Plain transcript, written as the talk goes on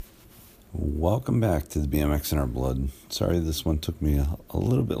Welcome back to the BMX in Our Blood. Sorry this one took me a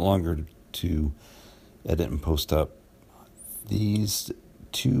little bit longer to edit and post up. These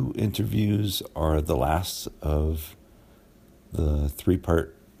two interviews are the last of the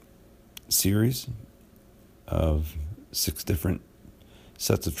three-part series of 6 different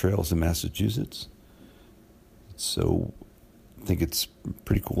sets of trails in Massachusetts. So I think it's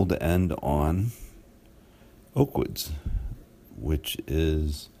pretty cool to end on Oakwoods, which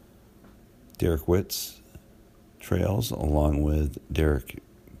is Derek Witt's trails, along with Derek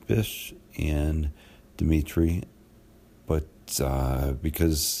Bish and Dimitri. But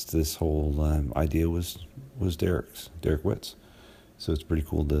because this whole idea was Derek Witt's, so it's pretty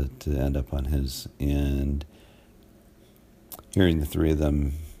cool to end up on his. And hearing the three of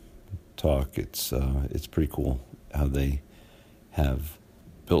them talk, it's pretty cool how they have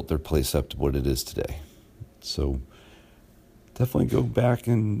built their place up to what it is today. So definitely go back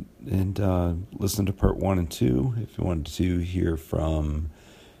and listen to part 1 and 2 if you wanted to hear from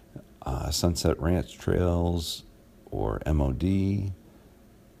Sunset Ranch Trails or MOD, and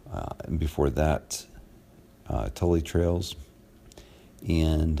before that, Tully Trails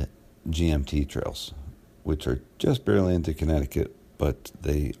and GMT Trails, which are just barely into Connecticut, but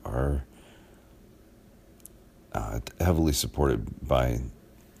they are heavily supported by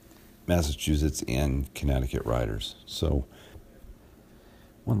Massachusetts and Connecticut riders. So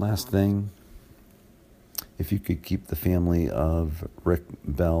one last thing, if you could keep the family of Rick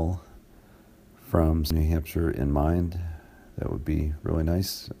Bell from New Hampshire in mind, that would be really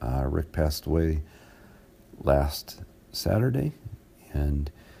nice. Rick passed away last Saturday,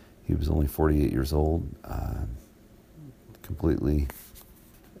 and he was only 48 years old. Completely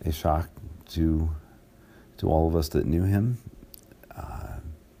a shock to all of us that knew him.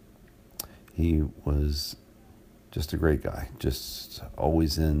 He was just a great guy, just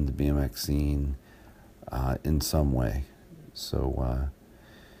always in the BMX scene in some way. So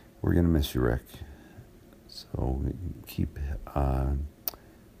we're going to miss you, Rick. So keep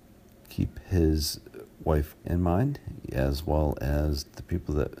his wife in mind, as well as the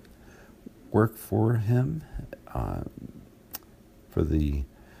people that work for him, for the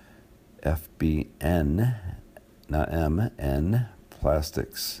FBN, not MN,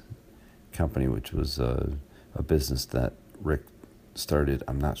 Plastics Company, which was a business that Rick started,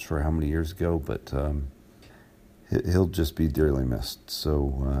 I'm not sure how many years ago, but he'll just be dearly missed.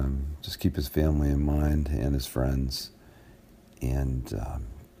 So just keep his family in mind and his friends. And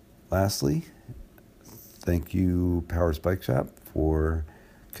lastly, thank you, Powers Bike Shop, for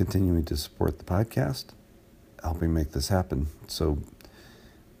continuing to support the podcast, helping make this happen. So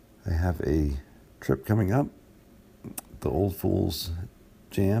I have a trip coming up, the Old Fools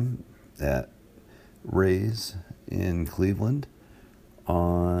Jam at Ray's in Cleveland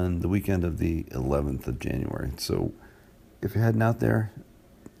on the weekend of the 11th of January. So if you're heading out there,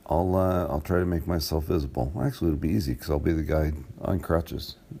 I'll try to make myself visible. Actually, it'll be easy because I'll be the guy on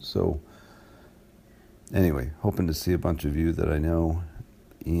crutches. So anyway, hoping to see a bunch of you that I know,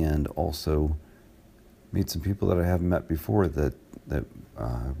 and also meet some people that I haven't met before that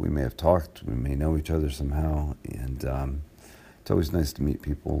we may have talked, we may know each other somehow, and it's always nice to meet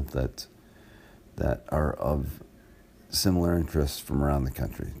people that are of similar interests from around the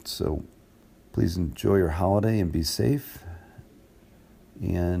country. So please enjoy your holiday and be safe.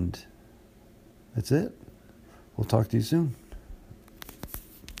 And that's it. We'll talk to you soon.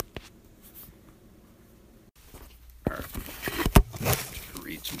 All right.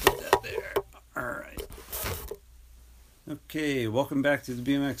 Reach and put that there. All right. Okay, welcome back to the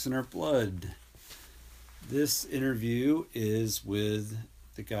BMX in Our Blood. This interview is with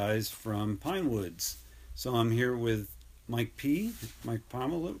the guys from Pinewoods. So I'm here with Mike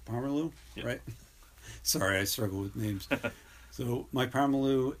Pomerleau, yep. Right? Sorry, I struggle with names. So Mike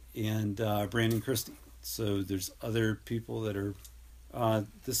Pomerleau and Brandon Christie. So there's other people that are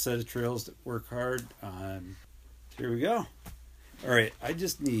this set of trails that work hard. Here we go. All right, I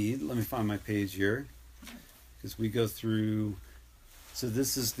just need, let me find my page here, because we go through, so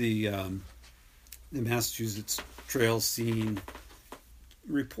this is the Massachusetts Trail Scene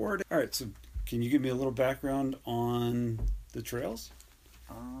Report. All right, so can you give me a little background on the trails?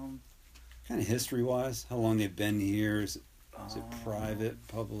 Kind of history-wise, how long they've been here? Is it private,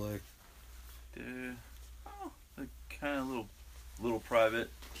 public? Kind of little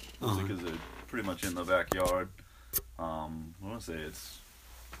private, because they're pretty much in the backyard. I want to say it's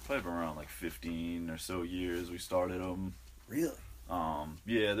probably been around like 15 or so years we started them. Really?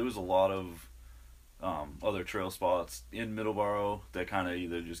 Yeah, there was a lot of other trail spots in Middleborough that kind of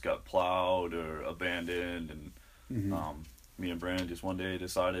either just got plowed or abandoned, and me and Brandon just one day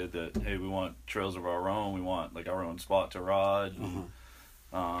decided that, hey, we want trails of our own. We want like our own spot to ride.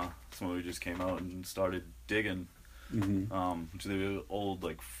 So we just came out and started digging. To the old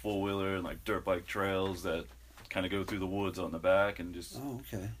like four wheeler and like dirt bike trails that kind of go through the woods on the back and just. Oh,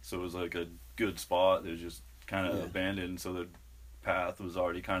 okay. So it was like a good spot. It was just kind of abandoned, so the path was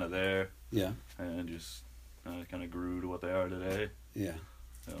already kind of there. Yeah. And just kind of grew to what they are today. Yeah.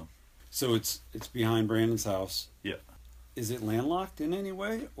 So it's behind Brandon's house. Yeah. Is it landlocked in any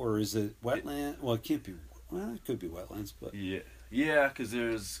way, or is it wetland? Well, it can't be. Well, it could be wetlands, but yeah, because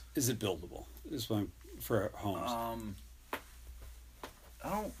there's. Is it buildable? Is one for homes. I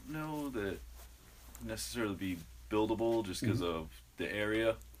don't know that necessarily be buildable just because of the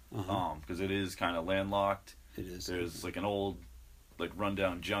area. Because it is kind of landlocked. It is. There's like an old, like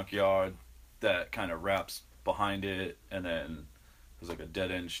rundown junkyard that kind of wraps behind it, and then there's like a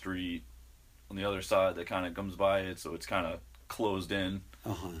dead end street on the other side that kind of comes by it, so it's kind of closed in.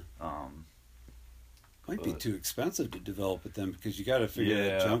 Might be too expensive to develop it then, because you got to figure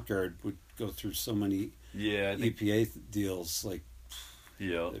that junkyard would go through so many EPA deals. Like,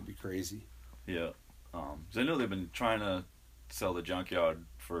 that'd be crazy. Yeah. So I know they've been trying to sell the junkyard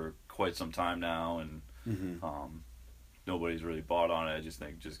for quite some time now, and nobody's really bought on it. I just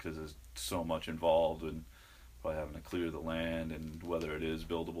think just because there's so much involved and probably having to clear the land and whether it is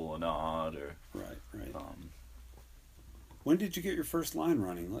buildable or not, or right. When did you get your first line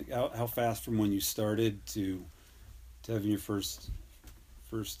running? Like how fast from when you started to having your first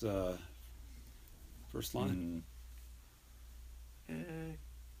line?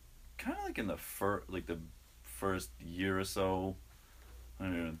 Kind of like in the first year or so. I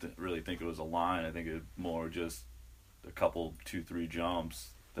don't even really think it was a line. I think it was more just a couple 2-3 jumps.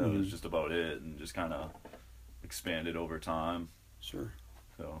 That was just about it, and just kind of expanded over time. Sure.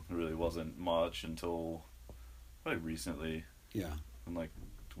 So it really wasn't much until probably recently. Yeah. And like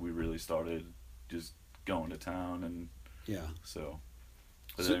we really started just going to town, and so.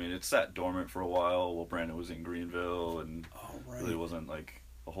 But I mean, it sat dormant for a while Brandon was in Greenville, and really wasn't like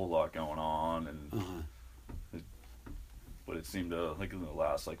a whole lot going on, and but it seemed to, like, in the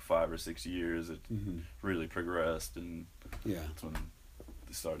last like 5 or 6 years it really progressed, and that's when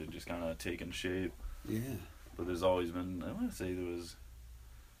it started just kind of taking shape. But there's always been, I want to say there was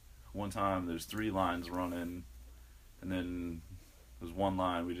one time there's 3 lines running, and then there's one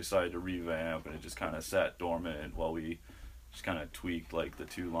line we decided to revamp, and it just kind of sat dormant while we just kind of tweaked like the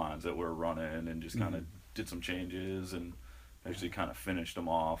 2 lines that were running, and just kind of did some changes and actually kind of finished them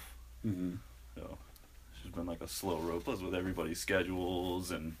off. So it's just been like a slow road. Plus with everybody's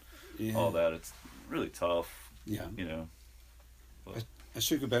schedules and all that, it's really tough. You know. But I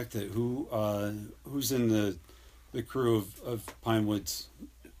should go back to who's in the crew of Pine Woods.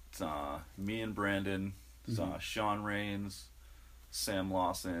 It's me and Brandon. It's Sean Rains, Sam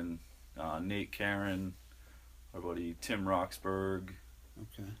Lawson, Nate Karen, our buddy Tim Roxburgh,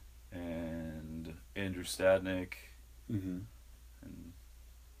 and Andrew Stadnick, and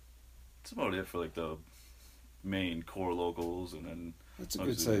that's about it for like the main core locals. And then that's a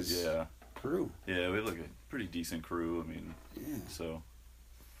good size crew. Yeah, we have like a pretty decent crew. I mean, so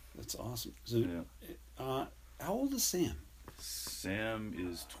that's awesome. So, how old is Sam? Sam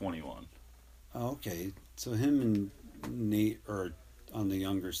is 21. Oh, okay, so him and Nate are on the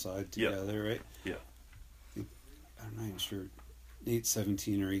younger side together, right? Yeah. I'm not even sure. Nate's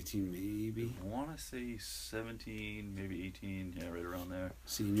 17 or 18, maybe. I want to say 17, maybe 18. Yeah, right around there.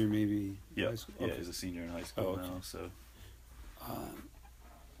 Senior, maybe. Yeah. High school? Yeah, he's a senior in high school now. So.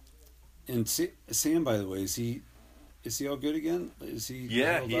 And Sam, by the way, is he all good again? Is he?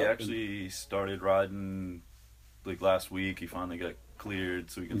 Yeah, he actually started riding like last week. He finally got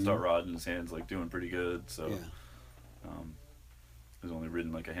cleared, so he can start riding. His hand's like doing pretty good. So. He's only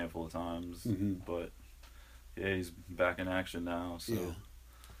ridden like a handful of times, but. Yeah, he's back in action now. So,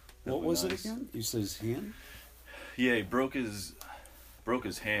 what was it again? You said his hand? Yeah, he broke his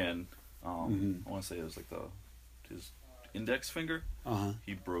hand. I want to say it was like his index finger.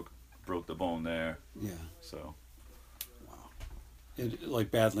 He broke the bone there. Yeah. So. Wow. It, like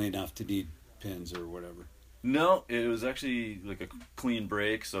badly enough to need pins or whatever. No, it was actually like a clean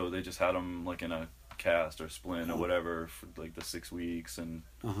break. So they just had him like in a cast or splint or whatever for like the 6 weeks, and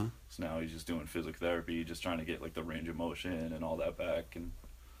so now he's just doing physical therapy, just trying to get like the range of motion and all that back, and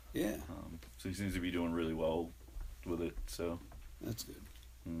so he seems to be doing really well with it. So that's good.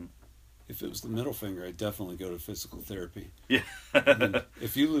 If it was the middle finger, I'd definitely go to physical therapy. Yeah. I mean,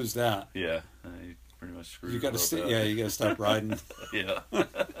 if you lose that, you pretty much screwed. You got to you got to stop riding. Yeah.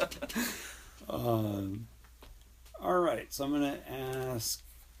 All right, so I'm gonna ask.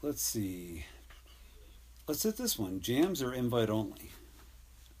 Let's Let's hit this one. Jams or invite only?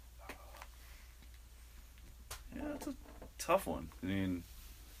 Yeah, that's a tough one. I mean,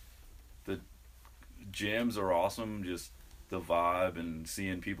 the jams are awesome. Just the vibe and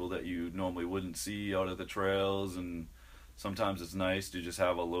seeing people that you normally wouldn't see out at the trails, and sometimes it's nice to just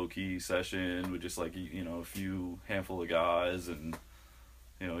have a low-key session with just like, you know, a few handful of guys, and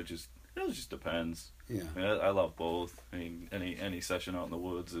you know, it just depends. Yeah. I mean, I love both. I mean, any session out in the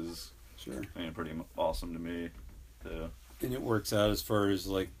woods is sure. I mean, pretty awesome to me. Yeah. And it works out as far as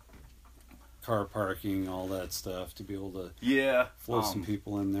like car parking, all that stuff, to be able to flow some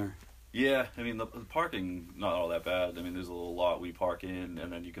people in there. Yeah, I mean, the parking, not all that bad. I mean, there's a little lot we park in,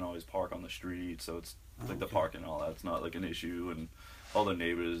 and then you can always park on the street, so it's like the parking and all that's not like an issue, and all the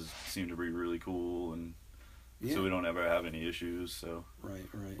neighbors seem to be really cool, and so we don't ever have any issues, so. Right.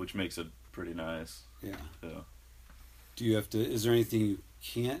 Which makes it pretty nice. Yeah. Yeah. Do you have to, is there anything you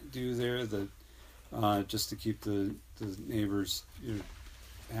can't do there that, just to keep the neighbors, you know,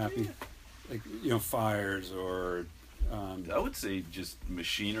 happy? Yeah. Like, you know, fires or... I would say just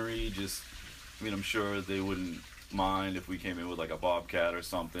machinery. I mean, I'm sure they wouldn't mind if we came in with like a bobcat or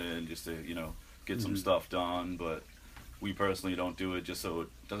something just to, you know, get some stuff done. But we personally don't do it just so it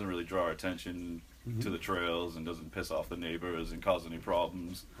doesn't really draw our attention to the trails and doesn't piss off the neighbors and cause any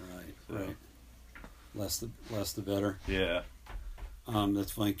problems. Right. Less the better. Yeah.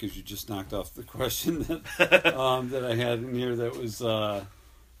 That's funny because you just knocked off the question that that I had in here. That was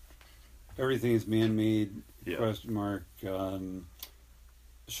everything is man-made. Yeah. Question mark.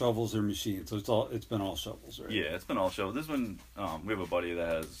 Shovels or machines? So it's been all shovels, right? Yeah, it's been all shovels. This one, we have a buddy that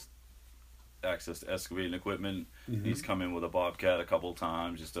has access to excavating equipment. He's come in with a bobcat a couple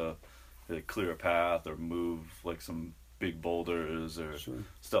times just to clear a path or move like some big boulders or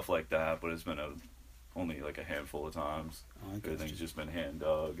stuff like that. But it's been only like a handful of times. Everything's just been hand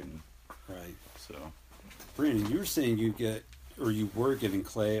dug and right. So, Brandon, you were saying you were getting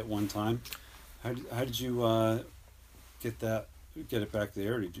clay at one time. How did you get it back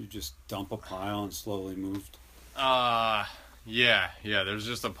there? Did you just dump a pile and slowly moved? Yeah. There's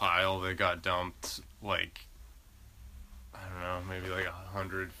just a pile that got dumped, like, I don't know, maybe like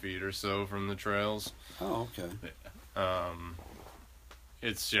 100 feet or so from the trails. Oh, okay.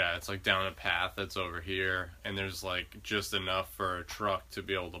 It's like down a path that's over here, and there's like just enough for a truck to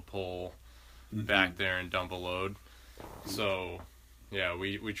be able to pull back there and dump a load. So, yeah,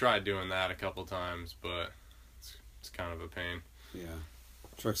 we tried doing that a couple times, but it's kind of a pain. Yeah.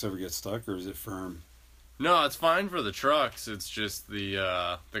 Trucks ever get stuck, or is it firm? No, it's fine for the trucks. It's just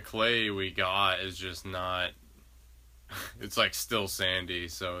the clay we got is just not. It's like still sandy,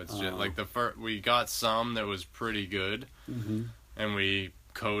 so it's just like we got some that was pretty good, and we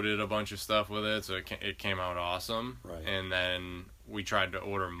coated a bunch of stuff with it, so it came out awesome. Right. And then we tried to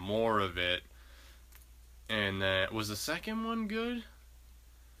order more of it, and then was the second one good?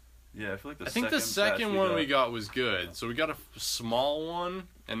 Yeah, I feel like the second one we got was good. So we got a small one,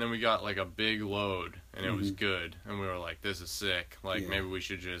 and then we got like a big load, and it was good. And we were like, "This is sick. Like maybe we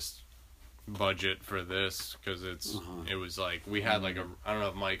should just budget for this because it was like we had like I don't know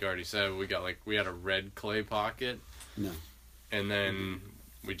if Mike already said we had a red clay pocket." No. And then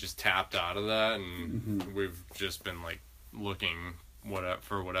we just tapped out of that, and we've just been like looking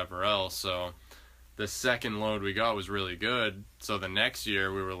for whatever else. So the second load we got was really good. So the next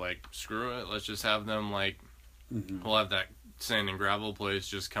year we were like, screw it, let's just have them like, we'll have that sand and gravel place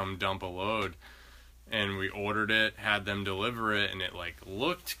just come dump a load. And we ordered it, had them deliver it, and it like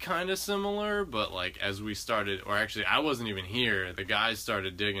looked kind of similar, but like as we started, or actually I wasn't even here, the guys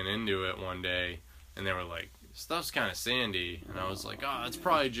started digging into it one day, and they were like, stuff's kind of sandy. And I was like, it's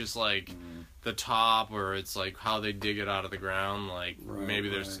probably just like the top, or it's like how they dig it out of the ground. Like maybe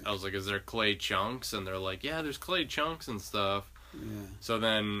there's, I was like, is there clay chunks? And they're like, yeah, there's clay chunks and stuff. Yeah. So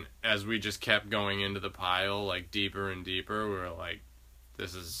then as we just kept going into the pile, like deeper and deeper, we were like,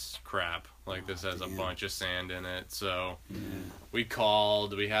 this is crap. Like this has a bunch of sand in it. So we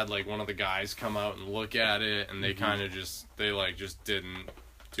had like one of the guys come out and look at it, and they kind of just didn't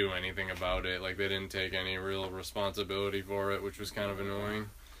do anything about it. Like they didn't take any real responsibility for it, which was kind of annoying.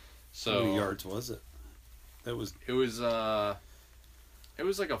 So how many yards was it? It was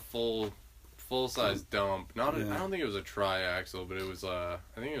like a full size dump. I don't think it was a triaxle, but it was I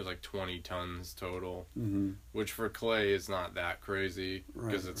think it was like 20 tons total. Which for clay is not that crazy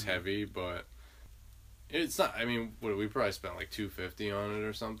because it's heavy, but it's not. I mean, we probably spent like $250 on it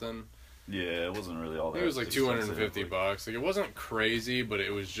or something. Yeah, it wasn't really all that. It was like $250. Like it wasn't crazy, but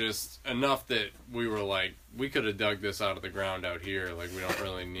it was just enough that we were like, we could have dug this out of the ground out here. Like we don't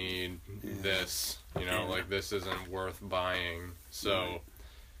really need this, like this isn't worth buying. So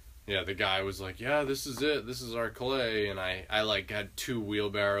yeah, the guy was like, yeah, this is it. This is our clay. And I like had 2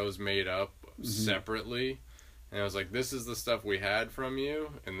 wheelbarrows made up separately. And I was like, this is the stuff we had from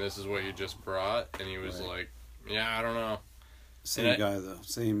you, and this is what you just brought. And he was like, yeah, I don't know. Same guy, though.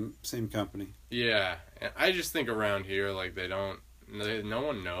 Same company. Yeah. And I just think around here, like, no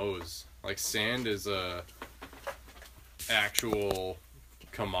one knows. Like, sand is a actual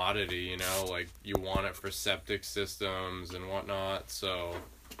commodity, you know? Like, you want it for septic systems and whatnot, so...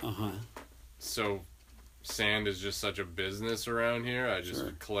 So, sand is just such a business around here.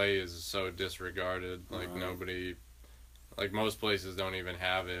 Clay is so disregarded. Like, nobody... Like, most places don't even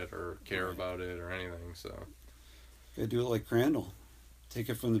have it or care about it or anything, so... Gotta do it like Crandall. Take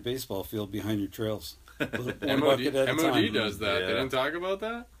it from the baseball field behind your trails. MOD does that. Yeah. They didn't talk about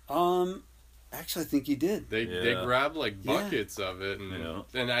that? Actually, I think he did. They grab, like, buckets of it,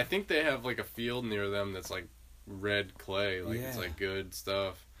 and I think they have, like, a field near them that's, like, red clay. Like, it's, like, good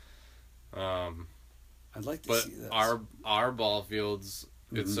stuff. I'd like to see that. Our ball fields,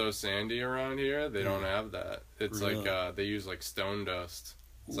 it's so sandy around here, they don't have that. It's really? Like, they use, like, stone dust.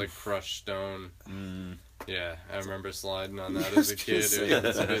 It's like crushed stone. Yeah, I remember sliding on that as a kid. It's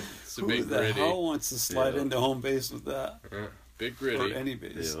a bit gritty. Who the hell wants to slide into home base with that? Yeah, big gritty. Or any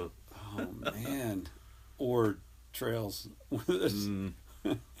base. Yeah. Oh, man. Or trails.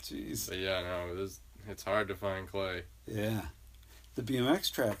 Jeez. But yeah, no, it's hard to find clay. Yeah. The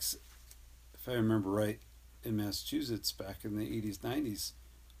BMX tracks, if I remember right, in Massachusetts back in the 80s, 90s,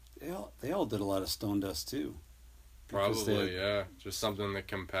 they all did a lot of stone dust too. Probably, yeah. Just something that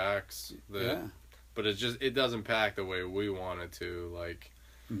compacts. But it doesn't pack the way we want it to, like,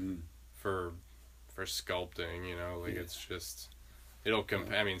 for sculpting, you know? Like, it's just, it'll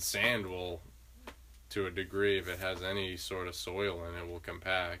I mean, sand will, to a degree, if it has any sort of soil in it, will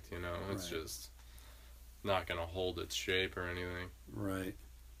compact, you know? It's just not going to hold its shape or anything. Right.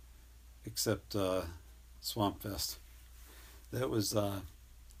 Except Swamp Fest. That was...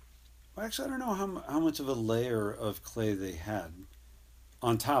 actually, I don't know how much of a layer of clay they had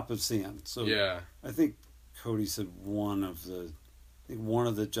on top of sand. So I think Cody said one of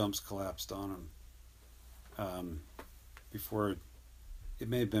the jumps collapsed on him. Before it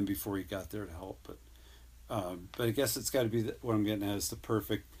may have been before he got there to help, but I guess it's got to be what I'm getting at is the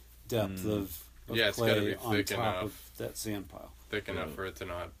perfect depth of clay on top of that sand pile. Thick enough for it to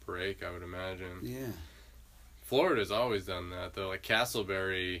not break, I would imagine. Yeah. Florida's always done that though. Like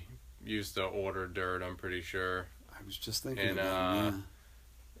Castleberry used to order dirt, I'm pretty sure. I was just thinking of that,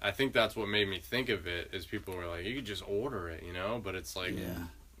 I think that's what made me think of it, is people were like, you could just order it, you know? But it's like,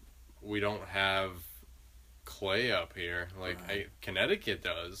 we don't have clay up here. Like, Connecticut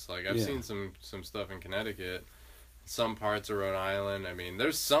does. Like, I've seen some stuff in Connecticut. Some parts of Rhode Island. I mean,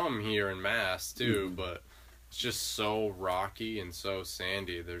 there's some here in Mass, too, but it's just so rocky and so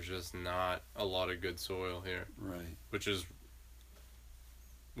sandy. There's just not a lot of good soil here. Right. Which is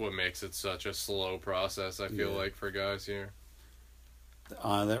what makes it such a slow process, I feel like, for guys here.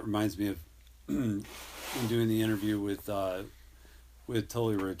 That reminds me of in doing the interview with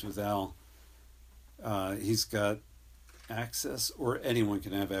Tully Ridge with Al. He's got access, or anyone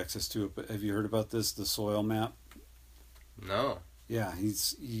can have access to it. But have you heard about this? The soil map. No. Yeah,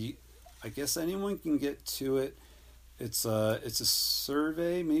 I guess anyone can get to it. It's a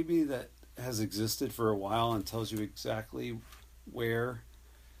survey maybe that has existed for a while and tells you exactly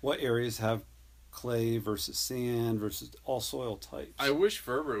what areas have clay versus sand versus all soil types. I wish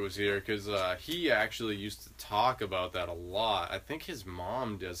Ferber was here because he actually used to talk about that a lot. I think his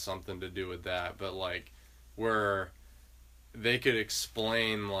mom does something to do with that, but like where they could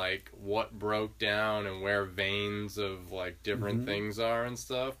explain like what broke down and where veins of like different things are and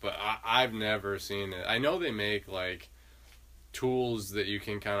stuff, but I've never seen it. I know they make like tools that you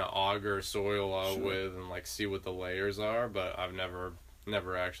can kind of auger soil out with and like see what the layers are, but I've never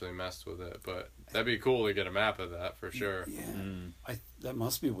actually messed with it. But that'd be cool to get a map of that for sure. Yeah, that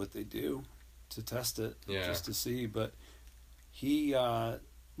must be what they do to test it, just to see. But he,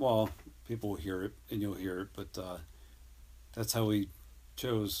 people will hear it and you'll hear it, but that's how he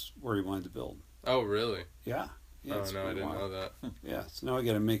chose where he wanted to build. Oh, really? Yeah. Oh no, I didn't know that. Yeah, so now I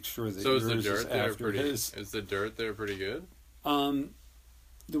got to make sure that. So is the dirt there pretty? Is the dirt there pretty good?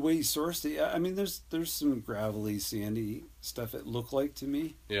 The way he sourced it, I mean, there's some gravelly, sandy stuff. It looked like to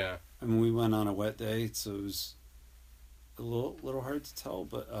me. Yeah. I mean, we went on a wet day, so it was a little hard to tell,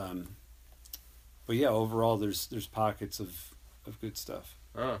 but yeah, overall, there's pockets of good stuff.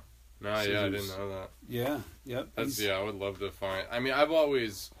 Oh, no, so I didn't know that. Yeah, yep. I would love to find. I mean, I've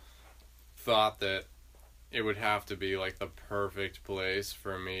always thought that it would have to be like the perfect place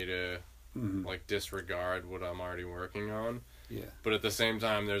for me to like disregard what I'm already working on. Yeah. But at the same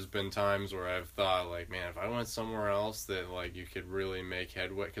time, there's been times where I've thought, like, man, if I went somewhere else that, like, you could really make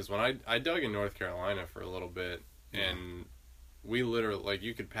headway. Because when I dug in North Carolina for a little bit, and we literally, like,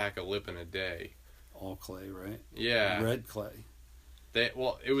 you could pack a lip in a day. All clay, right? Yeah. Red clay.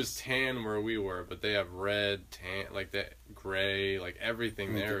 It was tan where we were, but they have red, tan, like that gray, like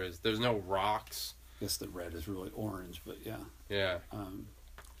everything there is. There's no rocks. I guess the red is really orange, but yeah. Yeah.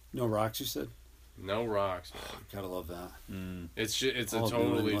 No rocks, you said? No rocks, man. Gotta love that. Mm. It's a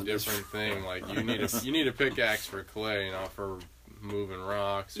totally different thing. Like you need a pickaxe for clay, not for moving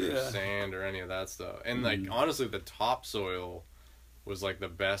rocks or sand or any of that stuff. And like honestly, the topsoil was like the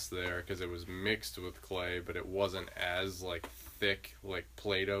best there because it was mixed with clay, but it wasn't as like thick, like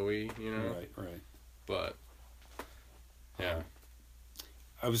Play-Doh-y, you know. Right. But yeah,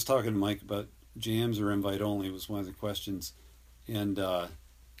 I was talking to Mike about jams or invite only was one of the questions, and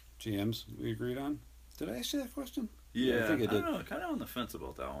jams we agreed on. Did I ask you that question? Yeah, I think I did. I don't know, kind of on the fence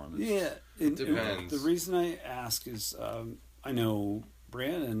about that one. It depends. The reason I ask is I know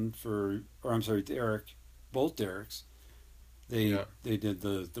Brandon Derek, both Dereks. They did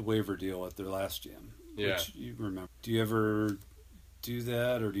the waiver deal at their last jam. Yeah. Which you remember. Do you ever do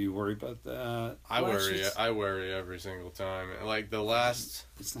that, or do you worry about that? I worry every single time. Like the last.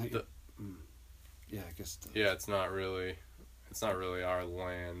 It's not. Yeah, I guess. It's not really our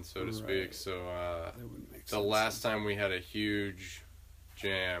land, so to speak. So that wouldn't make sense. The last time we had a huge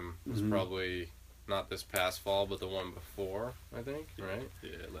jam was probably not this past fall, but the one before, I think, right?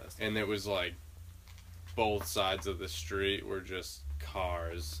 Yeah, last time. And it was like both sides of the street were just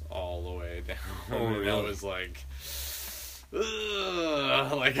cars all the way down. Oh, really? And I was like,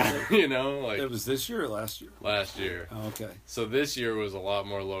 ugh, like, you know, like. It was this year or last year? Last year. Oh, okay. So this year was a lot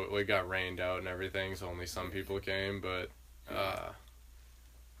more low. It got rained out and everything, so only some people came, but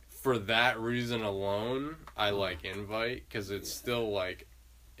for that reason alone, I like invite, because it's still like,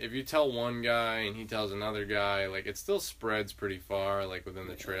 if you tell one guy and he tells another guy, like it still spreads pretty far, like within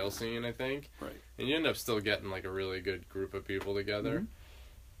the trail scene, I think. Right. And you end up still getting like a really good group of people together.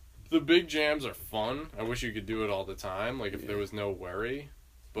 The big jams are fun. I wish you could do it all the time, like if there was no worry.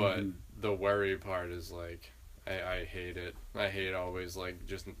 But the worry part is like, I hate it. I hate always like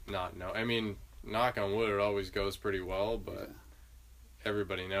just not know. I mean, knock on wood, it always goes pretty well, but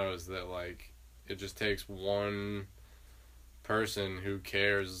everybody knows that like it just takes one person who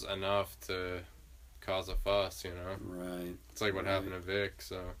cares enough to cause a fuss, you know. Right. It's like what happened to Vic.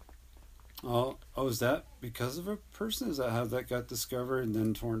 So. Oh, is that because of a person? Is that how that got discovered and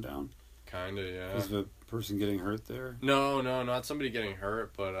then torn down? Kinda, yeah. Because of a person getting hurt there? No, not somebody getting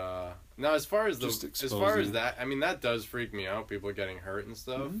hurt, but no. As far as that, I mean, that does freak me out. People getting hurt and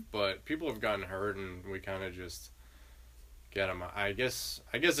stuff, but people have gotten hurt, and we kind of just get them. I guess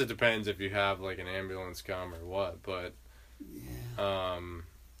it depends if you have like an ambulance come or what, but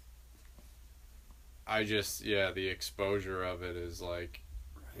I just the exposure of it is like.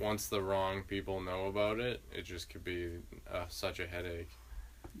 Once the wrong people know about it, it just could be such a headache.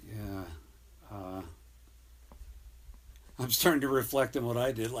 Yeah. I'm starting to reflect on what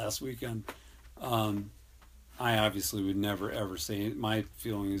I did last weekend. I obviously would never, ever say it. My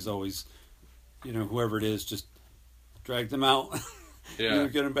feeling is always, whoever it is, just drag them out. Yeah.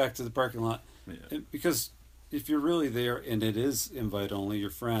 Get them back to the parking lot. Yeah. Because if you're really there and it is invite only, your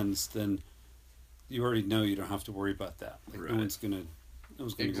friends, then you already know you don't have to worry about that. Like no one's going to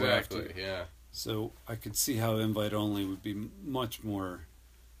exactly, yeah. So I could see how invite only would be much more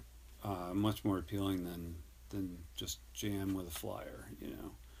appealing than just jam with a flyer,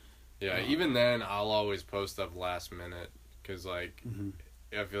 Yeah, even then, I'll always post up last minute because, like,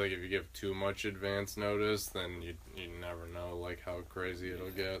 I feel like if you give too much advance notice, then you never know like how crazy it'll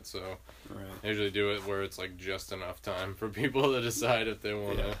get. So I usually do it where it's like just enough time for people to decide if they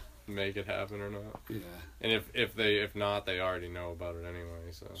want to. Make it happen or not. Yeah. And if not, they already know about it anyway.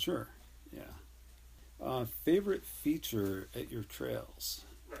 So sure. Yeah. Favorite feature at your trails?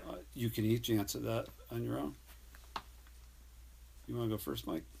 You can each answer that on your own. You want to go first,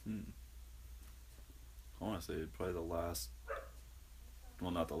 Mike? I want to say probably the last.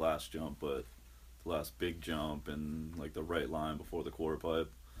 Well, not the last jump, but the last big jump and like the right line before the quarter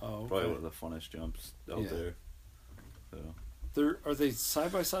pipe. Oh, okay. Probably one of the funnest jumps out there. So. Are they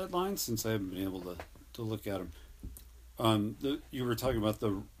side-by-side lines? Since I haven't been able to look at them. You were talking about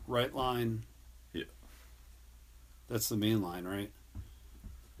the right line. Yeah. That's the main line, right?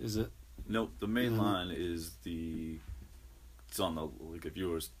 Is it? Nope. The main line is it's on the, like if you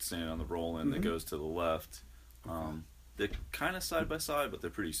were standing on the roll-in that goes to the left. Okay. They're kind of side-by-side, but they're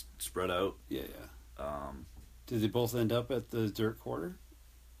pretty spread out. Yeah. Did they both end up at the dirt quarter?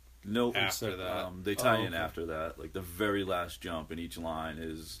 No, after that. They tie in after that. Like the very last jump in each line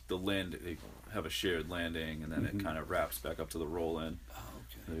is the land. They have a shared landing, and then it kind of wraps back up to the roll in. Oh,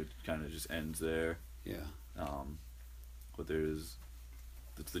 okay. It kind of just ends there. Yeah. But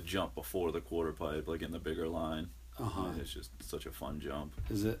it's the jump before the quarter pipe, like in the bigger line. It's just such a fun jump.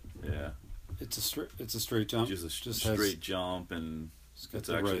 Is it? Yeah. It's a straight jump. Just a straight jump, and it's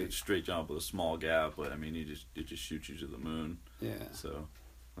actually a straight jump with a small gap. But I mean, it just shoots you to the moon. Yeah. So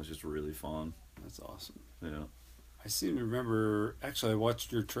it's just really fun. That's awesome. Yeah. I seem to remember. Actually, I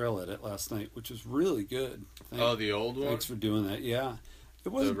watched your trail edit last night, which was really good. The old one. Thanks for doing that. Yeah. It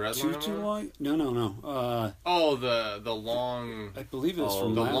wasn't too long. No. The long. I believe it was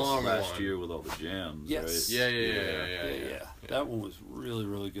from last year with all the jams. Yes. Right? Yeah. That one was really,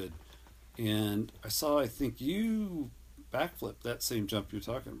 really good. And I think you backflipped that same jump you're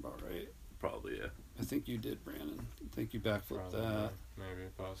talking about, right? Probably, yeah. I think you did, Brandon. I think you backflipped that. Maybe,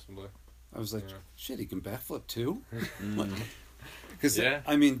 possibly. I was like, shit, he can backflip too? Because, yeah.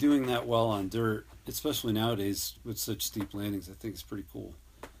 I mean, doing that well on dirt, especially nowadays with such steep landings, I think it's pretty cool.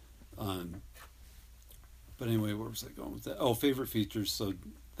 But anyway, where was I going with that? Oh, favorite features. So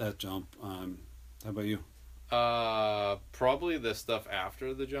that jump. How about you? Probably the stuff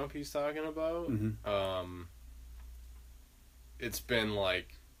after the jump he's talking about. It's been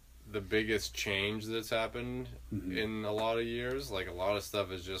like the biggest change that's happened in a lot of years. Like a lot of stuff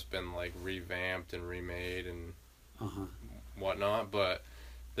has just been like revamped and remade and whatnot. But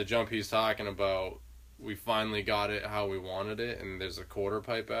the jump he's talking about, we finally got it how we wanted it, and there's a quarter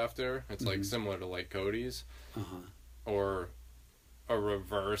pipe after. It's like similar to like Cody's, or a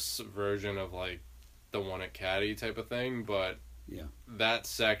reverse version of like the one at Caddy type of thing. But that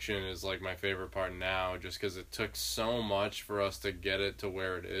section is like my favorite part now, just because it took so much for us to get it to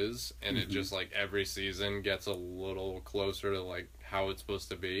where it is, and it just like every season gets a little closer to like how it's supposed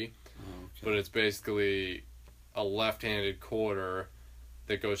to be. But it's basically a left-handed quarter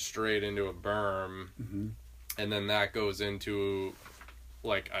that goes straight into a berm, and then that goes into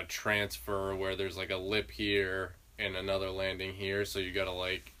like a transfer where there's like a lip here and another landing here, so you gotta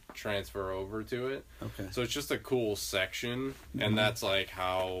like transfer over to it. So it's just a cool section, and that's like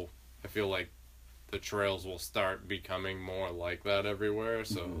how I feel like the trails will start becoming more like that everywhere.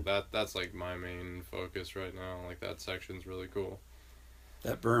 So that's like my main focus right now. Like that section's really cool.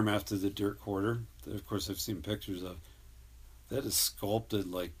 That berm after the dirt quarter, that of course I've seen pictures of, that is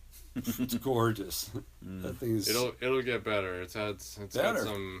sculpted like it's gorgeous. That thing is. It'll get better. It's had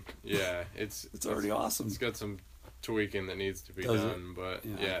some. Yeah, it's already awesome. It's got some tweaking that needs to be done, but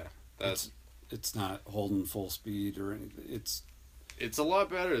it's not holding full speed or anything. It's a lot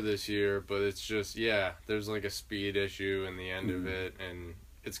better this year, but it's just there's like a speed issue in the end of it, and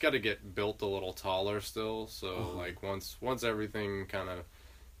it's got to get built a little taller still. So like once everything kind of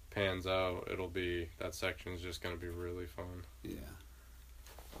pans out, that section's just gonna be really fun. Yeah.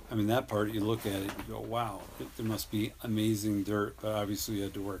 I mean, that part, you look at it, you go, wow, there must be amazing dirt, but obviously you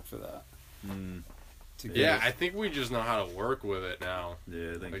had to work for that. I think we just know how to work with it now.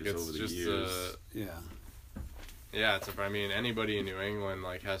 Yeah, I think like it's over the years. I mean, anybody in New England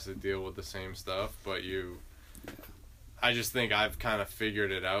like has to deal with the same stuff, but I just think I've kind of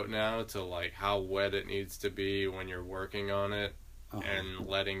figured it out now to like how wet it needs to be when you're working on it and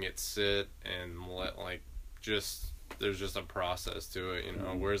letting it sit and there's just a process to it, you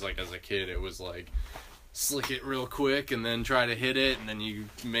know. Whereas like as a kid, it was like slick it real quick and then try to hit it, and then you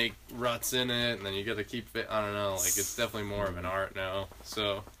make ruts in it, and then you got to keep it. I don't know. Like it's definitely more of an art now.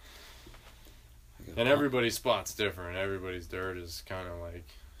 So, and everybody's spot's different. Everybody's dirt is kind of like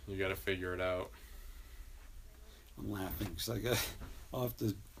you got to figure it out. I'm laughing because I'll have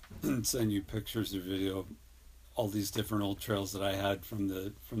to send you pictures or video of all these different old trails that I had from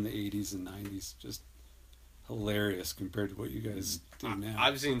the 80s and 90s. Just hilarious compared to what you guys do now.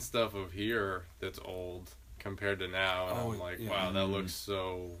 I've seen stuff of here that's old compared to now, and I'm like, wow, that looks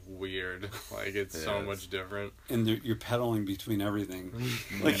so weird. Like it's so much different. And you're pedaling between everything.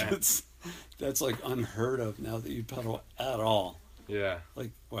 Like that's like unheard of now that you pedal at all. Yeah.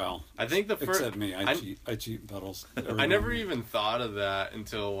 Like, wow. I think the first... Except me. I cheat pedals. I never even thought of that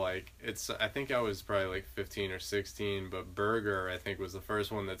until, like, I think I was probably, like, 15 or 16, but Berger, I think, was the first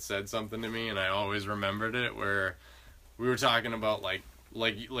one that said something to me, and I always remembered it, where we were talking about, like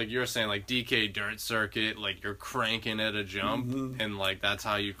you were saying, like, DK dirt circuit, like, you're cranking at a jump, and, like, that's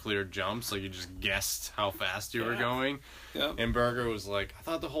how you cleared jumps, like, you just guessed how fast you were going. Yep. And Berger was like, I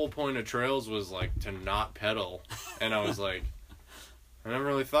thought the whole point of trails was, like, to not pedal. And I was like... I never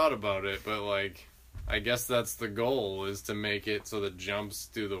really thought about it, but, like, I guess that's the goal, is to make it so the jumps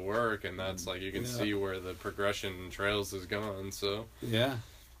do the work, and that's, like, you can see where the progression in trails has gone, so. Yeah.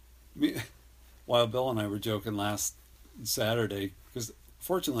 Wild Bill and I were joking last Saturday, because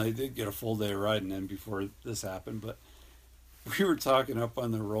fortunately I did get a full day of riding in before this happened, but we were talking up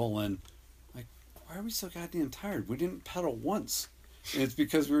on the roll-in, like, why are we so goddamn tired? We didn't pedal once. And it's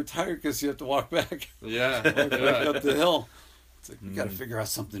because we were tired because you have to walk back. Yeah. Back up the hill. It's like, we got to figure out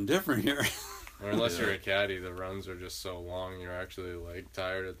something different here. Or unless you're a caddy, the runs are just so long, you're actually, like,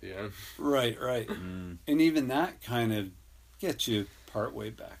 tired at the end. Right. And even that kind of gets you part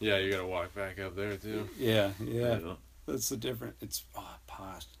way back. Yeah, you got to walk back up there, too. Yeah. That's the difference. It's,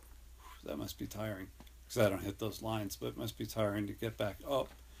 posh. That must be tiring. Because I don't hit those lines, but it must be tiring to get back up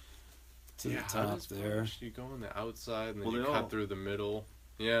to the top there. You go on the outside and then you cut through the middle.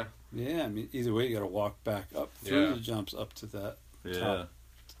 Yeah. Yeah, I mean, either way, you got to walk back up through the jumps up to that top,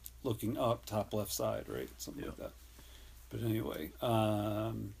 looking up, top left side, right? Something like that. But anyway,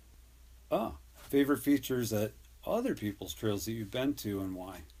 favorite features at other people's trails that you've been to and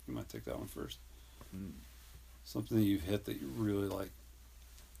why? You might take that one first. Something that you've hit that you really like.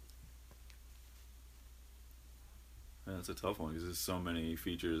 Yeah, it's a tough one because there's so many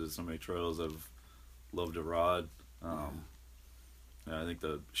features and so many trails I've loved to ride. I think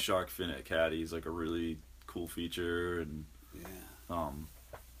the shark fin at Caddy is like a really cool feature, and I don't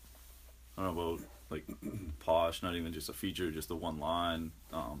know about like Posh, not even just a feature, just the one line.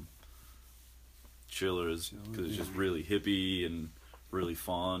 Chillers, because it's just really hippie and really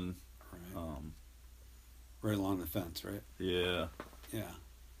fun. Right. Right along the fence, right? Yeah. Yeah.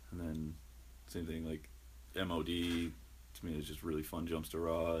 And then same thing like MOD, to me it's just really fun jumps to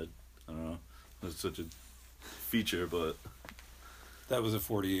ride. I don't know. It's such a feature, but that was a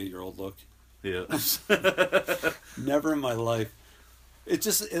 48-year-old look. Yeah. Never in my life.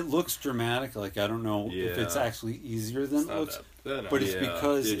 It looks dramatic. Like, I don't know if it's actually easier than it looks. But it's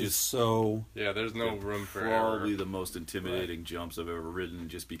because it's so... Yeah, there's no room for probably the most intimidating jumps I've ever ridden,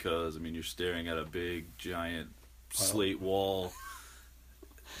 just because, I mean, you're staring at a big, giant slate wall.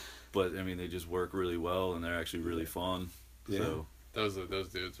 But, I mean, they just work really well, and they're actually really fun. Yeah. So, those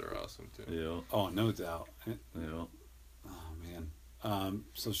dudes are awesome, too. Yeah. Oh, no doubt. Yeah. Oh, man.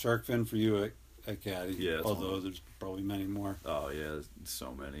 So shark fin for you at Caddy. Yeah. Although there's probably many more. Oh, yeah. There's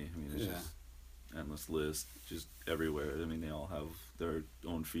so many. I mean, it's just endless list. Just everywhere. I mean, they all have their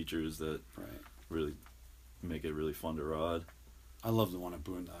own features that really make it really fun to ride. I love the one at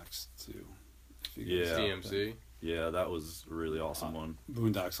Boondocks, too. DMC. Yeah, that was a really awesome one.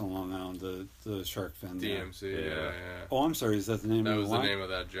 Boondocks on Long Island, the shark fin. DMC, yeah. Oh, I'm sorry. Is that the name of the line? That was the name of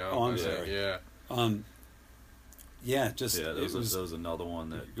that jump. Oh, I'm sorry. Yeah. That was another one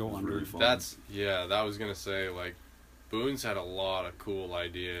that go was under. really fun. That was gonna say, like, Boone's had a lot of cool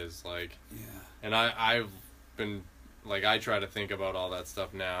ideas, like, and I've been, like, I try to think about all that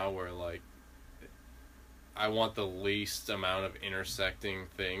stuff now, where, like, I want the least amount of intersecting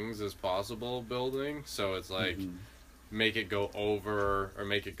things as possible building, so it's like, make it go over or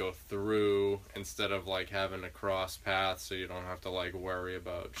make it go through instead of, like, having a cross path, so you don't have to, like, worry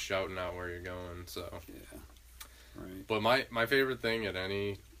about shouting out where you're going, so. Yeah. Right. But my favorite thing at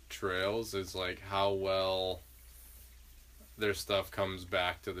any trails is, like, how well their stuff comes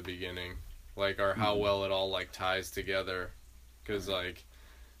back to the beginning, like, or how well it all, like, ties together, because, like,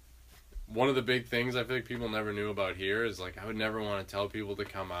 one of the big things I feel like people never knew about here is, like, I would never want to tell people to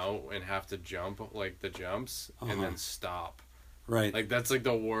come out and have to jump, like, the jumps and then stop. Right. Like, that's, like,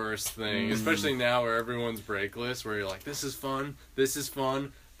 the worst thing, especially now where everyone's breakless, where you're like, this is fun, this is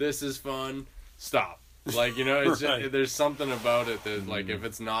fun, this is fun, stop. Like, you know, it's just, there's something about it that, like, if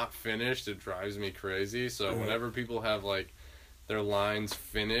it's not finished, it drives me crazy. So whenever people have, like, their lines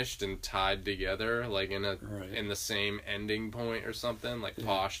finished and tied together, like, in the same ending point or something, like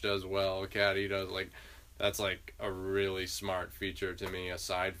Posh does well, Caddy does, like, that's, like, a really smart feature to me,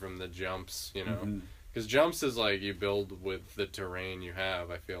 aside from the jumps, you know. Because jumps is, like, you build with the terrain you have,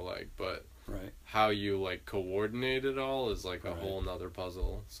 I feel like, but how you, like, coordinate it all is, like, a whole nother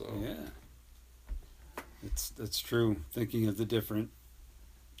puzzle, so. Yeah. That's true. Thinking of the different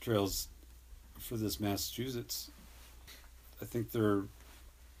trails for this Massachusetts, I think they're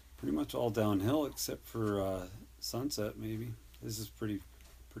pretty much all downhill except for Sunset. Maybe this is pretty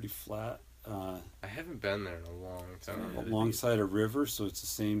flat. I haven't been there in a long time. Alongside a river, so it's the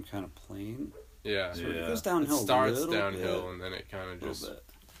same kind of plane. Yeah, so it goes downhill. It starts downhill and then it kind of just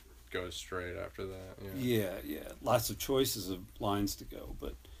goes straight after that. Yeah. Lots of choices of lines to go,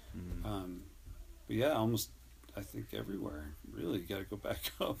 but yeah, almost, I think everywhere. Really, you got to go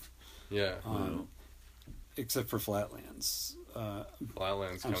back up. Yeah. Except for Flatlands.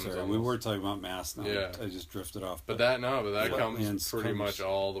 Flatlands I'm comes sorry, almost... we were talking about Mass now. Yeah. I just drifted off. But that comes pretty much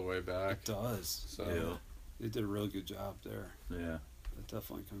all the way back. It does. So they did a really good job there. Yeah. That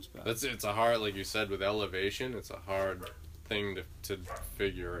definitely comes back. It's a hard, like you said, with elevation, it's a hard thing to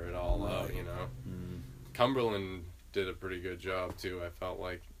figure it all out, you know. Cumberland did a pretty good job too. I felt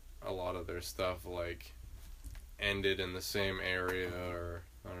like a lot of their stuff like ended in the same area, or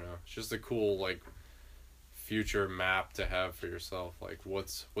I don't know. It's just a cool like future map to have for yourself. Like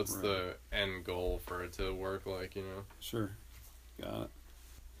what's the end goal for it to work like, you know? Sure. Got it.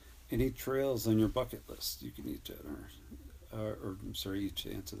 Any trails on your bucket list you can each each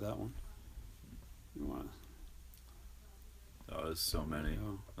answer that one. You want to? Oh, there's so many.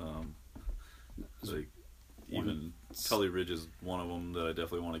 Like even Tully Ridge is one of them that I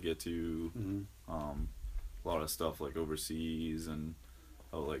definitely want to get to. Mm-hmm. A lot of stuff like overseas and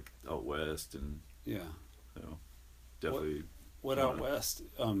out west, and definitely. What out west?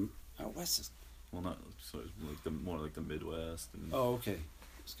 Out west is not so more like the Midwest. And, oh, okay.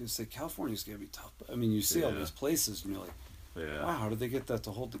 I was gonna say California's gonna be tough. I mean, you see all these places, and you're like, wow, how did they get that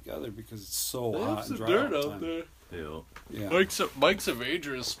to hold together? Because it's so hot and dry dirt all the out time. there. Yeah. Mike's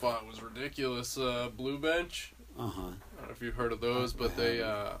Avadra's spot was ridiculous. Blue Bench. I don't know if you've heard of those, but they,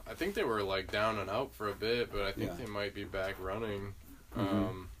 I think they were like down and out for a bit, but I think they might be back running.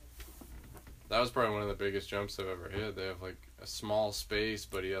 That was probably one of the biggest jumps I've ever hit. They have like a small space,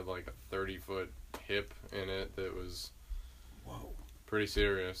 but he had like a 30-foot hip in it that was pretty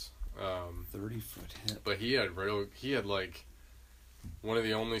serious. 30-foot hip. But he had like one of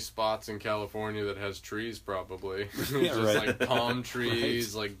the only spots in California that has trees, probably. Like palm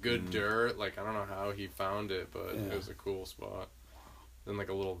trees, like good dirt. Like I don't know how he found it, but it was a cool spot. Then like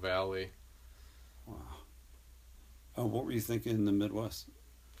a little valley. Wow. What were you thinking in the Midwest?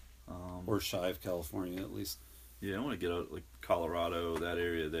 Or shy of California, at least. Yeah, I want to get out like Colorado, that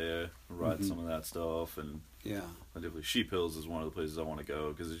area there, ride some of that stuff, and definitely Sheep Hills is one of the places I want to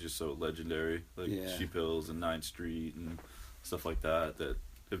go because it's just so legendary. Like Sheep Hills and 9th Street and stuff like that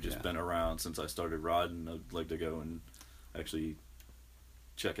have just been around since I started riding. I'd like to go and actually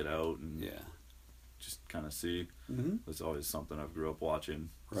check it out and just kind of see. It's always something I've grew up watching.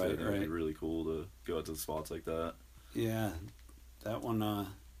 So it'd be really cool to go out to the spots like that. Yeah, that one.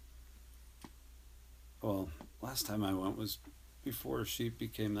 Well, last time I went was before Sheep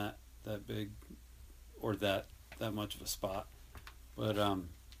became that big, or that much of a spot. But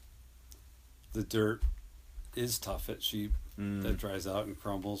the dirt is tough at Sheep. That dries out and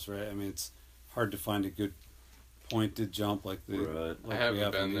crumbles, right? I mean, it's hard to find a good pointed jump like the. I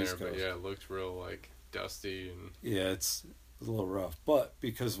haven't been there, but it looks real like dusty and. Yeah, it's a little rough, but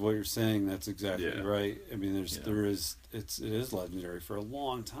because of what you're saying, that's exactly right. I mean, it is legendary for a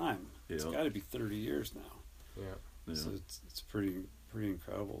long time. It's got to be 30 years now. Yeah. So it's pretty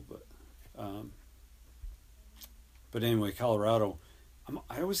incredible, but anyway, Colorado.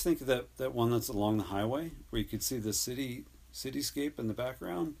 I always think of that one that's along the highway where you could see the cityscape in the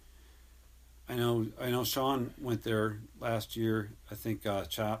background. I know Sean went there last year. I think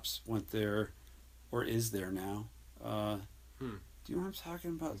Chops went there, or is there now. Do you know what I'm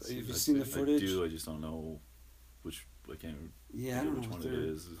talking about? Have you seen the footage? I do. I just don't know which. I can't. I don't know which one it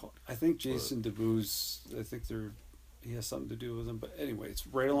is. I think Jason DeBoo's. I think he has something to do with them. But anyway, it's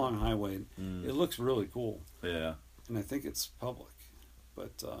right along the highway. It looks really cool. Yeah. And I think it's public.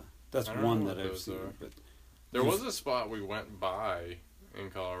 But that's one that I've seen. But there was a spot we went by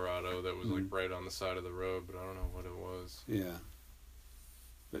in Colorado that was like right on the side of the road, but I don't know what it was. Yeah.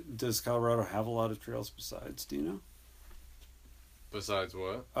 But does Colorado have a lot of trails besides? Do you know? Besides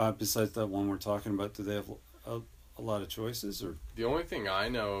what? Besides that one we're talking about, do they have a lot of choices? Or the only thing I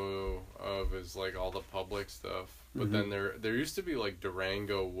know of is like all the public stuff. But then there used to be like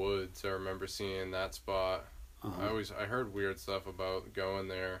Durango Woods. I remember seeing that spot. I heard weird stuff about going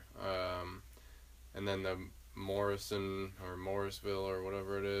there. And then the Morrison or Morrisville or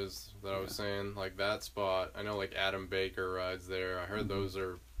whatever it is that I was saying, like that spot. I know like Adam Baker rides there. I heard those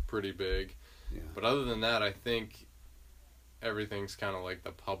are pretty big. Yeah. But other than that, I think everything's kind of like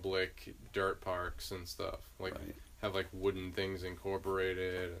the public dirt parks and stuff. Like have like wooden things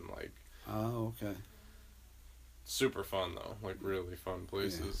incorporated and like. Oh, okay. Super fun though, like really fun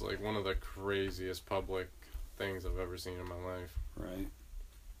places. Yeah. Like one of the craziest public things I've ever seen in my life. Right.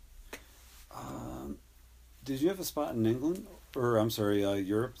 Did you have a spot in England, or I'm sorry,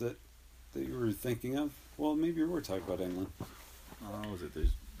 Europe that you were thinking of? Well, maybe you were talking about England. Was it the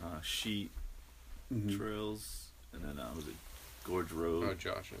Sheet Trails, and then was it Gorge Road? Oh,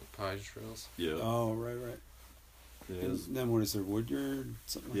 Josh and Pye's Trails. Yeah. Oh, right. Yeah, and then what is there? Woodyard,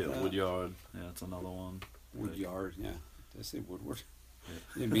 something like that. Yeah, Woodyard. Yeah, that's another one. Woodyard. Yeah. Did I say Woodward? Yeah.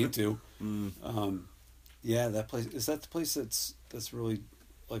 Didn't mean to. Yeah, that place is that the place that's really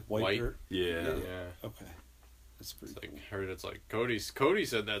like white dirt? Yeah. Okay. That's pretty cool. Heard it's like Cody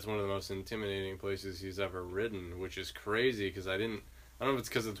said that's one of the most intimidating places he's ever ridden, which is crazy because I don't know if it's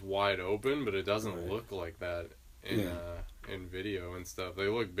because it's wide open, but it doesn't look like that in video and stuff. They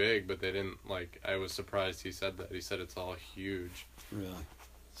look big, but they didn't like. I was surprised he said that. He said it's all huge. Really?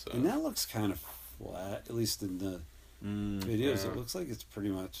 So. And that looks kind of flat, at least in the videos. It looks like it's pretty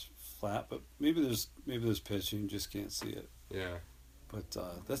much flat, but maybe there's pitch and you just can't see it. Yeah. But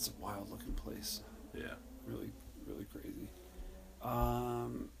that's a wild looking place. Yeah. Really, really crazy.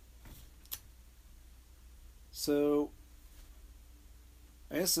 So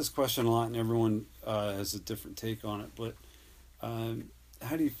I ask this question a lot, and everyone has a different take on it. But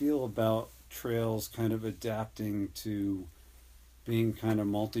how do you feel about trails kind of adapting to being kind of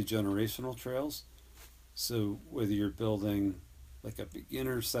multi-generational trails? So whether you're building like a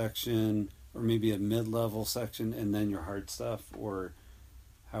beginner section or maybe a mid-level section and then your hard stuff, or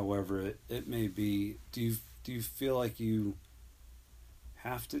however it may be, do you feel like you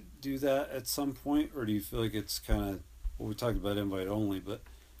have to do that at some point, or do you feel like it's kind of, well, we talked about invite only, but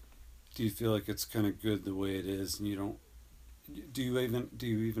do you feel like it's kind of good the way it is, and you don't, do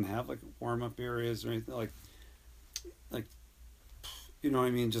you even have like warm-up areas or anything like you know what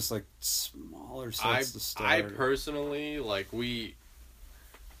I mean, just like smaller sets to start? I personally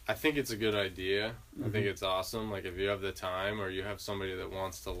I think it's a good idea. I think it's awesome. Like if you have the time or you have somebody that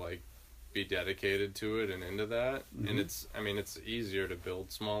wants to like be dedicated to it and into that, and it's easier to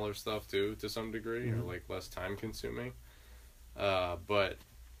build smaller stuff too to some degree, or like less time consuming. But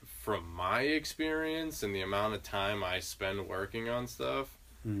from my experience and the amount of time I spend working on stuff,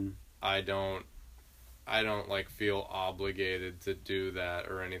 I don't like feel obligated to do that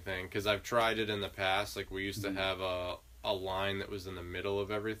or anything, because I've tried it in the past. Like we used to have a line that was in the middle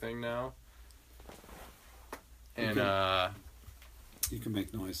of everything now, and you can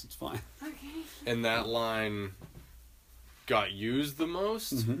make noise, it's fine. Okay. And that line got used the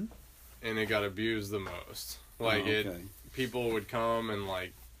most, and it got abused the most. Like people would come and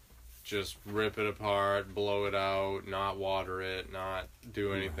like just rip it apart, blow it out, not water it, not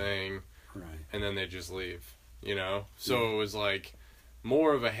do anything. Right. And then they just leave, you know? So it was like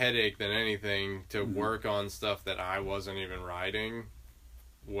more of a headache than anything to work on stuff that I wasn't even riding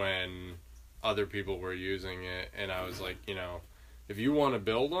when other people were using it. And I was like, you know, if you want to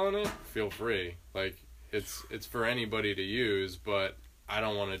build on it, feel free. Like it's for anybody to use, but I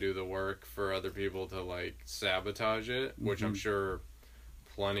don't want to do the work for other people to like sabotage it, which I'm sure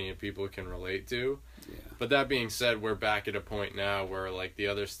plenty of people can relate to. Yeah. But that being said, we're back at a point now where like the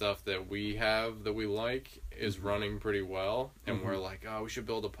other stuff that we have that we like is running pretty well, and we're like, oh, we should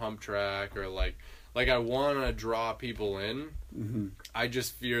build a pump track, or like I want to draw people in. I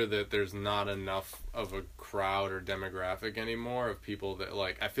just fear that there's not enough of a crowd or demographic anymore of people that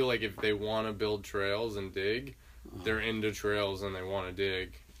like, I feel like if they want to build trails and dig, they're into trails and they want to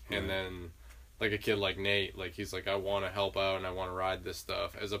dig. And then like a kid like Nate, like he's like, I want to help out and I want to ride this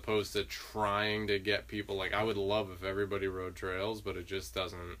stuff, as opposed to trying to get people. Like I would love if everybody rode trails, but it just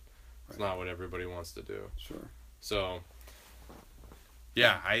doesn't, it's not what everybody wants to do. Sure. So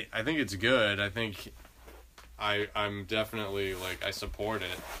yeah, I think it's good. I think I'm definitely like, I support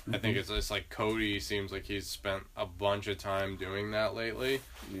it. I think it's like Cody seems like he's spent a bunch of time doing that lately.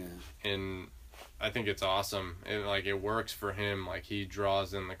 Yeah. And I think it's awesome. And like it works for him. Like he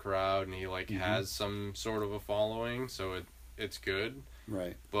draws in the crowd and he like has some sort of a following, so it's good.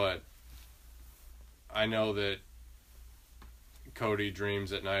 Right. But I know that Cody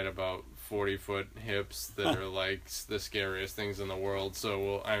dreams at night about 40-foot hips that are like the scariest things in the world.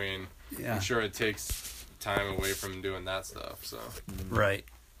 So I'm sure it takes time away from doing that stuff. So right.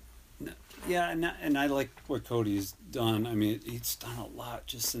 Yeah, and I like what Cody's done. I mean, he's done a lot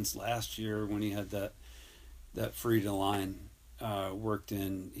just since last year when he had that free to line worked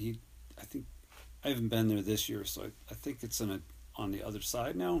in. I think I haven't been there this year, so I think it's on the other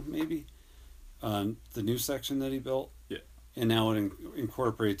side now, maybe. The new section that he built. Yeah. And now it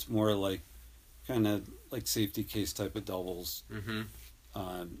incorporates more like kind of like safety case type of doubles.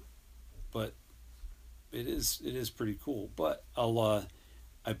 But it is pretty cool. But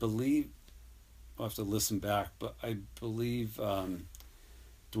I believe, I'll have to listen back, but I believe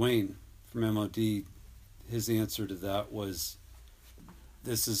Dwayne from MOD, his answer to that was,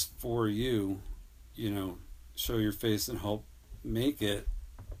 this is for you, you know, show your face and help make it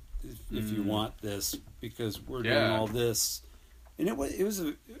if you want this, because we're doing all this. And he was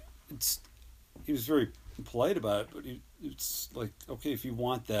very polite about it, but it's like, okay, if you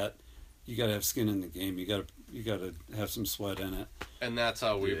want that, you got to have skin in the game. You got to have some sweat in it. And that's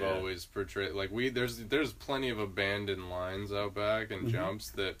how we've always portrayed. Like there's plenty of abandoned lines out back and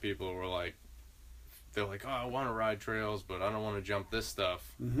jumps that people were like, they're like, oh, I want to ride trails, but I don't want to jump this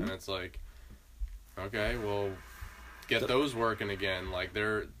stuff. And it's like, okay, well, get those working again. Like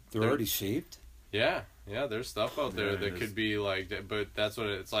they're already shaped. Yeah, there's stuff out there that could be like, but that's what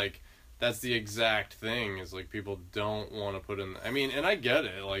it's like. That's the exact thing, is like people don't want to put in. I mean, and I get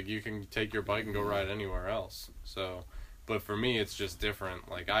it. Like you can take your bike and go ride anywhere else. So, but for me, it's just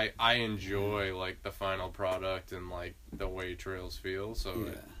different. Like I enjoy like the final product and like the way trails feel.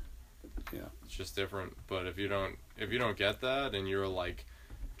 So it's just different. But if you don't get that and you're like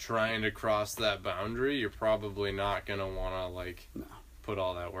trying to cross that boundary, you're probably not gonna want to like put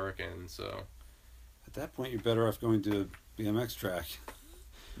all that work in. So at that point, you're better off going to a BMX track.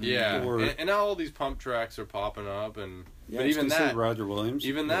 Yeah, and now all these pump tracks are popping up, and but even that, Roger Williams,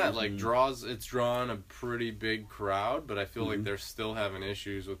 even that like it's drawn a pretty big crowd, but I feel like they're still having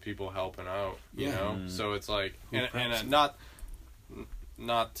issues with people helping out, you know. So it's like, and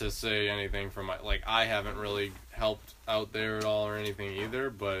not to say anything from my, like I haven't really helped out there at all or anything either,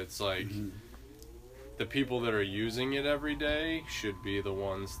 but it's like the people that are using it every day should be the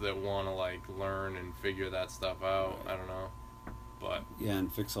ones that want to like learn and figure that stuff out. I don't know. But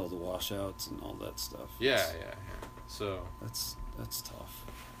and fix all the washouts and all that stuff. Yeah. So that's tough.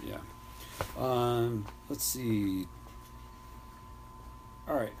 Yeah. Let's see.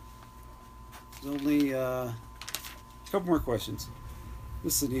 All right. There's only a couple more questions.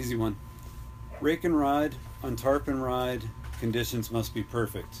 This is an easy one. Rake and ride, on tarp and ride, conditions must be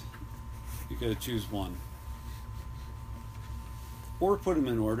perfect. You got to choose one. Or put them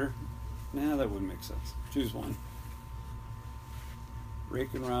in order. Nah, that wouldn't make sense. Choose one.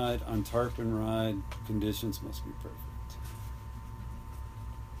 Rake and ride, on tarp and ride, conditions must be perfect.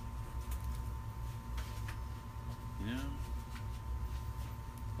 Yeah.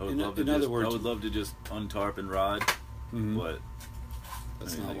 I would love to just untarp and ride, but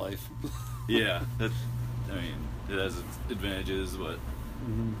that's not life. Yeah, it has its advantages, but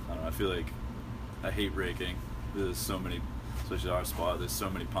I don't know. I feel like I hate raking. There's so many, especially our spot. There's so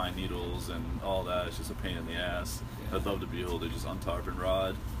many pine needles and all that. It's just a pain in the ass. I'd love to be able to just untarp and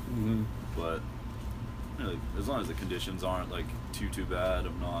ride, but as long as the conditions aren't like too bad,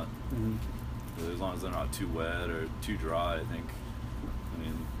 I'm not. As long as they're not too wet or too dry, I think.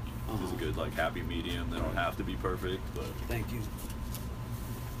 There's a good like happy medium. They don't have to be perfect, but. Thank you.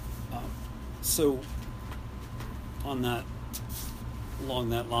 So, along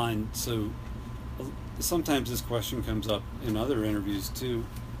that line, so sometimes this question comes up in other interviews too,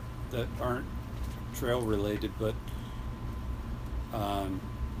 that aren't trail related, but.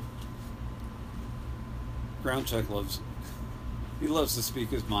 Groundcheck loves to speak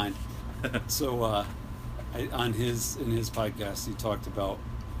his mind. So in his podcast he talked about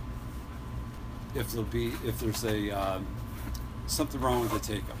if there's a something wrong with the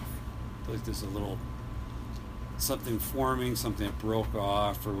takeoff, like there's a little something forming, something that broke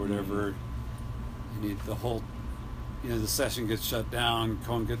off or whatever, you need the whole, the session gets shut down,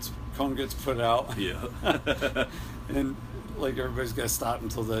 cone gets put out, and like everybody's got to stop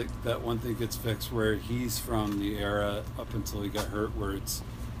until that one thing gets fixed. Where he's from the era up until he got hurt, where it's,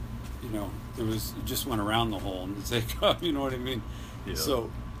 it just went around the hole in the takeoff. You know what I mean? Yeah.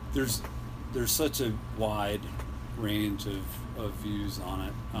 So there's such a wide range of views on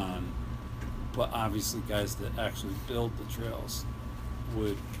it, but obviously guys that actually build the trails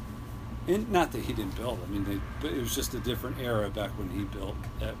would, and not that he didn't build. But it was just a different era back when he built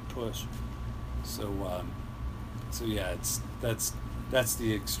that push. So yeah, that's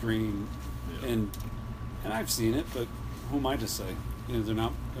the extreme, and I've seen it, but who am I to say? They're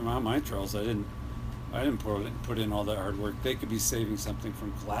not my trails. I didn't put in all that hard work. They could be saving something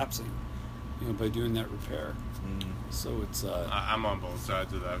from collapsing, by doing that repair. So it's. I'm on both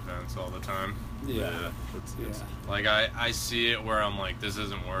sides of that fence all the time. Yeah. It's like I see it where I'm like, this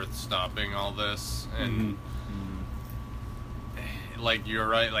isn't worth stopping all this, and. Like you're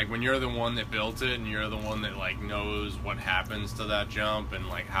right, like when you're the one that built it and you're the one that like knows what happens to that jump and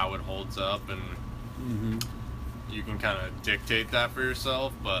like how it holds up, and you can kind of dictate that for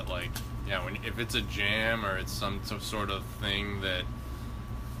yourself. But like, if it's a jam or it's some sort of thing that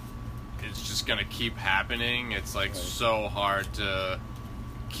it's just gonna keep happening, it's like so hard to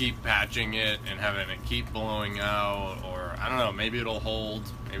keep patching it and having it keep blowing out, or I don't know, maybe it'll hold,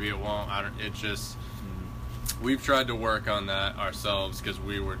 maybe it won't. We've tried to work on that ourselves because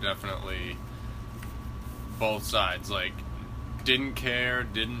we were definitely both sides. Like, didn't care,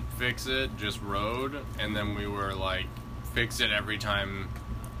 didn't fix it, just rode. And then we were like, fix it every time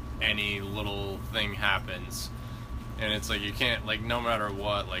any little thing happens. And it's like, you can't, like, no matter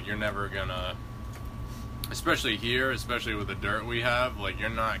what, like, you're never gonna especially here, especially with the dirt we have, like, you're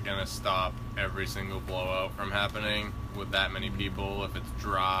not going to stop every single blowout from happening with that many people if it's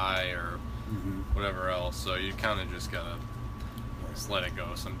dry or whatever else. So you kind of just got to just let it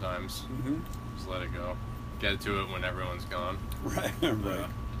go sometimes. Just let it go. Get to it when everyone's gone. Right.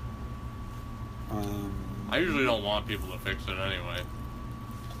 I usually don't want people to fix it anyway.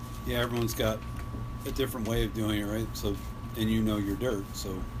 Yeah, everyone's got a different way of doing it, right? So, and you know your dirt,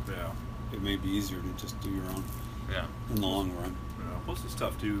 so it may be easier to just do your own. Yeah. In the long run. Yeah. Plus, it's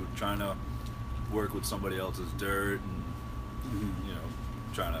tough too, trying to work with somebody else's dirt and you know,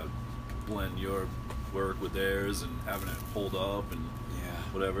 trying to blend your work with theirs and having it hold up and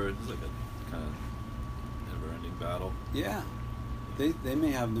whatever. It's like a kind of never-ending battle. Yeah, they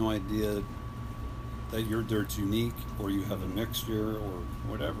may have no idea that your dirt's unique, or you have a mixture, or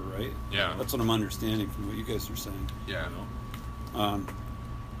whatever, right? Yeah. That's what I'm understanding from what you guys are saying. Yeah. You know?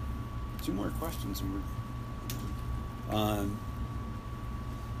 2 more questions.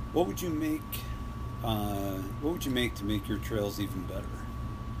 What would you make? What would you make to make your trails even better?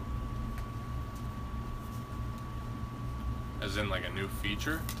 As in, like, a new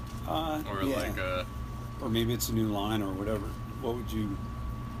feature? Or yeah. like a... Or maybe it's a new line or whatever. What would you...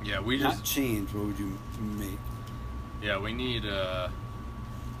 Yeah, we not just... change, what would you make? Yeah, we need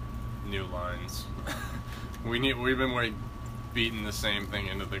new lines. We've been beating the same thing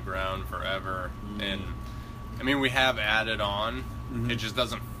into the ground forever. And, I mean, we have added on. It just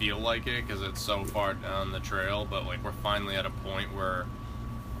doesn't feel like it because it's so far down the trail. But, like, we're finally at a point where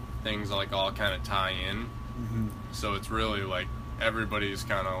things, like, all kind of tie in. So it's really like everybody's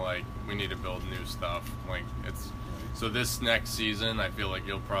kind of like, we need to build new stuff. Like, it's so this next season I feel like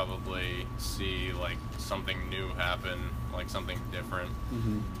you'll probably see like something new happen, like something different,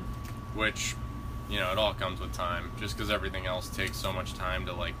 which, you know, it all comes with time just because everything else takes so much time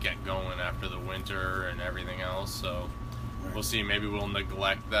to like get going after the winter and everything else. So we'll see, maybe we'll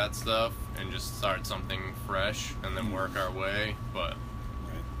neglect that stuff and just start something fresh and then work our way. But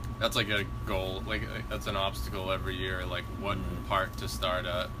that's like a goal, like that's an obstacle every year, like what part to start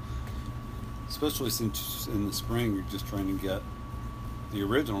at. Especially since in the spring you're just trying to get the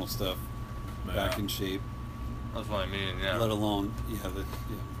original stuff back in shape. That's what I mean, yeah. Let alone,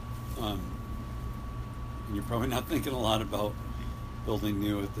 and you're probably not thinking a lot about building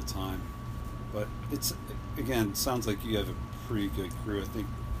new at the time. But it's, again, it sounds like you have a pretty good crew. I think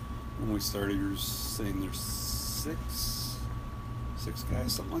when we started you were saying there's six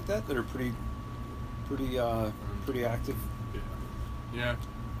guys, something like that are pretty active. Yeah,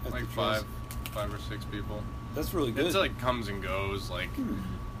 like five or six people. That's really good. It's like comes and goes, like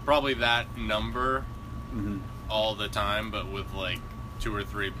probably that number all the time, but with like 2 or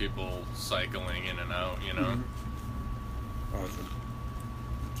 3 people cycling in and out, you know. Awesome.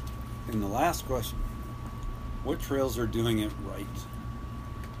 And the last question: what trails are doing it right?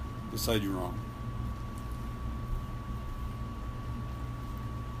 Decide you're wrong.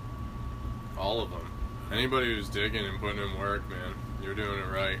 All of them. Anybody who's digging and putting in work, man, you're doing it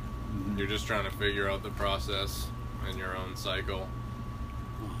right. You're just trying to figure out the process in your own cycle.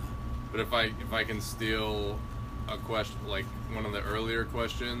 But if I can steal a question, like one of the earlier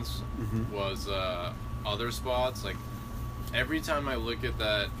questions was other spots. Like every time I look at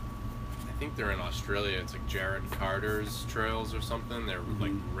that, I think they're in Australia. It's like Jared Carter's trails or something. They're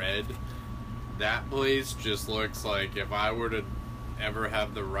like red. That place just looks like if I were to ever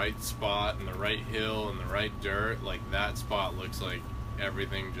have the right spot and the right hill and the right dirt, like that spot looks like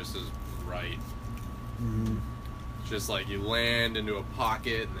everything just is right. It's just like you land into a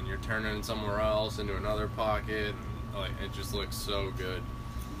pocket and then you're turning somewhere else into another pocket, and like it just looks so good.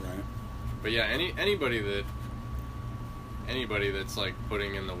 Right. But yeah, anybody that's like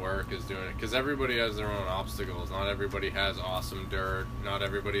putting in the work is doing it, because everybody has their own obstacles. Not everybody has awesome dirt. Not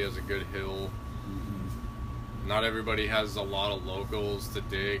everybody has a good hill. Not everybody has a lot of locals to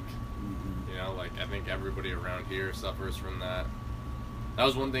dig. You know, like I think everybody around here suffers from that. That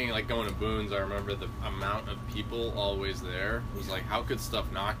was one thing, like going to Boone's, I remember the amount of people always there was like, how could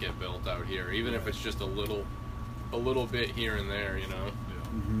stuff not get built out here, even if it's just a little bit here and there, you know?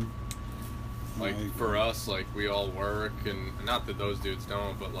 Like for us, like we all work, and not that those dudes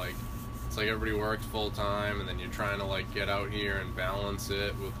don't, but like it's like everybody works full time, and then you're trying to like get out here and balance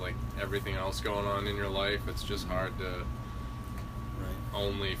it with like everything else going on in your life. It's just hard to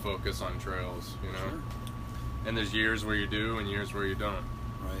only focus on trails, you know? Sure. And there's years where you do and years where you don't.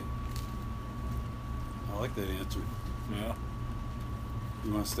 Right. I like that answer. Yeah.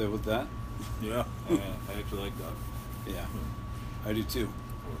 You want to stay with that? Yeah. I actually like that. Yeah. I do too.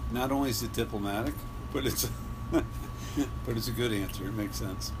 Not only is it diplomatic, but it's a good answer. It makes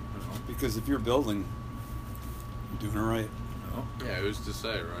sense. Because if you're building, You're doing it right. Oh. Yeah, who's to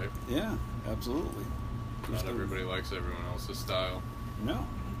say, right? Yeah, absolutely. Not everybody likes everyone else's style. No.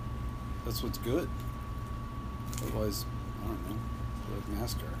 That's what's good. Otherwise, I don't know, like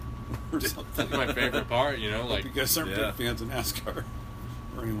NASCAR or something. That's my favorite part, you know, like... You guys aren't big fans of NASCAR,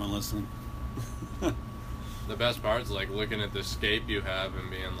 or anyone listening. The best part is, like, looking at the scape you have and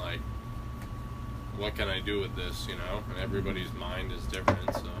being like, what can I do with this, you know? And everybody's mind is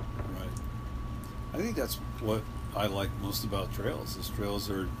different, so... Right. I think that's what I like most about trails, is trails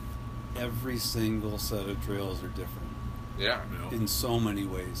are... Every single set of trails are different. Yeah. In so many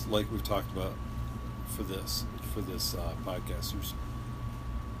ways, like we've talked about for this podcast.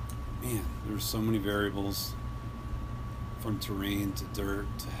 There's so many variables, from terrain to dirt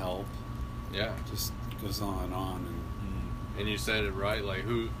to help. Yeah. Just goes on and on. And you said it right, like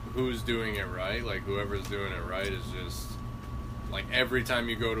who's doing it right? Like whoever's doing it right is just like every time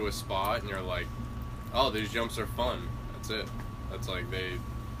you go to a spot and you're like, oh, these jumps are fun. That's it. That's like they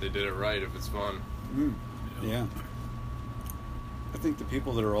did it right if it's fun. Yeah. I think the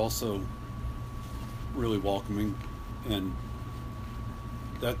people that are also really welcoming, and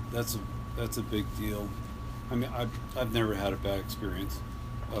that's a big deal. I mean, I've never had a bad experience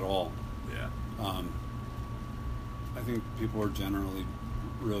at all. Yeah. I think people are generally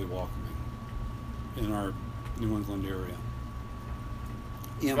really welcoming in our New England area.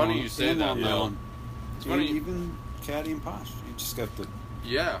 It's funny you say that, though. It's funny, even Caddy and Posh. You just got to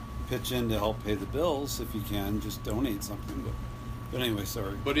pitch in to help pay the bills if you can. Just donate something. But anyway,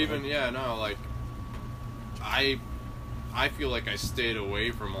 sorry. But even like I feel like I stayed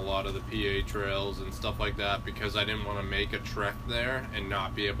away from a lot of the PA trails and stuff like that because I didn't want to make a trek there and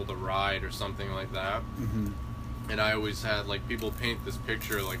not be able to ride or something like that. Mm-hmm. And I always had, like, people paint this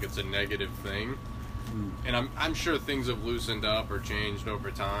picture like it's a negative thing. And I'm sure things have loosened up or changed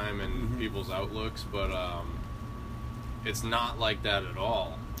over time and people's outlooks, but it's not like that at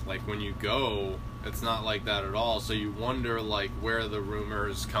all. Like, when you go, it's not like that at all. So you wonder, like, where the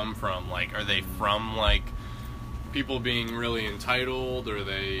rumors come from. Like, are they from, like, people being really entitled, or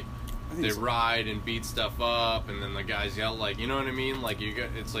they ride and beat stuff up, and then the guys yell, like, you know what I mean? Like, you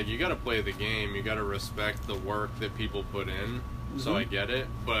got to play the game. You got to respect the work that people put in. So I get it,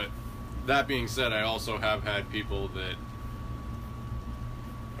 but that being said, I also have had people that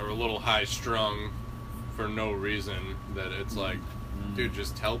are a little high-strung for no reason, that it's like, dude,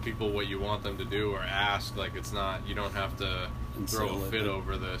 just tell people what you want them to do, or ask. Like, it's not, you don't have to throw a fit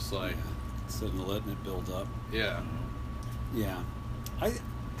over this. Like, instead of letting it build up. Yeah. Yeah. I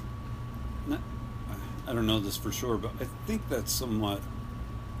don't know this for sure, but I think that's somewhat,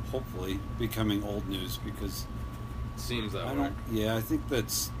 hopefully, becoming old news, because it seems that way. Yeah, I think that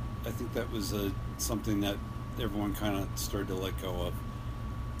was something that everyone kind of started to let go of,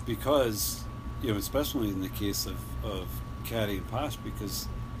 because, you know, especially in the case of Caddy and Posh, because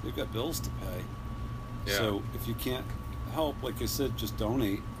they've got bills to pay. Yeah. So if you can't help, like I said, just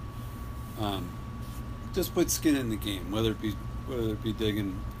donate. Just put skin in the game, whether it be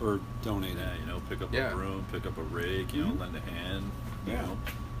digging or donating. Yeah, you know, pick up a broom, pick up a rake, you know, lend a hand. You know.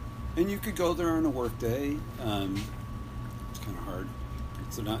 And you could go there on a work day. It's kind of hard.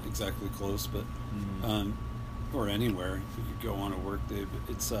 It's not exactly close, but or anywhere you could go on a work day.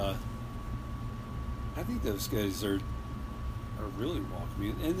 But it's I think those guys are really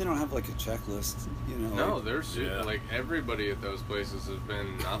welcoming, and they don't have like a checklist, you know. No, they're super, like, everybody at those places has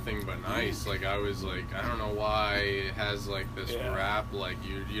been nothing but nice. Like, I was like, I don't know why it has like this rap, like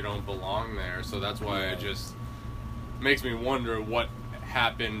you don't belong there. So that's why it just makes me wonder what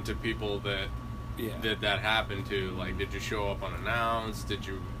happened to people that that happened to. Like, did you show up unannounced? Did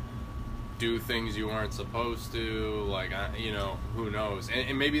you do things you weren't supposed to? Like, you know, who knows?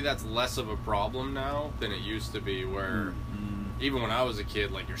 And maybe that's less of a problem now than it used to be, where even when I was a kid,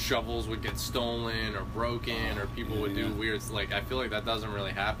 like, your shovels would get stolen or broken, or people would do weird. Like, I feel like that doesn't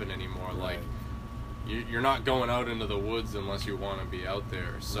really happen anymore. Right. Like, you're not going out into the woods unless you want to be out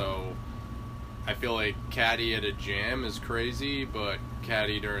there. So I feel like caddy at a jam is crazy, but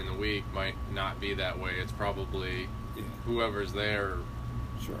caddy during the week might not be that way. It's probably whoever's there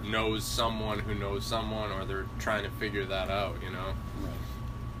knows someone who knows someone, or they're trying to figure that out, you know?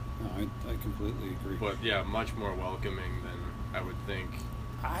 Right. No, I completely agree. But, yeah, much more welcoming than I would think.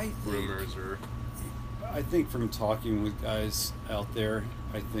 Rumors are... I think from talking with guys out there,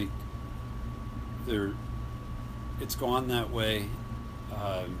 I think it's gone that way,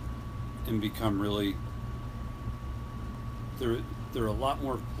 and become really... They're a lot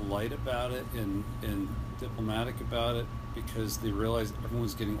more polite about it and diplomatic about it, because they realize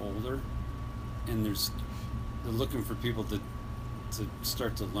everyone's getting older, and they're looking for people to to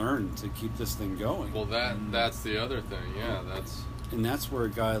start to learn to keep this thing going. Well, that's the other thing. Yeah, that's where a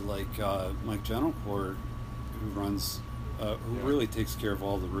guy like Mike Gentilcourt, who runs, who really takes care of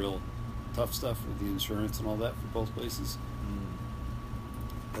all the real tough stuff with the insurance and all that for both places.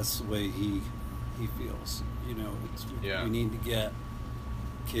 That's the way he feels. You know, we need to get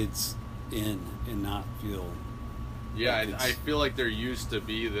kids in and not feel. Yeah, like I feel like there used to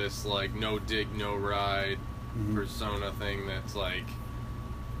be this like no dig, no ride persona thing that's like,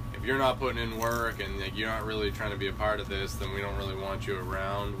 if you're not putting in work and like, you're not really trying to be a part of this, then we don't really want you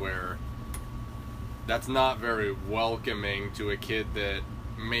around. Where that's not very welcoming to a kid that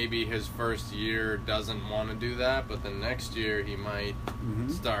maybe his first year doesn't want to do that, but the next year he might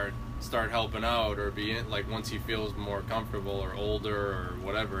start helping out or be in, like once he feels more comfortable or older or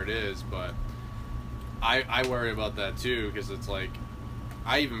whatever it is. But I worry about that too, because it's like,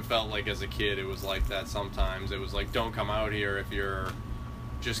 I even felt like as a kid it was like that sometimes. It was like, don't come out here if you're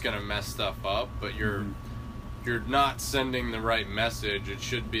just gonna mess stuff up, but you're not sending the right message. It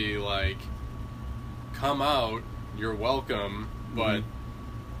should be like, come out, you're welcome, but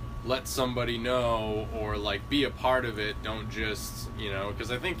let somebody know, or like be a part of it. Don't just, because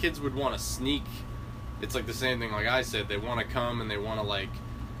I think kids would want to sneak. It's like the same thing like I said, they want to come and they want to like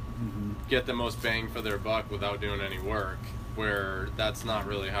get the most bang for their buck without doing any work, where that's not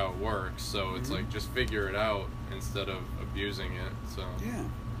really how it works. So it's like, just figure it out instead of abusing it. So yeah,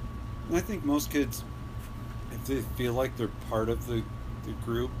 and I think most kids, if they feel like they're part of the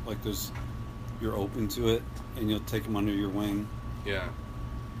group, like you're open to it and you'll take them under your wing. Yeah,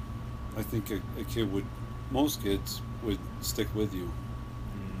 I think most kids would stick with you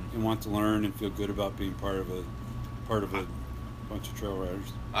and want to learn and feel good about being part of a bunch of trail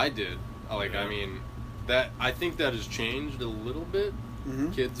riders. I did. I mean, I think that has changed a little bit.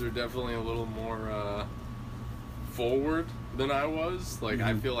 Kids are definitely a little more forward than I was. Like,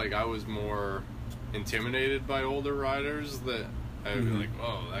 I feel like I was more intimidated by older riders, that I would be like,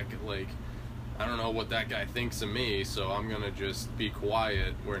 oh, that could, like, I don't know what that guy thinks of me, so I'm gonna just be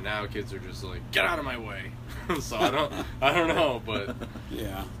quiet. Where now kids are just like, get out of my way. So I don't know, but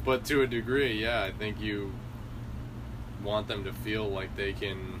yeah. But to a degree, yeah, I think you want them to feel like they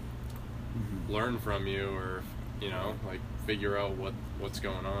can learn from you, or like figure out what's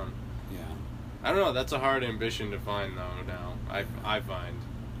going on. Yeah. I don't know. That's a hard ambition to find though. Now I find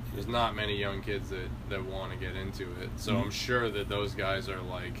there's not many young kids that want to get into it. So I'm sure that those guys are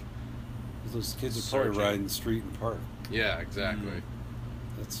like. Those kids are probably riding the street and park. Yeah, exactly.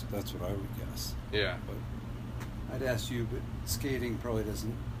 That's what I would guess. Yeah. But I'd ask you, but skating probably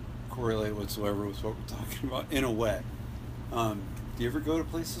doesn't correlate whatsoever with what we're talking about in a way. Do you ever go to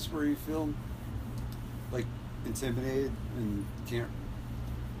places where you feel like intimidated and can't?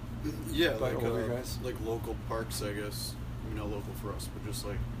 Yeah, like other guys, like local parks, I guess. I mean, not local for us, but just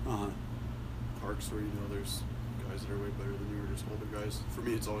like parks where there's guys that are way better than you, or just older guys. For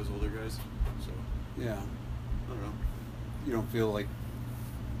me, it's always older guys. So yeah, I don't know. You don't feel like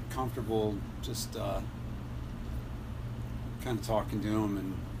comfortable just kind of talking to them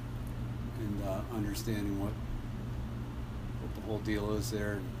and understanding what the whole deal is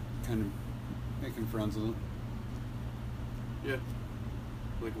there, and kind of making friends with them. Yeah.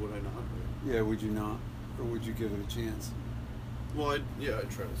 Like, would I not? Right? Yeah, would you not? Or would you give it a chance? Well, I'd try to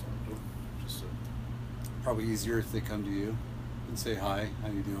talk to them. Just probably easier if they come to you and say, hi, how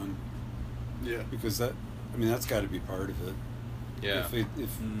you doing? Yeah. Because that's got to be part of it. Yeah.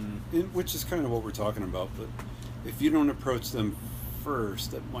 Which is kind of what we're talking about, but if you don't approach them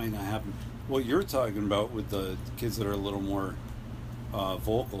first, that might not happen. What you're talking about with the kids that are a little more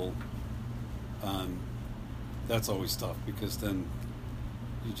vocal, that's always tough, because then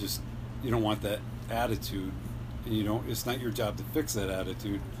you don't want that attitude, and it's not your job to fix that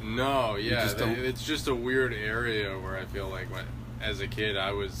attitude. No, yeah, it's just a weird area where I feel like as a kid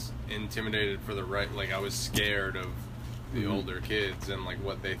I was intimidated for the right, like I was scared of the older kids and like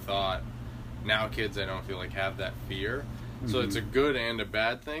what they thought. Now kids, I don't feel like have that fear. So it's a good and a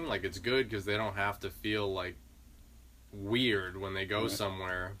bad thing. Like, it's good because they don't have to feel like weird when they go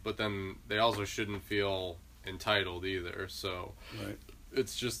somewhere, but then they also shouldn't feel entitled either. So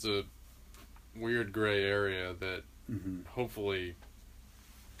it's just a weird gray area that hopefully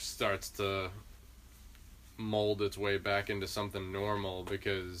starts to mold its way back into something normal,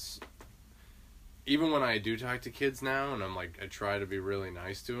 because even when I do talk to kids now and I try to be really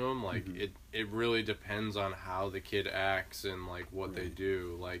nice to them, like it really depends on how the kid acts and like what they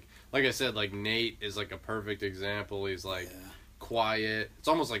do. Like I said, like Nate is like a perfect example. He's like quiet. It's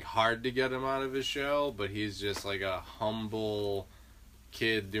almost like hard to get him out of his shell, but he's just like a humble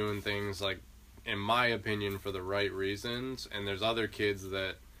kid doing things like in my opinion, for the right reasons, and there's other kids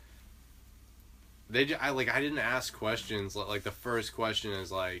that I didn't ask questions. Like, the first question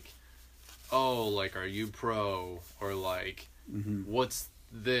is like, oh, like, are you pro? Or like, what's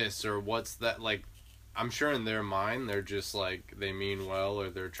this? Or what's that? Like, I'm sure in their mind, they're just like, they mean well, or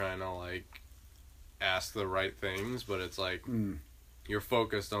they're trying to like ask the right things, but it's like, you're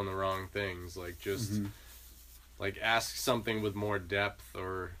focused on the wrong things. Like, just like, ask something with more depth,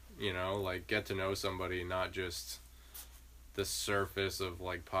 or, you know, like, get to know somebody, not just the surface of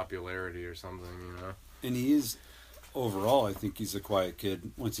like popularity or something, you know. And he is, overall, I think he's a quiet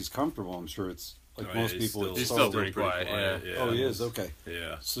kid. Once he's comfortable, I'm sure it's like most people. He's still pretty quiet. Yeah. Oh, he is. Okay.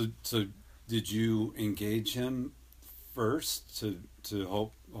 Yeah. So did you engage him first to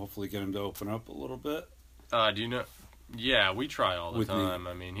hopefully get him to open up a little bit? Do you know? Yeah, we try all the time.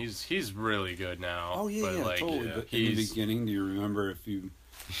 I mean, he's really good now. Oh yeah, but yeah, like, totally. Yeah. But in the beginning, do you remember if you?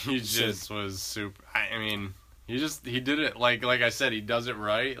 He just was super. I mean, he did it like I said. He does it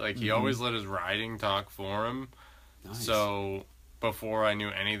right. Like, he always let his riding talk for him. Nice. So before I knew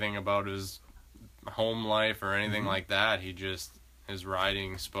anything about his home life or anything like that, his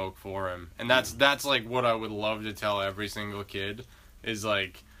riding spoke for him. And that's like what I would love to tell every single kid is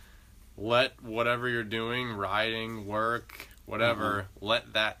like, let whatever you're doing, riding, work, whatever,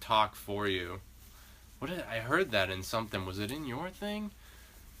 let that talk for you. I heard that in something. Was it in your thing?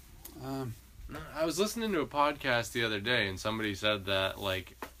 I was listening to a podcast the other day, and somebody said that,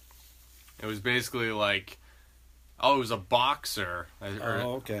 like, it was basically like, it was a boxer.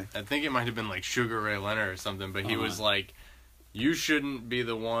 Okay. I think it might have been like Sugar Ray Leonard or something, but he was like, you shouldn't be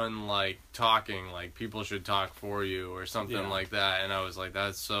the one, like, talking, like, people should talk for you or something like that. And I was like,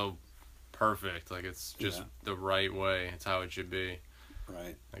 that's so perfect. Like, it's just the right way. It's how it should be.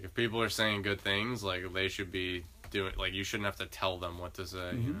 Right. Like, if people are saying good things, like, they should be doing, like, you shouldn't have to tell them what to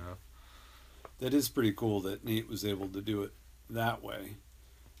say, you know? That is pretty cool that Nate was able to do it that way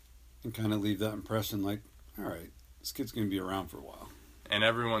and kind of leave that impression like, all right, this kid's going to be around for a while. And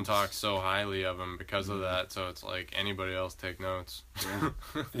everyone talks so highly of him because of that, so it's like, anybody else take notes. Yeah.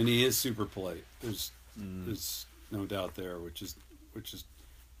 And he is super polite. There's no doubt there, which is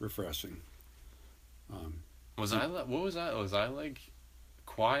refreshing. Was I like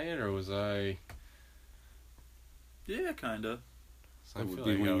quiet, or was I? Yeah, kind of. That would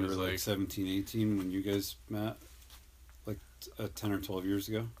be when you were like 17, 18 when you guys met, like 10 or 12 years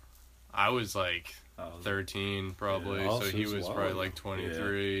ago. I was like 13 probably, so he was probably like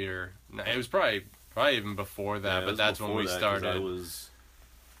 23 or no, it was probably even before that, but that's when we started.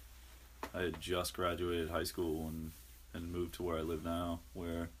 I had just graduated high school and moved to where I live now,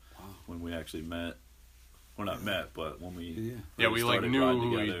 where when we actually met. Well, not met, but when we we like knew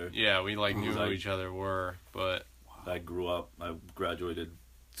who each other were, but I grew up. I graduated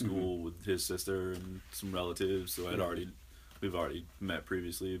school with his sister and some relatives, so we've already met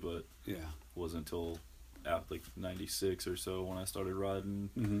previously, but it wasn't until after like 96 or so when I started riding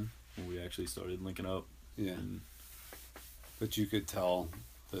when we actually started linking up. Yeah, but you could tell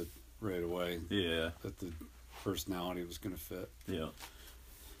that right away. Yeah, that the personality was going to fit. Yeah.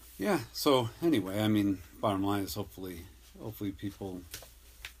 Yeah. So anyway, I mean, bottom line is hopefully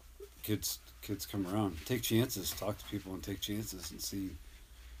kids come around, take chances, talk to people, and take chances, and see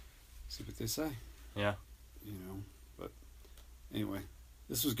what they say. Yeah. You know, but anyway,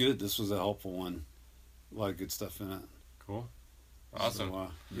 this was good. This was a helpful one. A lot of good stuff in it. Cool. Awesome.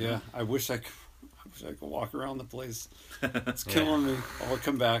 So, yeah, I wish I could walk around the place. It's killing me. I'll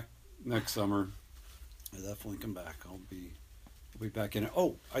come back next summer. I'll definitely come back. I'll be back in it.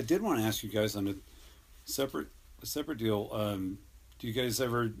 Oh, I did want to ask you guys on a separate deal. Do you guys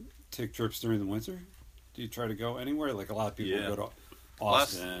ever take trips during the winter? Do you try to go anywhere? Like a lot of people go to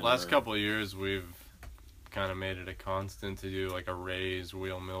Austin. Last couple of years, we've kind of made it a constant to do like a Rays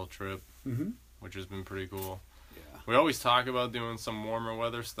wheel mill trip, which has been pretty cool. Yeah. We always talk about doing some warmer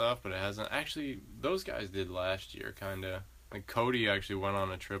weather stuff, but it hasn't. Actually, those guys did last year, kind of. Like Cody actually went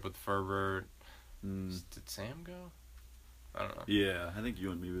on a trip with Ferber. Did Sam go? I don't know. Yeah, I think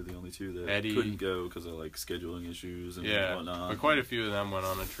you and me were the only two that Eddie couldn't go because of like scheduling issues and whatnot. But quite a few of them went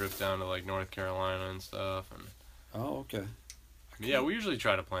on a trip down to like North Carolina and stuff. And oh, okay. Yeah, we usually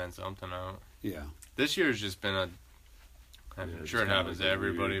try to plan something out. Yeah. This year's just been I'm sure it happens to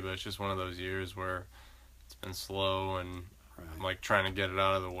everybody, but it's just one of those years where it's been slow, and I'm like trying to get it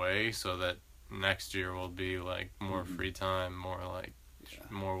out of the way so that next year will be like more free time, more like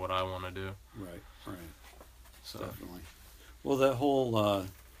more what I want to do. Right. So definitely. Well, that whole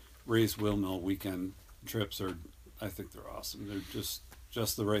Rays Wheel Mill weekend trips I think they're awesome. They're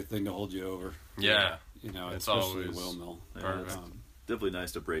just the right thing to hold you over. Yeah. You know, it's especially always Wheel Mill. definitely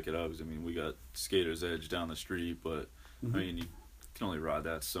nice to break it up. 'Cause, I mean, we got Skater's Edge down the street, but I mean, you can only ride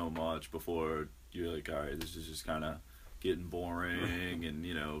that so much before you're like, all right, this is just kind of getting boring, and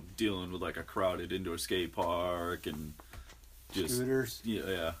you know, dealing with like a crowded indoor skate park and just scooters.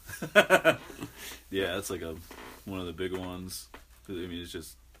 Yeah. Yeah, it's like one of the big ones. I mean, it's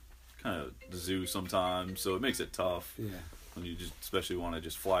just kind of the zoo sometimes, so it makes it tough. Yeah. When you just especially want to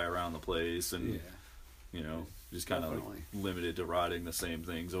just fly around the place and you know, just kind of like limited to riding the same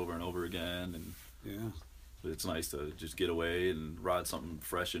things over and over again, and but it's nice to just get away and ride something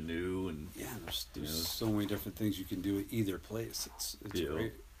fresh and new. And there's so many different things you can do at either place. It's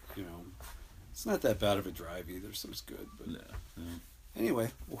great. You know, it's not that bad of a drive either, so it's good. But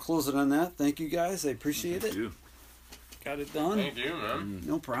anyway, we'll close it on that. Thank you guys. I appreciate it. You. Got it done. Thank you, man.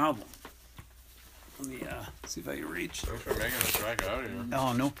 No problem. Let me see if I can reach. Thanks for making us track out here.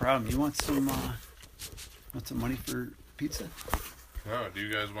 Oh, no problem. You want some money for pizza? Oh, do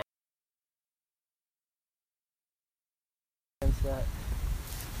you guys want?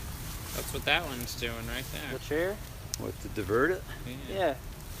 That's what that one's doing right there. The chair? What, to divert it? Yeah.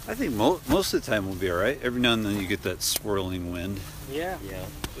 I think most of the time we'll be all right. Every now and then you get that swirling wind. Yeah.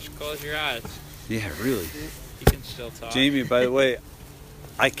 Just close your eyes. Yeah, really. You can still talk. Jamie, by the way,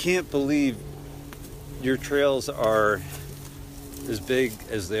 I can't believe your trails are as big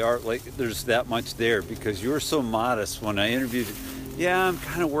as they are. Like, there's that much there, because you were so modest when I interviewed you. Yeah, I'm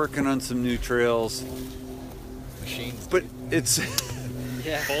kind of working on some new trails. Machines. But it's...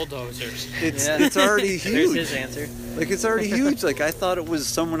 Yeah. Bulldozers. It's already huge. There's his answer. Like, it's already huge. Like, I thought it was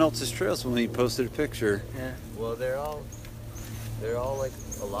someone else's trails when he posted a picture. Yeah. Well, they're all like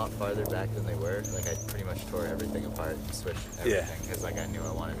a lot farther back than they were. Like, I pretty much tore everything apart and switched everything because like I knew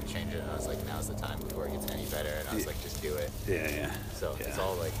I wanted to change it, and I was like, now's the time before it gets any better. And I was like, just do it. Yeah. So it's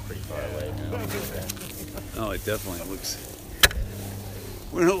all like pretty far away now. Oh, it definitely looks.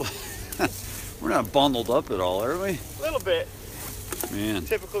 We're not bundled up at all, are we? A little bit. Man.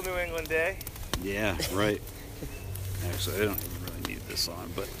 Typical New England day. Yeah, right. Actually, I don't even really need this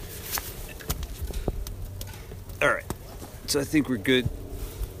on, but... Alright. So I think we're good.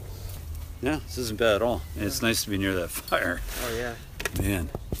 Yeah, this isn't bad at all. And it's nice to be near that fire. Oh, yeah. Man.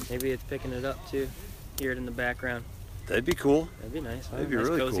 Maybe it's picking it up, too. Hear it in the background. That'd be cool. That'd be nice. That'd be nice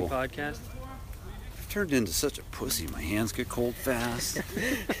really cozy cool. Podcast. I've turned into such a pussy. My hands get cold fast.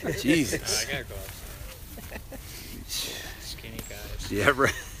 Jesus. I got gloves. Skinny guys. Yeah,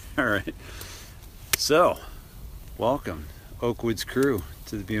 right. All right. So, welcome, Oakwoods crew,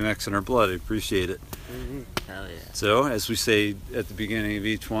 to the BMX in Our Blood. I appreciate it. Hell yeah. So, as we say at the beginning of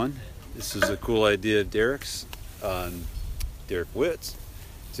each one, this is a cool idea of Derek's, Derek Witt's,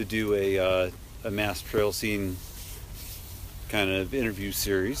 to do a mass trail scene kind of interview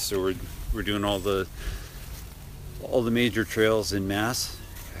series. So we're doing all the major trails in Mass.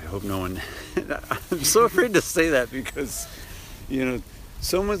 I hope no one. I'm so afraid to say that because, you know,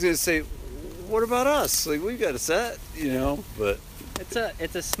 someone's gonna say, "What about us? Like, we got a set," you know. But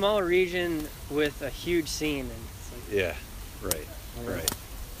it's a small region with a huge scene, and it's like, right.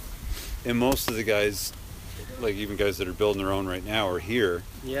 And most of the guys, like even guys that are building their own right now, are here.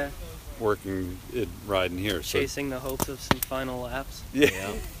 Yeah. Working and riding here. Chasing the hopes of some final laps.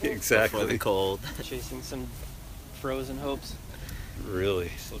 Yeah, exactly. Before the cold. Chasing some frozen hopes. Really.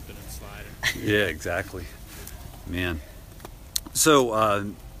 Slipping and sliding. Yeah, exactly. Man. So,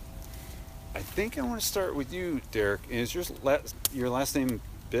 I think I want to start with you, Derek. Is your last name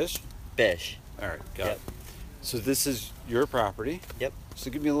Bish? Bish. All right, got Yep. it. So this is your property? Yep.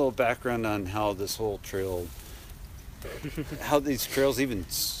 So give me a little background on how this whole trail, how these trails even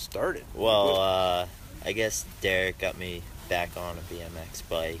started. Well, I guess Derek got me back on a BMX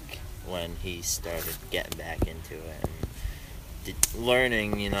bike when he started getting back into it and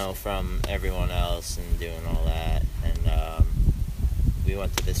learning, you know, from everyone else and doing all that. And we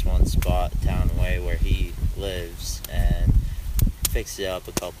went to this one spot, Town Way, where he lives, and fixed it up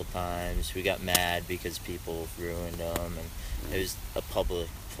a couple times. We got mad because people ruined them, and it was a public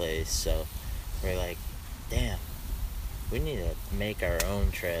place, so we're like, damn, we need to make our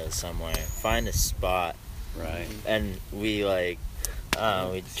own trail somewhere, find a spot. Right. And we like,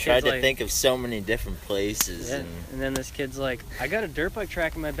 we tried to think of so many different places. Yeah. And then this kid's like, I got a dirt bike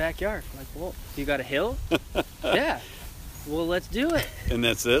track in my backyard. I'm like, well, you got a hill? Yeah. Well, let's do it. And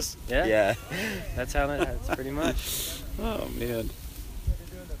that's this? Yeah. That's that's pretty much. Oh, man.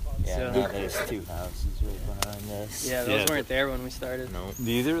 Yeah, So- now there's two houses right behind us. Yeah, those weren't there when we started. No.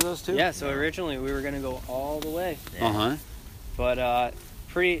 Neither of those two? Yeah, so originally we were going to go all the way. Yeah. Uh-huh. But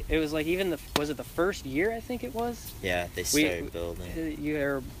pretty. It was like even was it the first year? I think it was. Yeah, they started building.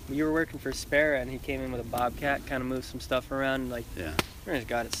 You were working for Spera, and he came in with a Bobcat, kind of moved some stuff around, like just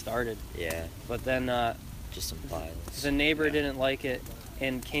got it started. Yeah. But then just some piles. The neighbor didn't like it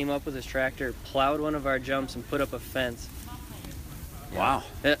and came up with his tractor, plowed one of our jumps, and put up a fence. Wow.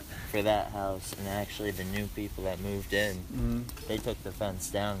 Yeah. For that house, and actually the new people that moved in, they took the fence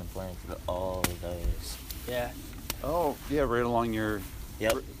down and planted all of those. Yeah. Oh, yeah, right along your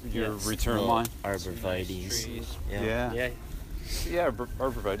return line. Arborvitaes. Yeah.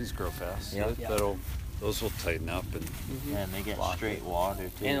 Arborvitaes grow fast. Yep. Those will tighten up and and they get straight water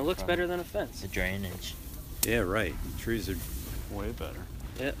too. And it looks better than a fence. The drainage. Yeah, right. The trees are way better.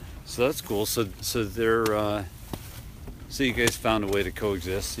 Yeah. So that's cool. So they're so you guys found a way to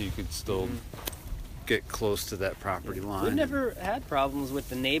coexist, so you could still get close to that property line. We've never had problems with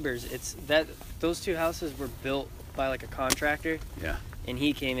the neighbors. It's that those two houses were built by like a contractor. Yeah. And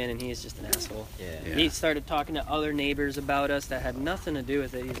he came in and he's just an asshole. Yeah. He started talking to other neighbors about us that had nothing to do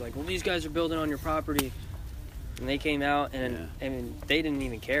with it. He's like, well, these guys are building on your property. And they came out and I mean, they didn't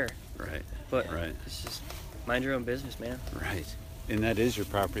even care. Right. But it's just mind your own business, man. Right. And that is your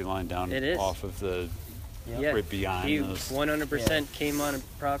property line down off of the right beyond he those. 100% came on a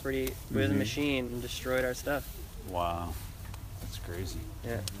property with a machine and destroyed our stuff. Wow. That's crazy.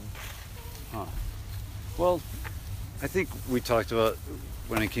 Yeah. Huh. Well, I think we talked about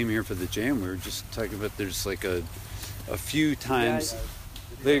when I came here for the jam, we were just talking about there's like a few times.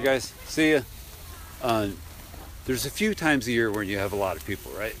 Later, guys. See ya. There's a few times a year when you have a lot of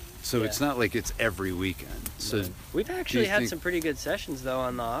people, right? So it's not like it's every weekend. So we've actually had some pretty good sessions though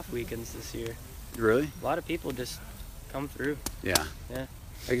on the off weekends this year. Really? A lot of people just come through. Yeah. Yeah.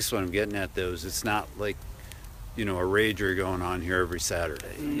 I guess what I'm getting at though is it's not like, a rager going on here every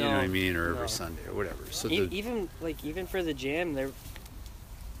Saturday. No, you know what I mean, or every Sunday or whatever. So even for the jam, there,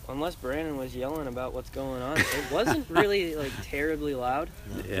 unless Brandon was yelling about what's going on, it wasn't really like terribly loud.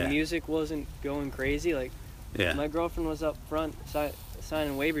 Yeah. The music wasn't going crazy. Like my girlfriend was up front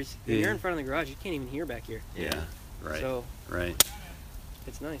signing waivers. When you're in front of the garage, you can't even hear back here. Yeah. Right. So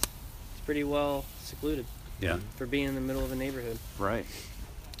it's nice. It's pretty well secluded. Yeah. For being in the middle of a neighborhood. Right.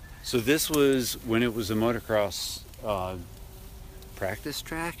 So this was when it was a motocross practice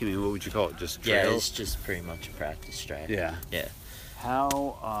track? I mean, what would you call it? Just trails? Yeah, it's just pretty much a practice track. Yeah. Yeah.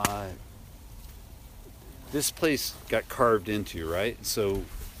 How this place got carved into, right? So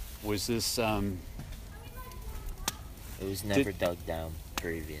was this it was never dug down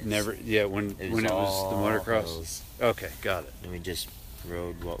previous. Never, when it was the motocross hills. Okay, got it. And we just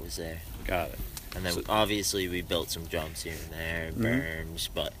rode what was there. Got it. And then obviously we built some jumps here and there, berms,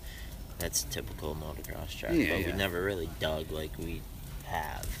 but that's a typical motocross track. But we never really dug like we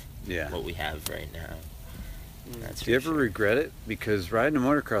have. Yeah. What we have right now. That's Do you ever regret it? Because riding a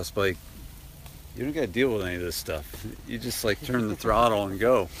motocross bike, you don't got to deal with any of this stuff. You just like turn the throttle and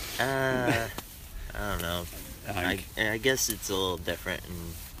go. I don't know. I guess it's a little different.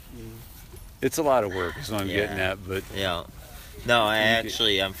 And it's a lot of work is what I'm getting at, but... Yeah. No,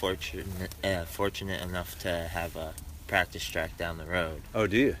 I'm fortunate enough to have a practice track down the road. Oh,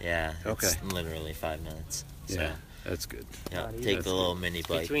 do you? Yeah. It's literally 5 minutes. So, yeah, that's good. Yeah, take the little mini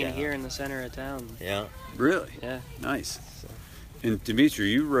bike between down. here and the center of town. Yeah. Really? Yeah. Nice. And Dimitri,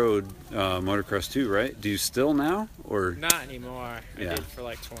 you rode motocross too, right? Do you still now, or not anymore? I did for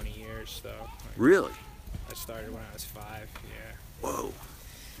like 20 years though. Really? I started when I was 5. Yeah. Whoa.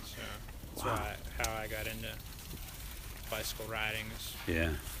 So that's how I got into bicycle riding.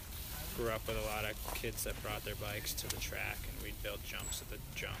 Grew up with a lot of kids that brought their bikes to the track, and we'd build jumps at the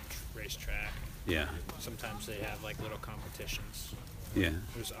racetrack. Yeah. Sometimes they have like little competitions. Yeah.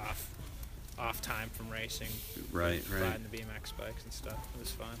 It was off time from racing. Right. Riding the BMX bikes and stuff. It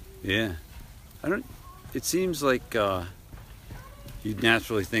was fun. Yeah. It seems like you'd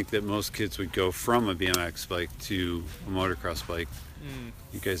naturally think that most kids would go from a BMX bike to a motocross bike.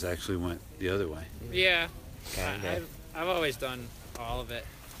 You guys actually went the other way. Yeah. I've always done all of it.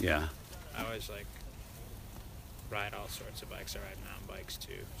 Yeah. I always ride all sorts of bikes. I ride mountain bikes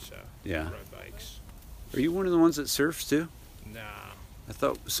too, so road bikes. Are you one of the ones that surfs too? No. I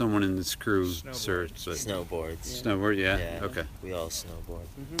thought someone in this crew surfed. But Snowboards. Snowboard, yeah. Okay. We all snowboard.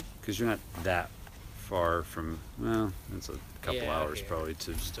 Because you're not that far from. Well, it's a couple hours probably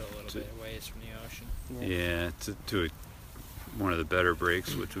to. Still a little bit ways from the ocean. Yeah, to one of the better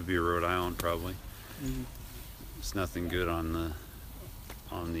breaks, which would be Rhode Island probably. It's nothing good on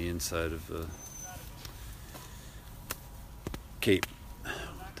the inside of the Cape.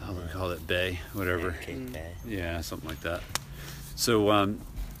 How do we call it? Bay, whatever. Yeah, Cape Bay. Yeah, something like that. So,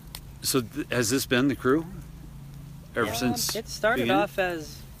 has this been the crew? ever since? It started off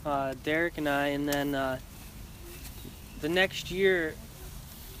as Derek and I, and then the next year,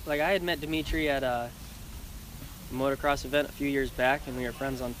 like I had met Dimitri at a motocross event a few years back, and we were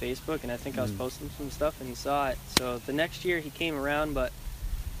friends on Facebook, and I think I was posting some stuff, and he saw it. So the next year he came around, but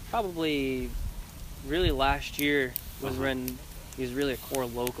probably really last year was when he was really a core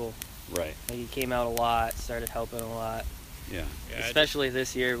local. Right. Like he came out a lot, started helping a lot. Yeah. Especially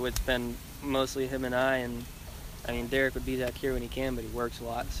this year, it's been mostly him and I mean, Derek would be back here when he can, but he works a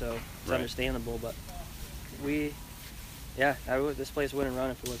lot, so it's understandable. But this place wouldn't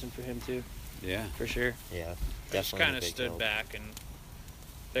run if it wasn't for him too. Yeah. For sure. Yeah. I just kind of stood back, and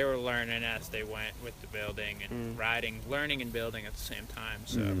they were learning as they went with the building and learning and building at the same time.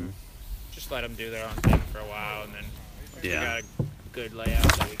 So just let them do their own thing for a while, and then we got a good layout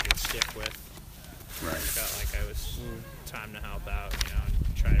that we could stick with. Right. I felt like I was time to help out,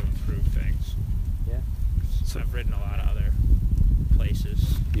 and try to improve things. Yeah. So I've ridden a lot of other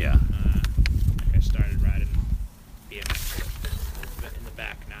places. Yeah. I started riding BMX in the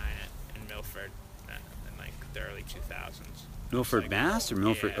back nine in Milford in like the early 2000s. Milford, Mass, or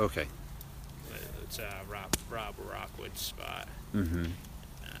Milford? Yeah. Okay. It's a Rob Rockwood spot.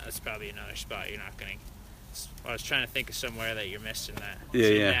 That's probably another spot you're not going to. I was trying to think of somewhere that you're missing that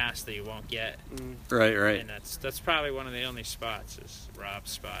Mass that you won't get. Right. And that's probably one of the only spots. Is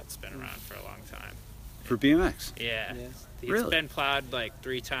Rob's spot. It's been around for a long time. For BMX? Yeah. It's Really? been plowed like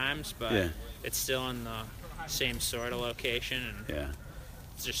 3 times, but it's still in the same sort of location, and it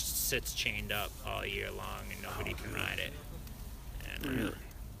just sits chained up all year long, and nobody can ride it. And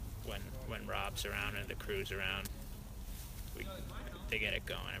when Rob's around and the crew's around, they get it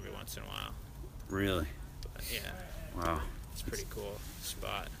going every once in a while. Really? But, yeah. Wow. It's a pretty cool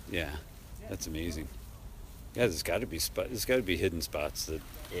spot. Yeah, that's amazing. Yeah, there's got to be hidden spots that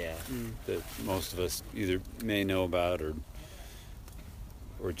that most of us either may know about or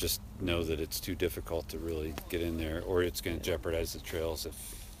just know that it's too difficult to really get in there, or it's going to jeopardize the trails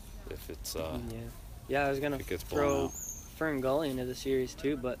if it's I was gonna throw Fern Gully into the series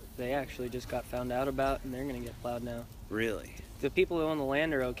too, but they actually just got found out about, and they're gonna get plowed now. Really? The people who own the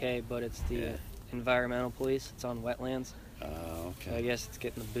land are okay, but it's the environmental police. It's on wetlands. Oh, okay. So I guess it's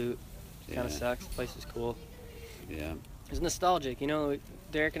getting the boot. Kind of sucks. The place is cool. Yeah. It's nostalgic.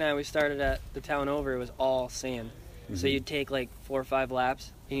 Derek and I, we started at the town over. It was all sand. So you'd take like 4 or 5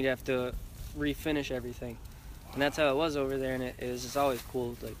 laps, and you'd have to refinish everything. And that's how it was over there, and it was just always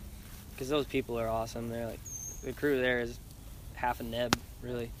cool, like, because those people are awesome. They're like, the crew there is half a neb,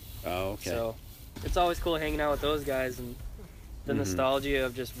 really. Oh, okay. So it's always cool hanging out with those guys, and the nostalgia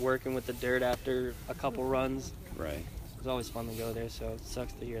of just working with the dirt after a couple runs. Right. It's always fun to go there, so it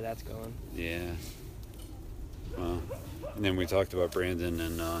sucks to hear that's going. Yeah. Well, and then we talked about Brandon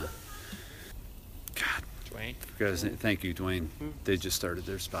and Dwayne. Guys, thank you, Dwayne. They just started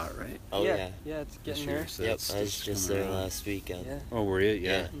their spot, right? Oh yeah, it's getting there. So yep, I was just there last weekend. Yeah. Oh, were you?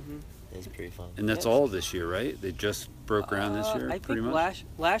 Yeah. It was pretty fun. And that's all this year, right? They just broke ground this year, I pretty think much.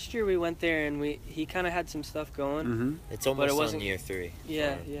 last year we went there and he kind of had some stuff going. It's almost on year 3.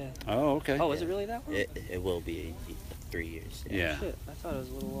 Yeah. Oh, okay. Oh, is it really that one? It will be 3 years. Yeah. Shit, I thought it was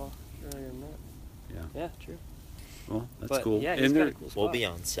a little earlier than that. Yeah. Yeah, true. Well, that's cool. Yeah, he's got a cool spot. We'll be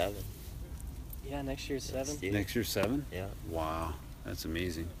on 7. Yeah, next year's 7. Next year's 7? Yeah. Wow, that's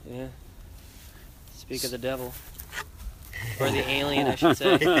amazing. Yeah. Speak of the devil. Or the alien, I should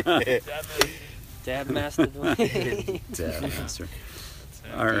say. Dab Master Dwayne. Dab Master.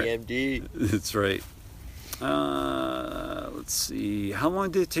 All right. DMD. That's right. Let's see. How long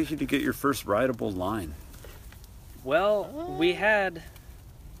did it take you to get your first rideable line? Well, we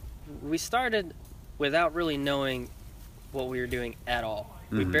started without really knowing what we were doing at all.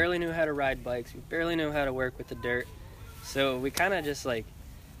 We barely knew how to ride bikes. We barely knew how to work with the dirt. So we kind of just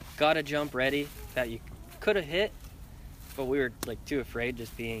got a jump ready that you could have hit, but we were too afraid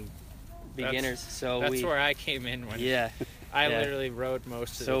just being beginners. That's where I came in when I literally rode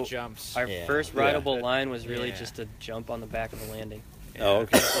most of the jumps. Our first rideable line was really just a jump on the back of the landing. Oh,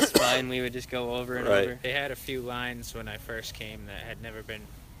 okay. The spine we would just go over and over. They had a few lines when I first came that had never been,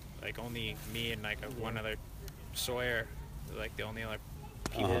 only me and one other Sawyer, the only other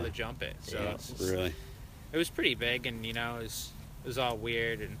people to jump it. So really, it was pretty big, and it was all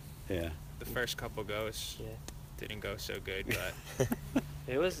weird, and the first couple goes didn't go so good, but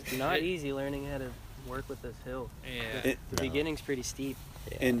it was not easy learning how to work with this hill. Yeah, the beginning's pretty steep.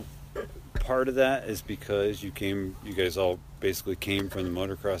 And part of that is because you guys all basically came from the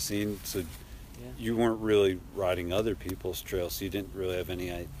motocross scene, so you weren't really riding other people's trails, so you didn't really have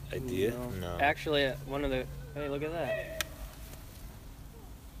any idea. No. Actually, hey, look at that.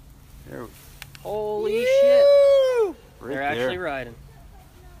 Holy shit! They're actually riding.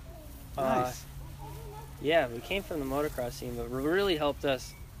 Nice. Yeah, we came from the motocross scene, but what really helped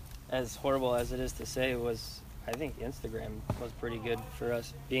us, as horrible as it is to say, was I think Instagram was pretty good for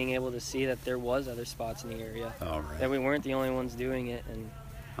us, being able to see that there was other spots in the area, that we weren't the only ones doing it, and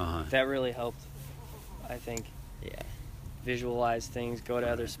that really helped, I think. Yeah. Visualize things, go to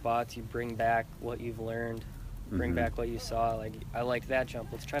other spots, you bring back what you've learned, bring back what you saw. Like, I liked that jump,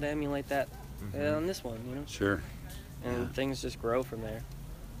 let's try to emulate that on this one, you know? Sure. And things just grow from there.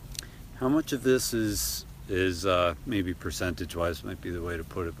 How much of this is maybe percentage-wise might be the way to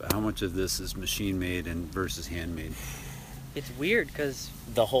put it, but how much of this is machine-made and versus handmade? It's weird because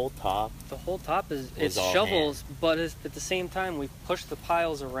the whole top is it's shovels, but at the same time we push the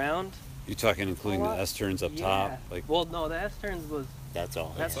piles around. You're talking including the S-turns up top? Like, well, no, the S-turns was that's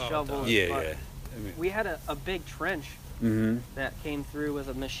shovels. Yeah. I mean, we had a big trench that came through with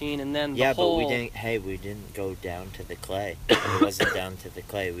a machine, and then but we didn't go down to the clay. It wasn't down to the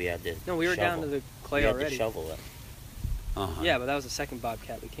clay. We had to we were down to the clay already. We had to shovel it. Yeah, but that was the second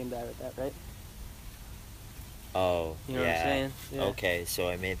Bobcat. We came down with that, right? Oh, you know what I'm saying? Yeah. Okay, so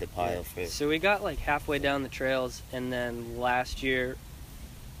I made the pile for. So we got like halfway down the trails, and then last year,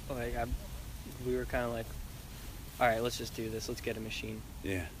 we were kind of like, all right, let's just do this. Let's get a machine.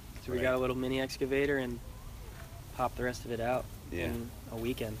 Yeah. So we got a little mini excavator and popped the rest of it out in a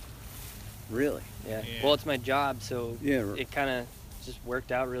weekend. Really? Yeah. Well, it's my job, so it kind of just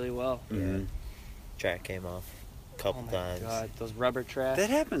worked out really well. Yeah. Track came off a couple times. God, those rubber tracks. That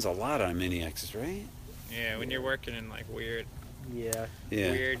happens a lot on mini X's, right? Yeah, when you're working in like weird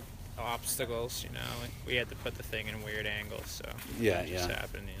obstacles, you know, we had to put the thing in weird angles, so it just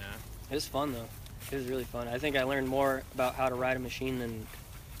happened, you know. It was fun though. It was really fun. I think I learned more about how to ride a machine than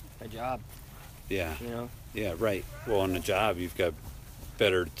my job. Yeah. You know. Yeah, right. Well, on the job, you've got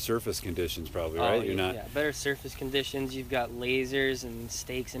better surface conditions, probably, right? You're not. Yeah, better surface conditions. You've got lasers and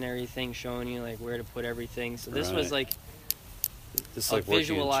stakes and everything showing you like where to put everything. So this was like. This like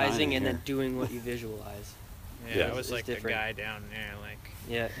visualizing and then doing what you visualize. Yeah, it was like the guy down there, like.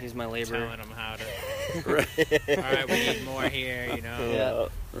 Yeah, he's my laborer. Telling him how to. All right, we need more here, you know.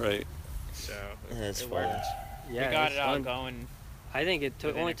 Yeah. Right. So that's it worked. Yeah, we got it all going. I think it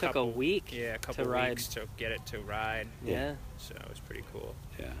only took a week. Yeah, a couple weeks to get it to ride. Yeah. So it was pretty cool.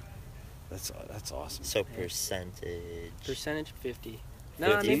 Yeah. That's awesome. So percentage. Percentage 50.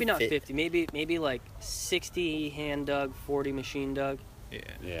 No, maybe not 50. Maybe like 60 hand dug, 40 machine dug.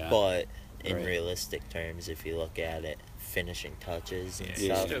 Yeah. But in realistic terms, if you look at it, finishing touches and stuff.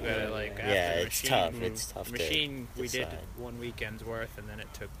 You still gotta like. It's tough. It's tough. Machine we did one weekend's worth, and then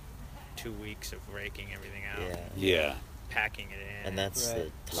it took 2 weeks of raking everything out. Yeah. Packing it in. And that's the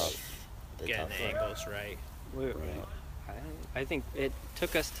tough. Getting the angles right. I think it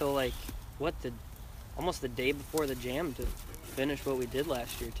took us till like almost the day before the jam to finish what we did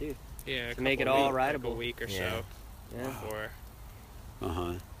last year too. Yeah, to make it all rideable. Like a week or so. Yeah. Before.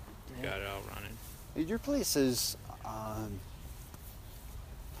 Got it all running. Your place is, I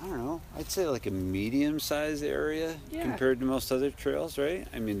don't know. I'd say like a medium-sized area compared to most other trails, right?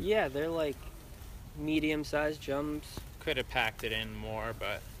 I mean. Yeah, they're like medium-sized jumps. Could have packed it in more,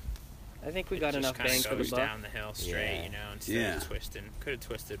 but. I think we got enough bang for the buck. Down the hill straight, you know, instead of twisting. Could have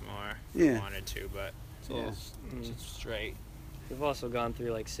twisted more if we wanted to, but it's just straight. We've also gone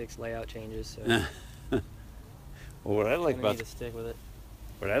through like 6 layout changes, so. Well, what I like about to stick with it.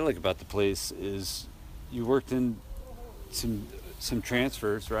 What I like about the place is you worked in some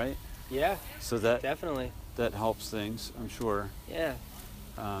transfers, right? Yeah. So that definitely that helps things, I'm sure. Yeah.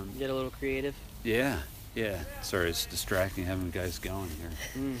 Get a little creative. Yeah. Sorry, it's distracting having guys going here.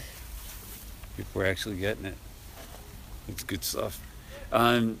 People are actually getting it. It's good stuff.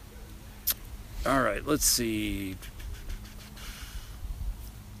 All right, let's see.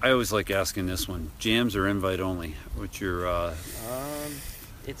 I always like asking this one. Jams or invite only? What's your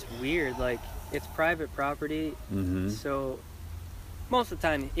it's weird, like it's private property. So most of the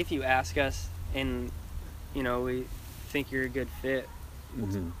time if you ask us and you know we think you're a good fit,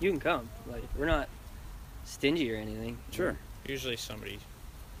 you can come. Like we're not stingy or anything. Sure. Usually somebody,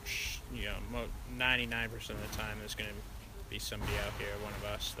 you know, 99% of the time there's going to be somebody out here, one of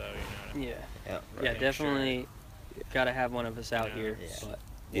us, though, you know what I mean? Yeah, definitely got to have one of us out here. But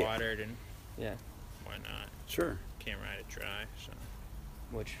watered and why not? Sure. Can't ride it dry, so.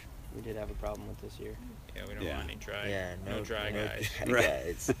 Which we did have a problem with this year. Yeah, we don't want any dry. Yeah, no dry guys.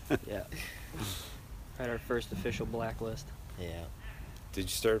 Guys. Yeah. Had our first official blacklist. Yeah. Did you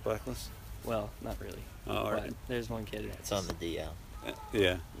start a blacklist? Well, not really. Oh, all right. There's one kid. It's on the DL.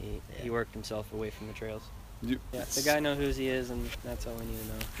 Yeah. He worked himself away from the trails. Yeah, the guy knows who he is, and that's all we need to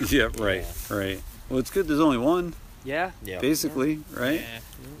know. Yeah, right. Well, it's good there's only one. Yeah. Basically, right? Yeah.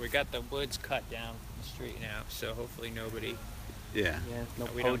 We got the woods cut down the street now, so hopefully nobody. Yeah. Yeah. No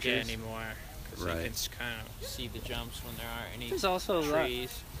we poachers. don't get any more. Because Right. you can kind of see the jumps when there aren't any There's also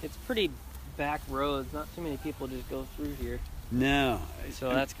trees. It's pretty back roads. Not too many people just go through here. No. So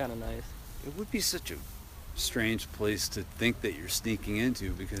that's kind of nice. It would be such a strange place to think that you're sneaking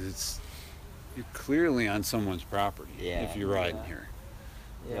into because you're clearly on someone's property if you're riding here.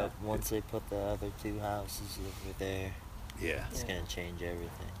 Yeah. But once they put the other 2 houses over there, it's gonna change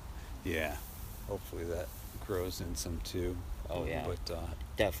everything. Yeah. Hopefully that grows in some too. Oh yeah. But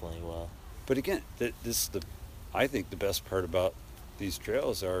definitely will. But again, I think the best part about these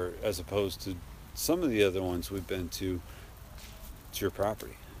trails are, as opposed to some of the other ones we've been to, it's your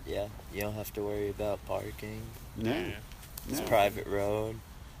property. Yeah, you don't have to worry about parking. No. Yeah. It's a private road.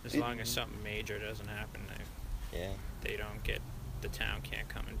 As long as something major doesn't happen, they don't get, the town can't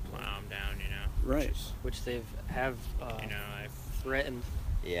come and plow them down, you know. Right. Which they've I've threatened.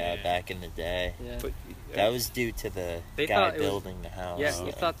 Yeah, back in the day. Yeah. But that was due to the guy building the house. Yeah,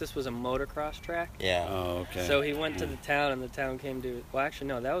 he thought this was a motocross track. Yeah. Oh, okay. So he went to the town, and the town came to. Well, actually,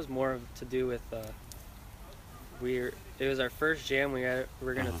 no, that was more to do with. It was our first jam we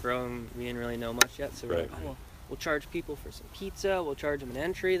were gonna throw, and we didn't really know much yet. So we're like, well, we'll charge people for some pizza. We'll charge them an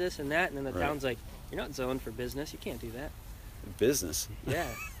entry, this and that. And then the town's like, you're not zoned for business. You can't do that. Business. Yeah.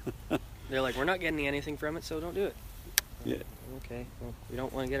 They're like, we're not getting anything from it, so don't do it. Yeah. Okay. Well, we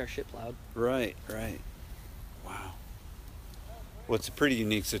don't want to get our shit plowed. Right. Wow. Well, it's a pretty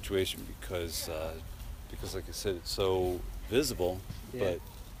unique situation because like I said, it's so visible, but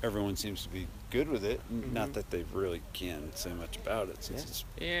everyone seems to be good with it. Mm-hmm. Not that they really can say much about it since it's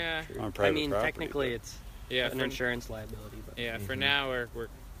on private property. Technically, it's an insurance liability. But. For now we're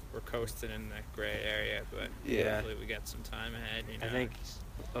coasting in the gray area, but hopefully we got some time ahead. You know? I think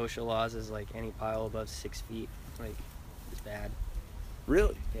OSHA laws is like any pile above 6 feet, like, is bad.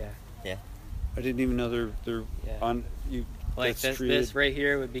 Really? Yeah. I didn't even know they're on you. Like this right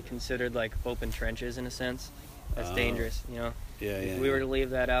here would be considered like open trenches in a sense. That's dangerous, you know. Yeah. If we were to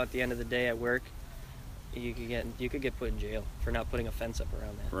leave that out at the end of the day at work, you could get put in jail for not putting a fence up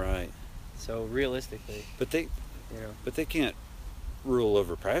around that. Right. So realistically, but they can't rule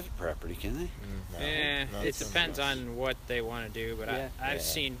over private property, can they? No, it depends on what they want to do. But I've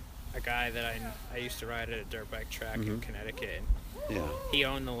seen a guy that I used to ride at a dirt bike track in Connecticut. And he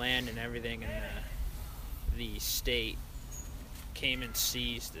owned the land and everything, and the state came and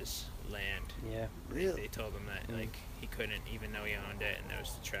seized this land. Yeah, really. They told him that like he couldn't, even though he owned it, and there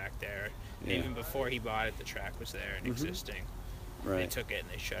was the track there. And even before he bought it, the track was there and existing. Right. They took it and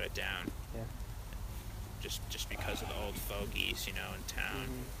they shut it down. Yeah. Just because of the old fogies, you know, in town.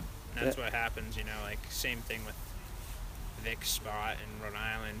 And that's what happens, you know, like same thing with Vic's spot in Rhode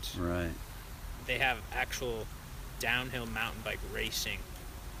Island. Right. They have actual downhill mountain bike racing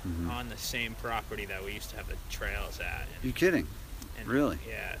on the same property that we used to have the trails at. And, you kidding? And really?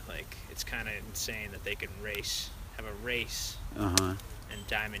 Yeah, like it's kind of insane that they can have a race in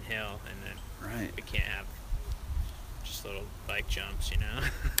Diamond Hill, and then we can't have just little bike jumps, you know?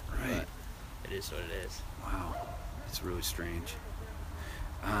 Right. It is what it is. Wow, it's really strange.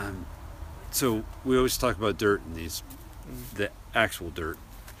 So we always talk about dirt in these, the actual dirt.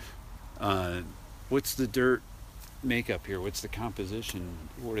 What's the dirt makeup here? What's the composition?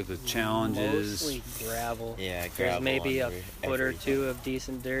 What are the challenges? Mostly gravel. Yeah, gravel. There's maybe a foot or two of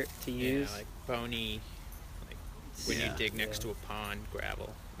decent dirt to use. Yeah, like bony, like when you dig next to a pond,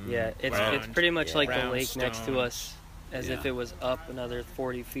 gravel. Yeah, it's pretty much like the lake stones. next to us, as if it was up another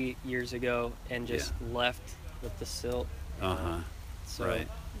 40 feet years ago and just left with the silt. So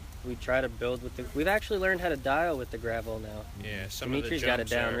we try to build with we've actually learned how to dial with the gravel now. Yeah, Dimitri's got it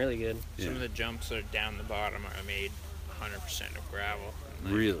down really good. Some of the jumps that are down the bottom are made 100% of gravel.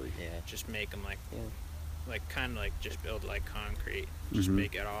 And really? Yeah. Just make them like kind of like just build like concrete. Just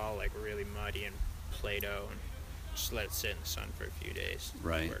make it all like really muddy and Play-Doh, and just let it sit in the sun for a few days.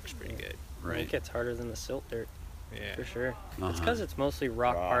 Right. It works pretty good. Right. It gets harder than the silt dirt. Yeah. For sure. It's because it's mostly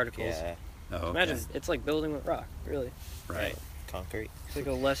rock particles. Yeah. Oh, okay. Imagine, it's like building with rock, really. Right. Concrete. It's like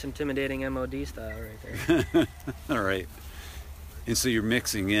a less intimidating MOD style right there. All right. And so you're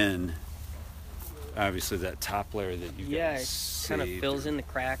mixing in, obviously, that top layer that you it kind of fills in the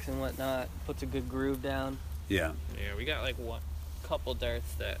cracks and whatnot, puts a good groove down. Yeah. Yeah, we got like couple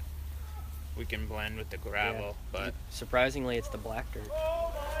dirts that we can blend with the gravel, but surprisingly, it's the black dirt.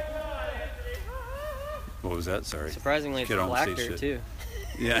 What was that? Sorry. Surprisingly, it's the black dirt too.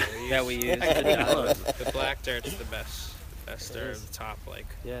 Yeah. That we use. The black dirt's the best dirt of the top. Like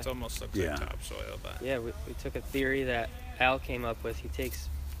it almost looks like topsoil, but we took a theory that Al came up with. He takes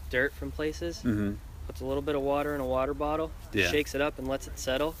dirt from places, puts a little bit of water in a water bottle, shakes it up and lets it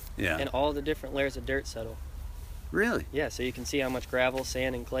settle, and all the different layers of dirt settle. Really? Yeah, so you can see how much gravel,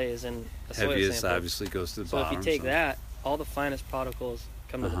 sand, and clay is in a soil Heaviest sample. obviously goes to the so bottom. So if you take that, all the finest particles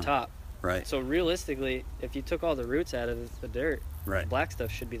come to the top. Right. So realistically, if you took all the roots out of the dirt, the black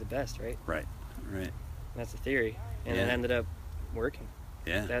stuff should be the best, right? Right. That's the theory, and it ended up working.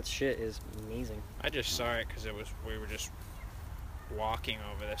 Yeah. That shit is amazing. I just saw it because we were just walking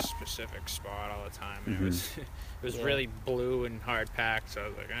over this specific spot all the time, and it was really blue and hard packed. So I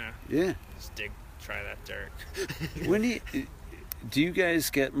was like, let's try that dirt. When do you guys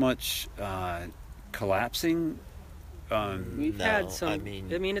get much collapsing? We've had some. I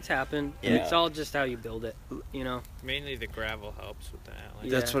mean, it's happened. Yeah. It's all just how you build it, you know. Mainly the gravel helps with that. Like,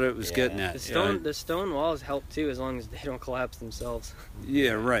 that's what I was getting at. The stone walls help too, as long as they don't collapse themselves.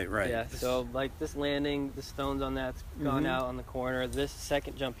 Yeah, right. Yeah. So like this landing, the stones on that's gone out on the corner. This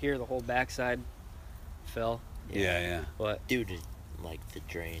second jump here, the whole backside fell. Yeah. But due to like the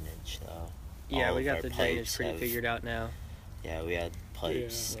drainage, though. Yeah, we got the drainage pretty figured out now. Yeah, we had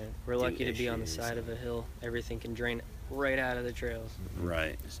pipes. Yeah. We're lucky to be on the side of a hill. Everything can drain right out of the trails.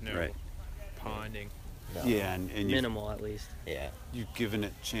 Right. There's no ponding. No. Yeah, and minimal at least. Yeah. You've given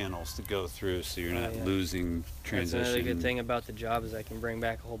it channels to go through, so you're not losing transition. That's another good thing about the job is I can bring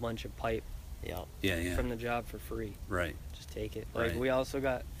back a whole bunch of pipe. Yeah. From the job for free. Right. Just take it. Like we also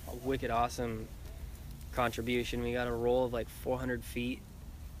got a wicked awesome contribution. We got a roll of like 400 feet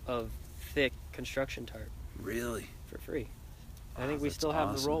of thick construction tarp. Really? For free. I think we still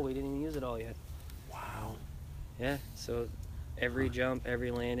have the roll. We didn't even use it all yet. Wow. Yeah, so every jump, every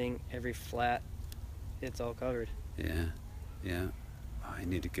landing, every flat, it's all covered. Yeah. Oh, I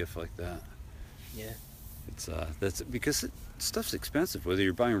need a gift like that. Yeah. It's that's because stuff's expensive, whether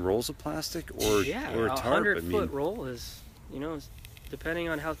you're buying rolls of plastic or a tarp. A 100-foot roll is, depending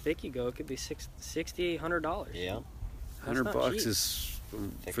on how thick you go, it could be $60, $100. Yeah. $100 cheap. is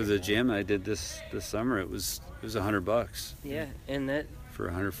for the jam I did this summer. It was $100. Yeah, and that for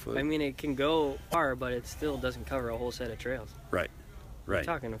 100 foot. I mean, it can go far, but it still doesn't cover a whole set of trails. Right. We're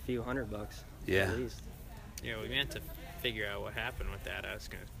talking a few $100. Yeah. At least. Yeah, we meant to figure out what happened with that. I was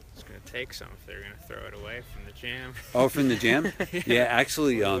gonna take some if they're gonna throw it away from the jam. Oh, from the jam? Yeah,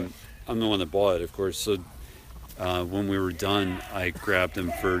 actually, I'm the one that bought it, of course. So when we were done, I grabbed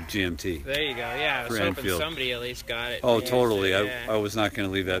them for GMT. There you go. Yeah, I was hoping somebody at least got it. Oh, totally. I was not going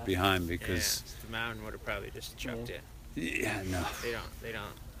to leave that behind because the mountain would have probably just chucked it. Yeah, no. They don't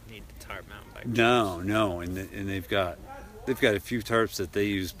need the tarp mountain bike. No, and they've got a few tarps that they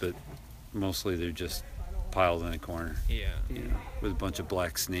use, but mostly they're just piled in a corner. Yeah. With a bunch of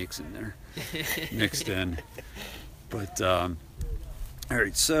black snakes in there mixed in. But all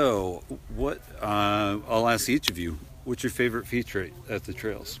right, so what? I'll ask each of you, what's your favorite feature at the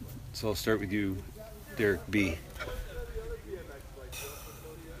trails? So I'll start with you, Derek B.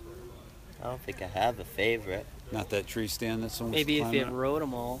 I don't think I have a favorite. Not that tree stand that someone's Maybe if you up? rode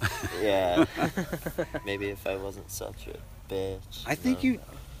them all. Yeah. Maybe if I wasn't such a bitch. I think you,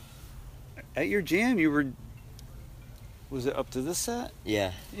 at your jam, you were, was it up to this set?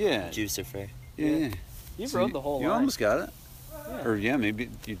 Yeah. Yeah. Jucifer. Yeah. You rode the whole line. You almost got it. Yeah. Or maybe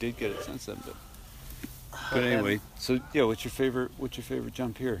you did get it since then, but anyway, so yeah, what's your favorite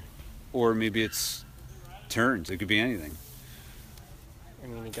jump here? Or maybe it's turns, it could be anything. I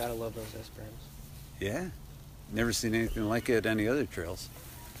mean, you gotta love those S-berms. Yeah. Never seen anything like it at any other trails.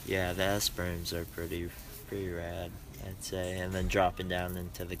 Yeah, the S-berms are pretty rad, I'd say. And then dropping down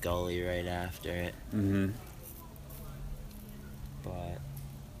into the gully right after it. Mm-hmm. But,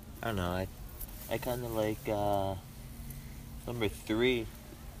 I don't know, I kind of like number 3.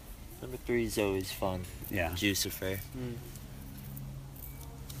 Number 3 is always fun. Yeah. Jucifer.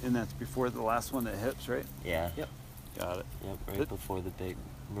 And that's before the last one that hits, right? Yeah. Yep. Got it. Yep, right before the big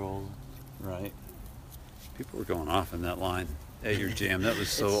roll. Right. People were going off in that line at your jam. That was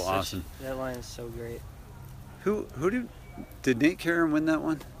so awesome. That line is so great. Who did Nate Karen win that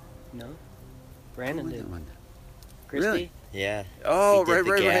one? No. Brandon did. That one? Christy? Really? Yeah. Oh,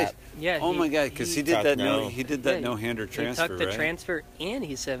 right. Yeah. Oh my God, because he did that no-hander transfer, He tucked the right? transfer and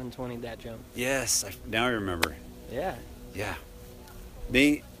he 720'd that jump. Yes, now I remember. Yeah. Yeah.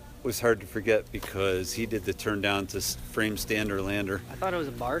 Nate was hard to forget because he did the turn down to frame stand or lander. I thought it was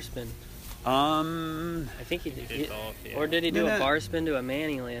a bar spin. I think he did both, yeah. Or did he do a bar spin to a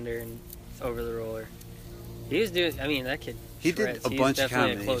Manny lander and over the roller? He was doing. I mean, that kid. He did a bunch of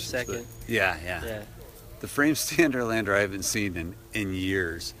combinations. A close second. Yeah. The frame stand or lander I haven't seen in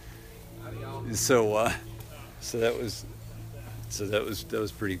years. So that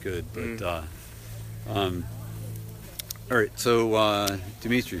was pretty good. But all right. So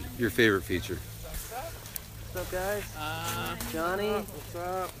Dimitri, your favorite feature? What's up, guys? Johnny. What's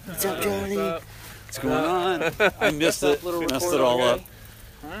up? What's up, Johnny? What's going on? I missed it. Messed it all up.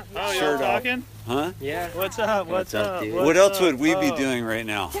 Huh? Oh, you're talking? Huh? Yeah. What's up? What's up? What else would we be doing right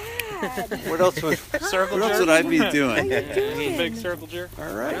now? Dad. What else would circle what jerk? else would I be doing? Big circle jerk.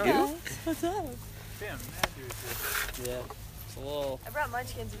 All right, What's up? Damn, Yeah. It's a little I brought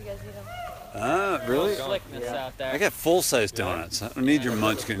munchkins if you guys need them. Really? slickness out there. I got full-size donuts. I don't need your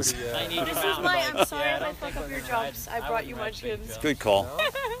munchkins. I need your This is mountain my. bike. I'm sorry Yeah, if I don't fuck think up your I'm gonna jumps. ride- I brought you wouldn't ride munchkins. big Good call.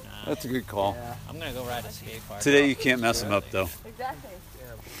 Nah. That's a good call. Yeah. I'm gonna go ride a skate park. Today you can't mess them up though. Exactly.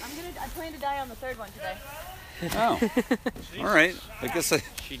 I plan to die on the third one today. Oh, all right. I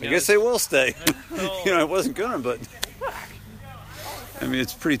guess I will stay. I wasn't gonna, but I mean,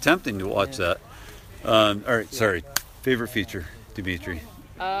 it's pretty tempting to watch that. All right, sorry. Favorite feature, Dimitri?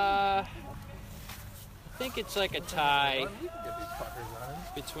 I think it's like a tie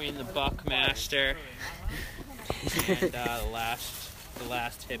between the Buckmaster and the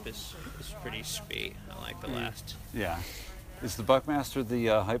last hip is pretty sweet. I like the last. Yeah. Is the Buckmaster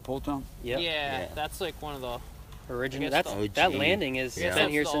the high pole jump? Yep. Yeah, that's like one of the Original. I guess That landing has been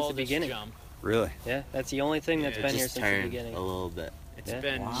here since the oldest beginning. Jump. Really? Yeah, that's the only thing that's been here Just since the turned beginning. a little bit. It's Yeah.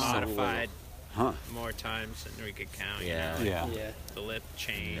 been Wow. modified Huh. more times than we could count. Yeah. You know? Yeah. Yeah. The lip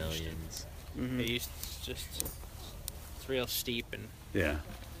changed. Millions. Mhm. It used to it's real steep and Yeah.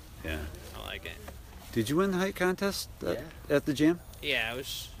 Yeah. I like it. Did you win the height contest at the jam? Yeah, it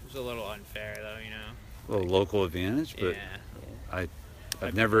was a little unfair though, you know. A little local advantage, but Yeah.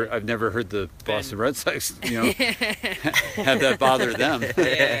 I've never heard the Boston Red Sox, have that bother them.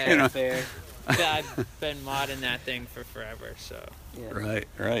 Yeah, Fair. I've been modding that thing for forever, so.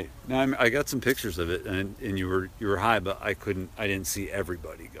 Right. Now I got some pictures of it, and you were high, but I didn't see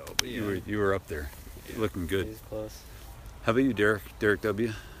everybody go, but you were up there, looking good. He's close. How about you, Derek? Derek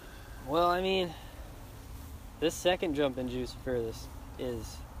W. Well, I mean, this second jump in Juice Furthest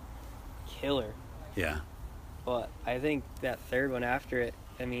is killer. Yeah. But I think that third one after it,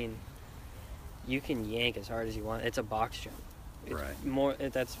 I mean, you can yank as hard as you want. It's a box jump. It's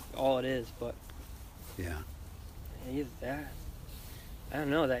Right. That's all it is. But Yeah. either that, I don't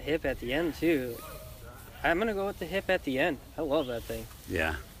know, that hip at the end too. I'm gonna go with the hip at the end. I love that thing.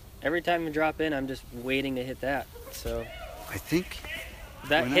 Yeah. Every time you drop in, I'm just waiting to hit that. So I think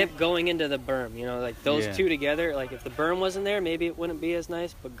that hip going into the berm, like those Yeah. two together. Like if the berm wasn't there, maybe it wouldn't be as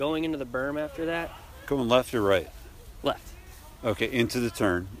nice. But going into the berm after that, going left or right? left. Okay, into the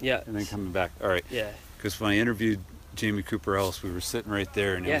turn. Yeah. And then coming back. All right. Yeah. Because when I interviewed Jamie Cooper Ellis, we were sitting right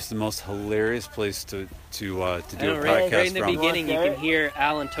there, and it was the most hilarious place to do a podcast right in the from. beginning, you can hear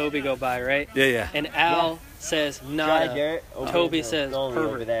Al and Toby go by, right? Yeah. And Al says nada. Toby says over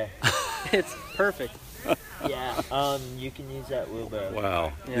pervert. there. It's perfect. Yeah. You can use that wheelbarrow.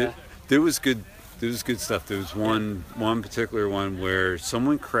 Wow. Yeah. There was good stuff. There was one particular one where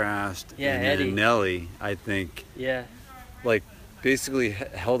someone crashed, Yeah, and Eddie. then Nelly, I think, Yeah. like basically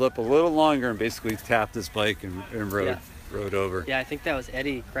held up a little longer and basically tapped his bike and rode over. Yeah, I think that was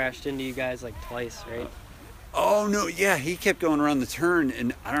Eddie crashed into you guys like twice, right? Oh no, yeah, he kept going around the turn,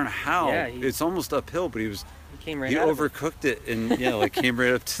 and I don't know how. Yeah, it's almost uphill, but he came right out of it. overcooked it, and came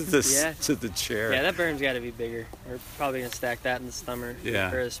right up to the to the chair. Yeah, that berm's got to be bigger. We're probably gonna stack that in the summer.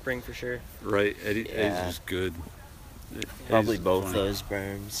 Yeah. Or the spring for sure. Right, Eddie's was good. Probably Eddie's both funny. those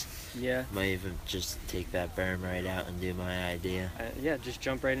berms. Yeah. Might even just take that berm right out and do my idea. Yeah, just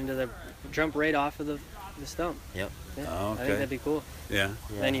jump right off of the stump. Yep. Yeah, Oh, I okay. think that'd be cool. Yeah.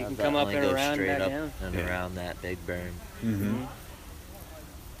 Then you I'll can come up definitely and go around straight and back up down. and around that big berm. Mm-hmm.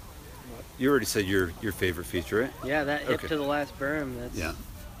 You already said your favorite feature, right? Yeah, that hip Okay. to the last berm, that's the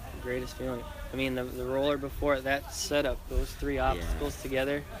greatest feeling. I mean, the roller before it, that setup, those three obstacles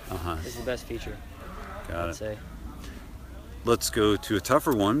together is the best feature. Got I'd it. say. Let's go to a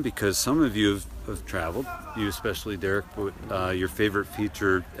tougher one because some of you have traveled, you especially, Derek, but your favorite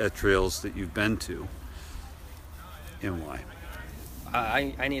feature at trails that you've been to and why?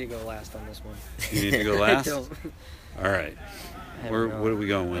 I need to go last on this one. You need to go last? I don't. All right. What are we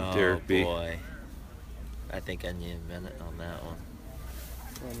going with, Derek B? Boy. I think I need a minute on that one.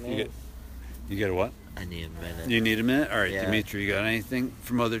 Oh, man. You get a what? I need a minute. You need a minute? All right, Yeah. Dimitri, you got anything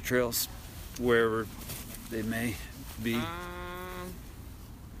from other trails, wherever they may be?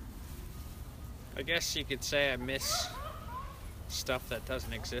 I guess you could say I miss stuff that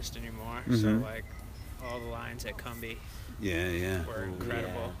doesn't exist anymore. So Mhm. like all the lines at Cumbie Yeah. were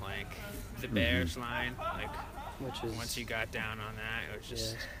incredible. Like the Bears line, like Which is once you got down on that, it was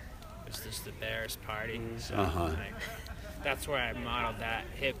just the Bears party. So Uh-huh. like, that's where I modeled that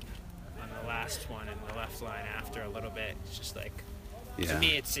hip on the last one and the left line after a little bit. It's just like To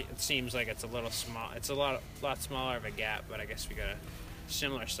me, it seems like it's a little small. It's a lot smaller of a gap, but I guess we got a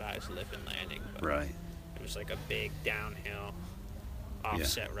similar size lip and landing. But right. It was like a big downhill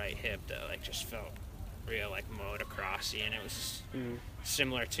offset right hip that like just felt real like motocrossy, and it was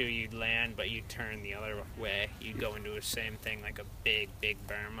similar to you'd land, but you'd turn the other way. You'd go into the same thing, like a big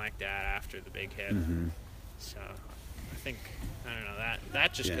berm like that after the big hip. So I think, I don't know,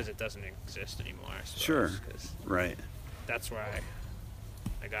 that just because it doesn't exist anymore, I suppose. Sure. Right. That's where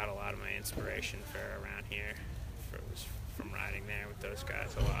I got a lot of my inspiration for around here. Was from riding there with those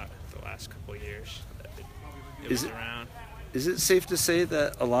guys a lot the last couple of years that it was around. Is it safe to say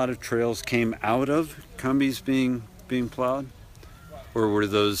that a lot of trails came out of Cumbie's being plowed? Or were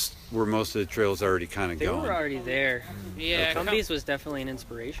most of the trails already kind of going? They were already there. Yeah, Cumbie's was definitely an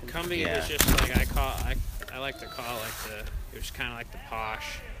inspiration. Cumbie was just like I like to call it it was kind of like the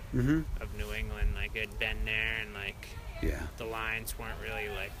posh of New England. Like it'd been there, and like the lines weren't really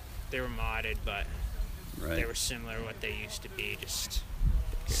like, they were modded, but they were similar to what they used to be, just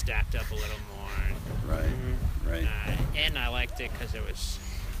stacked up a little more. Right. And I liked it because it was,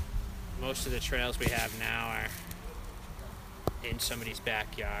 most of the trails we have now are in somebody's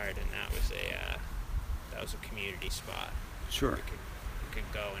backyard, and that was a community spot. Sure. We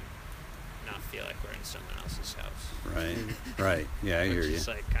could go and not feel like we're in someone else's house. Right. Yeah, I hear you. It's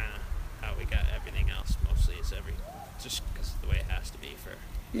like kind of how we got everything else. Mostly is just because of the way it has to be for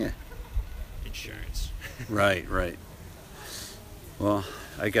insurance. Right. Well,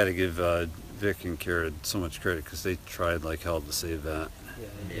 I got to give Vic and Kara so much credit because they tried like hell to save that.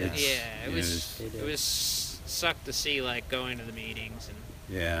 It was sucked to see, like going to the meetings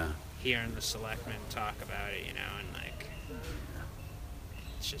and hearing the selectmen talk about it, and like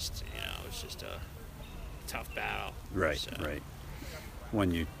it's just it was just a tough battle. Right.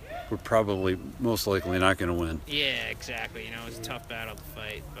 When you were probably most likely not going to win. Yeah, exactly. It was a tough battle to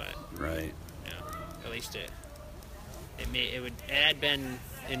fight, but at least it had been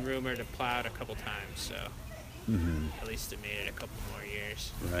in rumor to plowed a couple times, so at least it made it a couple more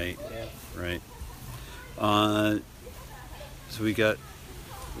years. Right. So we got.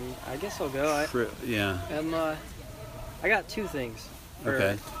 I guess I'll go. I got two things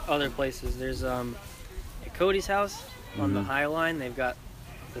for other places. There's at Cody's house on the High Line. They've got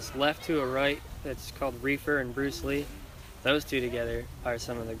this left to a right that's called Reefer and Bruce Lee. Those two together are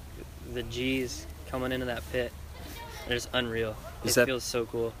some of the G's coming into that pit. They're just unreal. It feels so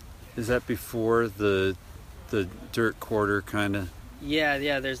cool. Is that before the dirt quarter kind of?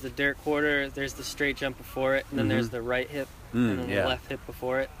 Yeah. There's the dirt quarter. There's the straight jump before it, and then there's the right hip, and then the left hip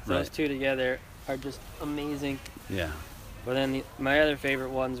before it. Those two together are just amazing. Yeah. But then my other favorite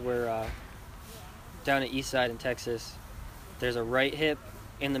ones were down at Eastside in Texas. There's a right hip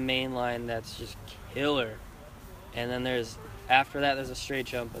in the main line that's just killer, and then after that there's a straight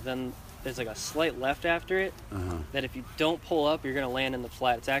jump, but then there's like a slight left after it that if you don't pull up, you're gonna land in the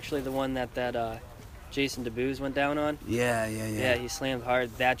flat. It's actually the one that Jason DeBooz went down on. Yeah. Yeah, he slammed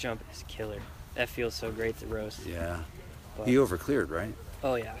hard. That jump is killer. That feels so great to roast. Yeah. But he overcleared, right?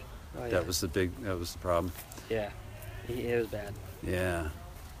 Oh yeah. That was the problem. Yeah. It was bad. Yeah.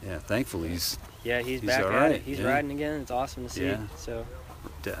 Thankfully he's back all at right. it. He's riding again. It's awesome to see. Yeah. So.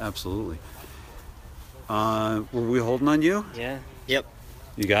 Absolutely. Were we holding on you? Yeah. Yep.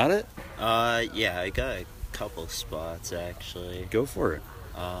 You got it? Yeah, I got a couple spots actually. Go for it.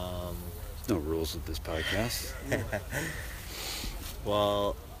 There's no rules with this podcast.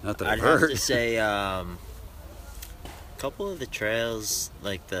 Well, not that I'd have to say a couple of the trails,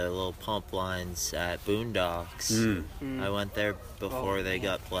 like the little pump lines at Boondocks. I went there before they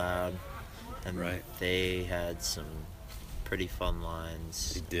got plowed, and they had some pretty fun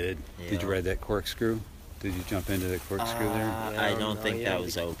lines. They did. Did you ride that corkscrew? Did you jump into the corkscrew there? I don't think that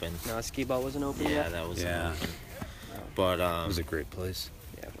was open. No, Skee Ball wasn't open yet? Yeah, that wasn't open. But it was a great place.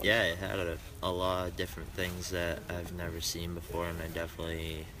 Yeah, it had a lot of different things that I've never seen before, and I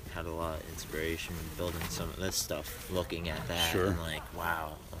definitely had a lot of inspiration building some of this stuff, looking at that, and like,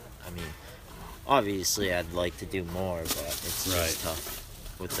 wow. I mean, obviously I'd like to do more, but it's just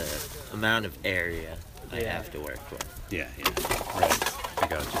tough with the amount of area I have to work with. Yeah. Right. I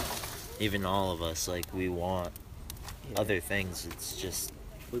got you. Even all of us, like, we want other things. It's just...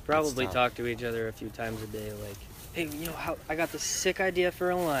 We probably talk to each other a few times a day, like, hey, I got this sick idea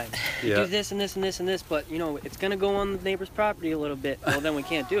for a line. We do this and this and this and this, but, it's going to go on the neighbor's property a little bit. Well, then we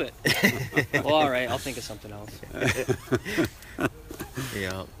can't do it. Well, all right, I'll think of something else.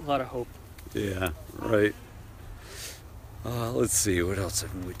 Yeah. A lot of hope. Yeah, right. Let's see, what else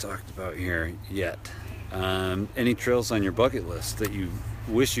haven't we talked about here yet? Any trails on your bucket list that you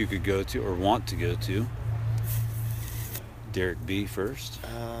wish you could go to or want to go to? Derek B first?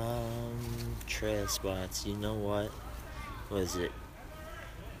 Trail spots. You know what? Was it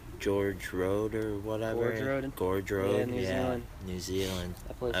George Road or whatever? Gorge Road. Yeah, New Zealand. New Zealand.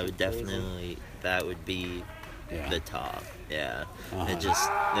 I would definitely. That would be the top. Yeah. It just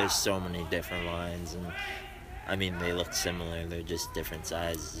there's so many different lines, and I mean they look similar. They're just different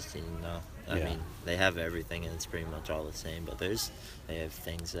sizes. You know. I mean they have everything, and it's pretty much all the same. But they have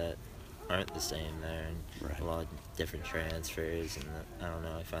things that aren't the same there, and a lot of different transfers, and I don't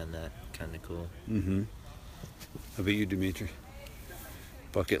know. I find that kind of cool. Mm-hmm. How about you, Dimitri?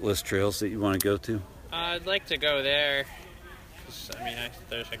 Bucket list trails that you want to go to? I'd like to go there. Cause, I mean,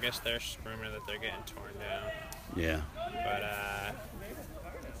 I guess there's rumor that they're getting torn down. Yeah. But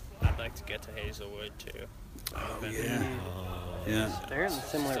I'd like to get to Hazelwood too. Oh yeah. Yeah. They're in a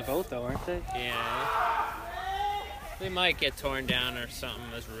similar boat though, aren't they? Yeah. They might get torn down or something.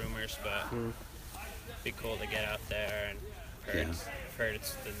 There's rumors, but it'd be cool to get out there. And heard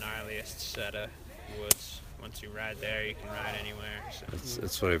it's the gnarliest set of woods. Once you ride there, you can ride anywhere. So.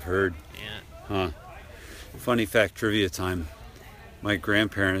 That's what I've heard. Yeah. Huh. Funny fact, trivia time. My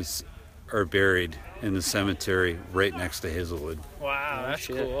grandparents are buried in the cemetery right next to Hazelwood. Wow, that's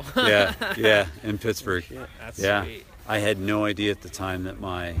cool. yeah, in Pittsburgh. That's sweet. I had no idea at the time that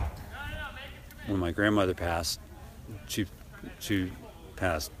when my grandmother passed, she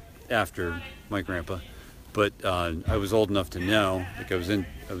passed after my grandpa, but I was old enough to know. Like I was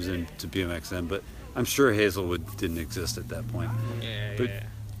into BMX then, but I'm sure Hazelwood didn't exist at that point. But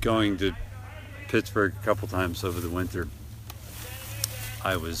going to Pittsburgh a couple times over the winter,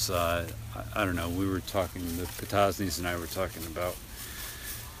 I was, I don't know, we were talking, the Potosnies and I were talking about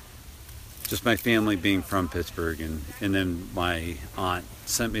just my family being from Pittsburgh, and then my aunt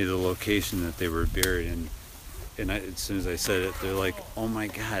sent me the location that they were buried in, and as soon as I said it, they're like, oh my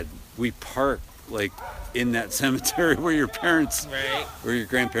God, we park like in that cemetery where your parents, or your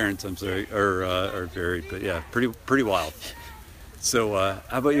grandparents, I'm sorry, are buried. But yeah, pretty wild. So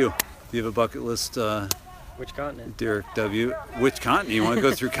how about you? Do you have a bucket list? Which continent? Derek W. Which continent? You want to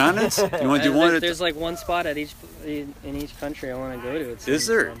go through continents? You want to do one? There's like one spot in each country I want to go to. Is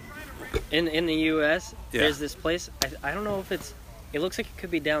there? In the U.S., there's this place. I don't know if it looks like it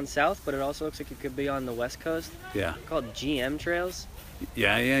could be down south, but it also looks like it could be on the west coast. Yeah. Called GM Trails.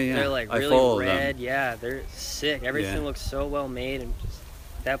 Yeah. They're like really red. Them. Yeah, they're sick. Everything looks so well made, and just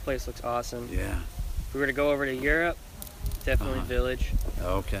that place looks awesome. Yeah. If we were to go over to Europe, definitely Village.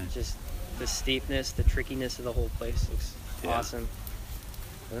 Okay. Just the steepness, the trickiness of the whole place looks awesome.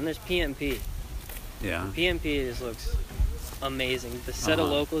 And then there's PMP. Yeah. PMP just looks amazing. The set of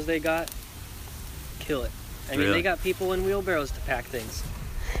locals they got, kill it. I mean, they got people in wheelbarrows to pack things.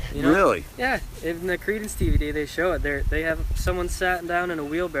 You know? Really? Yeah. In the Creedence DVD, they show it. They have someone sat down in a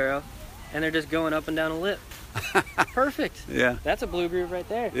wheelbarrow, and they're just going up and down a lip. Perfect. Yeah. That's a Blue Groove right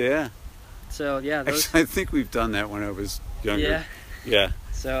there. Yeah. So yeah, actually, I think we've done that when I was younger. Yeah. Yeah.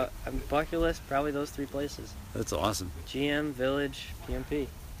 So bucket list, probably those three places. That's awesome. GM, Village, PMP.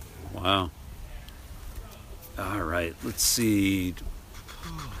 Wow. All right. Let's see.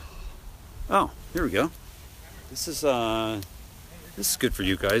 Oh, here we go. This is good for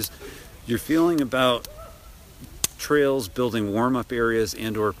you guys. Your feeling about trails building warm-up areas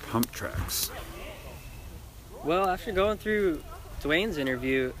and/or pump tracks. Well, after going through Dwayne's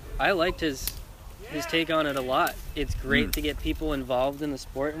interview, I liked his take on it a lot. It's great to get people involved in the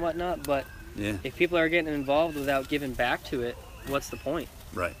sport and whatnot, but if people are getting involved without giving back to it, what's the point?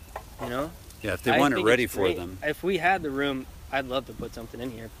 Right. You know? Yeah, if they want it ready for them. If we had the room, I'd love to put something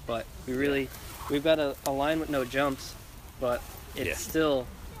in here, but we've got a line with no jumps, but it's still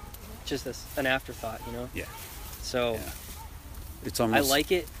just an afterthought, you know? Yeah. So it's almost, I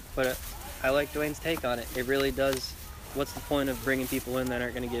like it, but I like Dwayne's take on it. It really does. What's the point of bringing people in that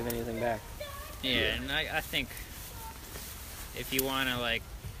aren't going to give anything back? Yeah, and I think if you want to like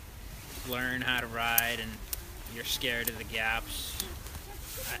learn how to ride and you're scared of the gaps,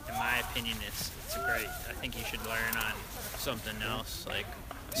 in my opinion, it's great. I think you should learn on something else, like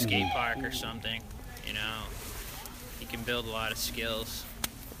a skate park or something. You know, you can build a lot of skills.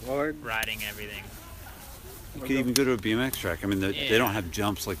 Riding everything. You could even go to a BMX track. I mean, they don't have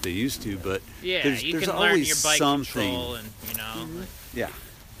jumps like they used to, but there's you can always learn your bike something. control and you know.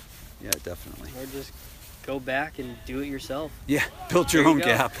 Yeah, definitely. Or just go back and do it yourself. Yeah, build your own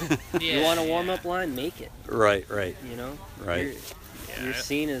gap. You want a warm-up line? Make it. Right. You know. Right. You're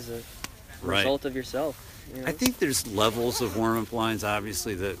seen as a result of yourself. You know? I think there's levels of warm-up lines,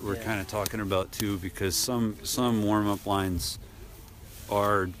 obviously, that we're kind of talking about too, because some warm-up lines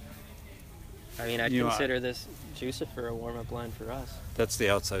are. I mean, I'd consider this juice it for a warm-up line for us. That's the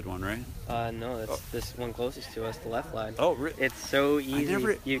outside one, right? No, that's this one closest to us, the left line. Oh, really? It's so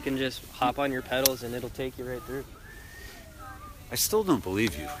easy. You can just hop on your pedals and it'll take you right through. I still don't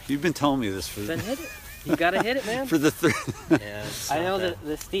believe you. You've been telling me this for Then hit it. You gotta hit it, man. for the third. Yeah, I know that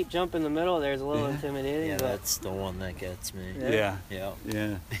the steep jump in the middle there's a little intimidating. Yeah, but that's the one that gets me. Yeah.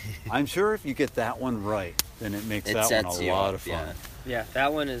 Yeah. I'm sure if you get that one right, then it makes that one a lot of fun. Yeah,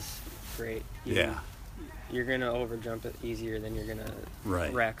 that one is great. You're gonna overjump it easier than you're gonna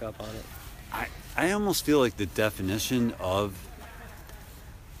rack up on it. I almost feel like the definition of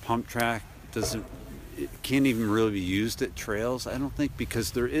pump track can't even really be used at trails. I don't think,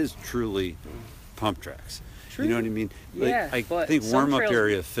 because there is truly pump tracks. True. You know what I mean? Like, I think warm up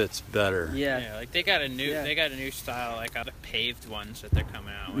area fits better. Yeah, like they got a new style, like out of paved ones that they're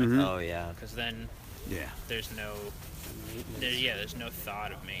coming out with. Mm-hmm. Oh yeah. Because then there's no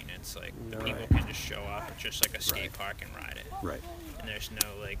thought of maintenance. Like people can just show up at just like a skate park and ride it. Right. And there's no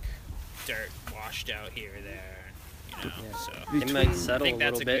like dirt washed out here or there. You know, so it might settle a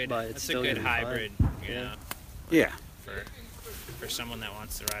little bit, but it's still a good hybrid. You know. Yeah. For someone that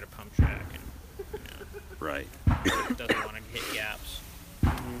wants to ride a pump track and right doesn't want to hit gaps.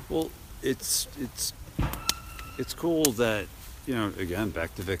 Well, it's cool that, you know, again,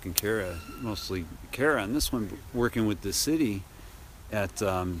 back to Vic and Kara, mostly Kara on this one, working with the city at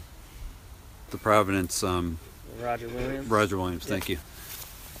the Providence Roger Williams. Roger Williams, thank you.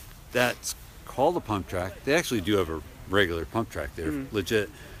 That's called a pump track. They actually do have a regular pump track there,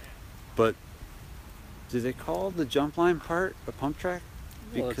 legit. But do they call the jump line part a pump track?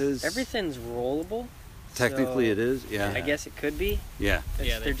 Because everything's rollable. Technically, so it is. Yeah. I guess it could be. Yeah.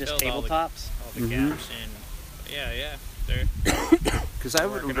 They're just tabletops. All the gaps in. Yeah. They're. Because I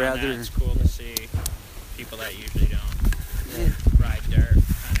would rather. It's cool to see people that usually don't ride dirt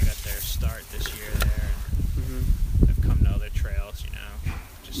kind of got their start this year there. And have come to other trails, you know,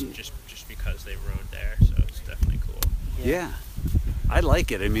 just because they rode there. So it's definitely cool. Yeah. I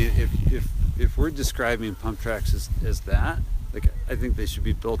like it. I mean, if we're describing pump tracks as that, like, I think they should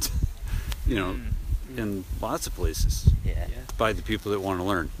be built, you know, in lots of places. Yeah. By the people that want to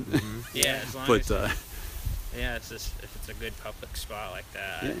learn. Yeah, as long as it's just, if it's a good public spot like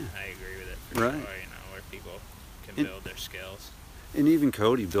that, I agree with it for sure. You know, where people can build their skills. And even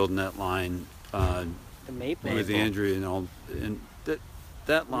Cody building that line the Maple with Andrea and all, and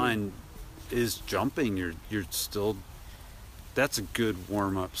that line is jumping. You're still. That's a good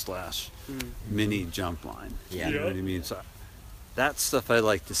warm up / mini jump line. Yeah. You know what I mean? So that stuff I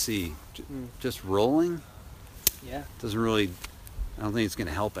like to see. Just rolling. Yeah. Doesn't really. I don't think it's going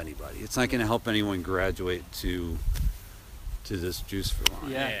to help anybody. It's not going to help anyone graduate to this juice for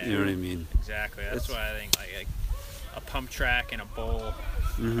line. Yeah. You know what I mean? Exactly. That's why I think like a pump track and a bowl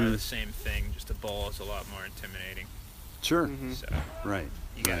are the same thing. Just a bowl is a lot more intimidating. Sure. So right.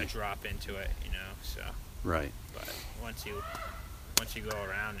 You got to drop into it, you know. So. Right. But once you go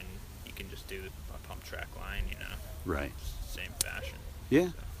around and you can just do a pump track line, you know. Right. Same fashion. Yeah.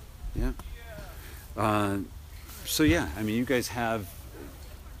 Yeah. So yeah, I mean, you guys have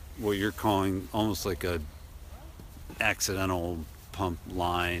what you're calling almost like a accidental pump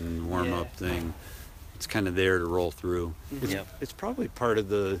line warm up thing. It's kind of there to roll through. It's probably part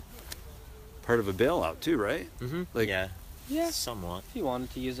of a bailout too, right? Like yeah, somewhat. If you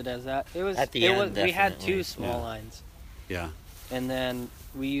wanted to use it as that, it was. At the end, we had 2 small lines. Yeah. And then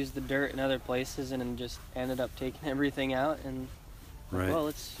we used the dirt in other places, and then just ended up taking everything out, and well,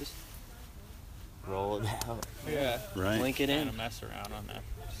 let's just roll it out. Yeah. Right. Link it in. Kind of mess around on that.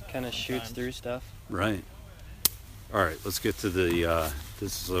 Just kind of shoots through stuff. Right. All right. Let's get to the.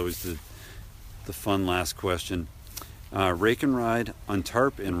 This is always the fun last question. Rake and ride,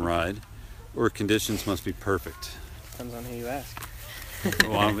 untarp and ride, or conditions must be perfect. Depends on who you ask.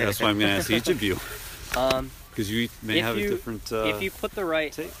 Well, that's why I'm going to ask each of you. Because you may have a different. If you put the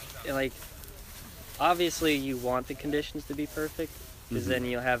right, take. Like, obviously you want the conditions to be perfect, because then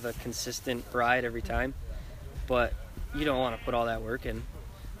you'll have a consistent ride every time. But you don't want to put all that work in.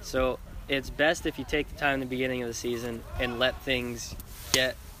 So it's best if you take the time in the beginning of the season and let things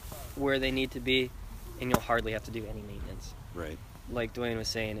get where they need to be, and you'll hardly have to do any maintenance. Right. Like Dwayne was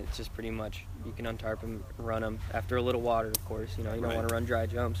saying, it's just pretty much you can untarp them, run them after a little water, of course. You know, you don't want to run dry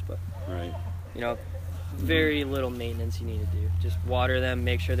jumps, but you know, very little maintenance you need to do. Just water them,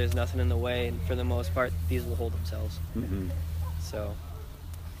 make sure there's nothing in the way, and for the most part, these will hold themselves. So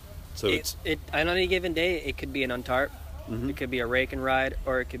it's on any given day, it could be an untarp, it could be a rake and ride,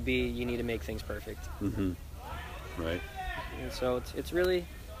 or it could be you need to make things perfect. Right. And so it's really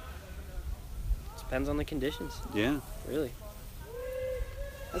depends on the conditions. Yeah. Really.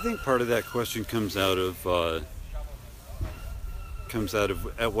 I think part of that question comes out of comes out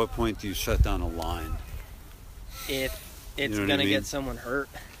of, at what point do you shut down a line? If it's gonna get someone hurt,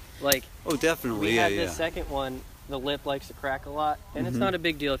 like definitely. We had this second one. The lip likes to crack a lot, and it's not a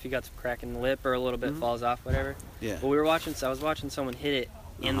big deal if you got some crack in the lip or a little bit falls off, whatever. Yeah. But I was watching someone hit it,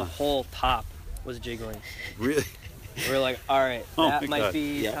 and the whole top was jiggling. Really? We were like, all right, that might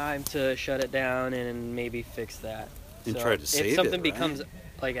be time to shut it down and maybe fix that. And try to save it. If something becomes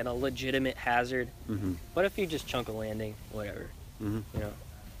like a legitimate hazard, but if you just chunk a landing, whatever, you know.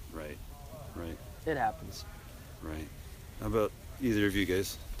 Right. It happens. Right. How about either of you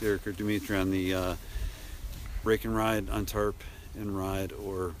guys, Derek or Dimitri, on the break and ride on tarp and ride,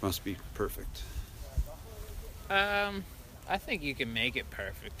 or must be perfect? I think you can make it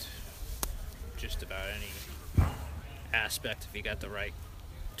perfect. Just about any aspect if you got the right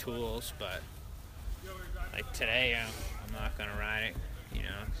tools, but like today, I'm not gonna ride it, you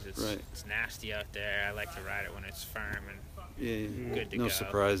know, 'cause it's nasty out there. I like to ride it when it's firm and good to go. No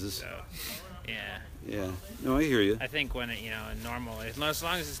surprises. So, yeah. Yeah. No, I hear you. I think when it, normal, as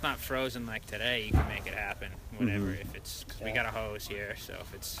long as it's not frozen like today, you can make it happen. Whatever. If it's, cause we got a hose here, so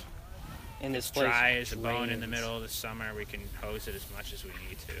if it's dry as a bone in the middle of the summer, we can hose it as much as we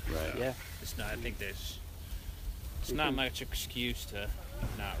need to. Right. So Yeah. It's not. I think there's. It's not much excuse to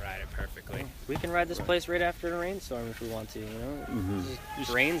not ride it perfectly. We can ride this place right after a rainstorm if we want to, you know. It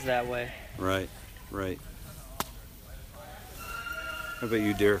just rains that way. Right. How about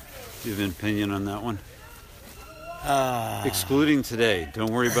you, Derek? Do you have an opinion on that one? Excluding today.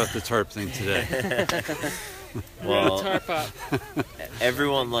 Don't worry about the tarp thing today. Well, tarp up.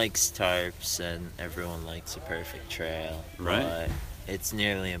 Everyone likes tarps and everyone likes a perfect trail. Right. But it's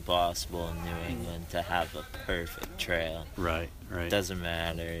nearly impossible in New England to have a perfect trail. Right. Doesn't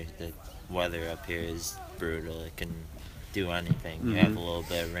matter. The weather up here is brutal. It can do anything. You have a little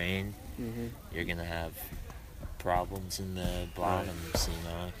bit of rain, you're going to have problems in the bottoms, you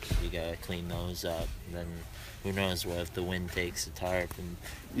know. You gotta clean those up. Then who knows what if the wind takes the tarp and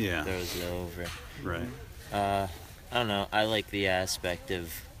throws it over. Right. I don't know. I like the aspect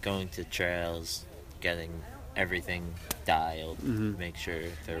of going to trails, getting everything dialed, make sure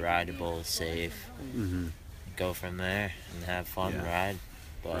they're rideable, safe, go from there and have fun ride.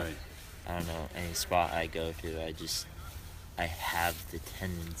 But I don't know, any spot I go to, I have the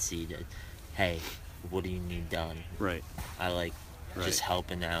tendency to, hey, what do you need done? Right. I like just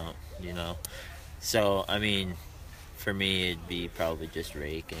helping out, you know. So, I mean, for me, it'd be probably just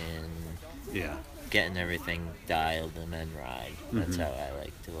raking, getting everything dialed, and then ride. That's how I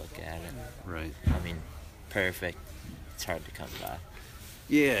like to look at it. Right. I mean, perfect. It's hard to come by.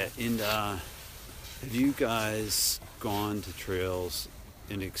 Yeah, and have you guys gone to trails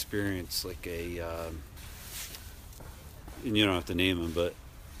and experienced like a, and you don't have to name them, but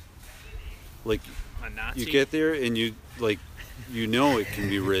like you get there and you like, you know it can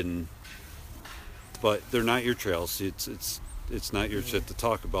be ridden, but they're not your trails. It's not your shit to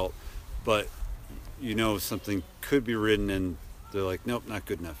talk about, but you know something could be ridden and they're like, nope, not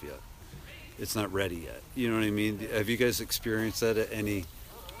good enough yet. It's not ready yet. You know what I mean? Have you guys experienced that at any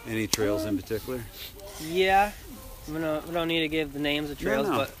trails in particular? Yeah. We don't need to give the names of trails,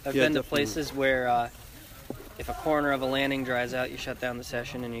 but I've been to places where if a corner of a landing dries out, you shut down the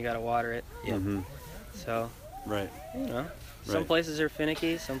session and you got to water it. Yeah. So, you know, some places are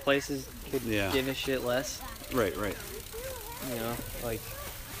finicky, some places could give a shit less. Right. You know, like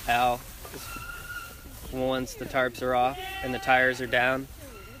Al, once the tarps are off and the tires are down,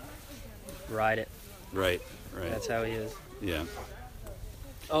 ride it. Right. That's how he is. Yeah.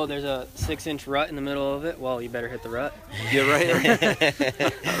 Oh, there's a 6-inch rut in the middle of it. Well, you better hit the rut. Yeah, right.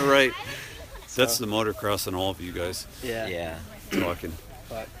 Right. That's the motocross and all of you guys. Yeah. Talking.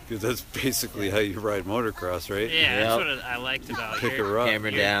 Because that's basically how you ride motocross, right? Yeah, that's what I liked about Pick a rut.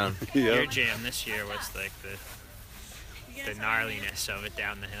 Hammer down. Your jam this year was like the gnarliness of it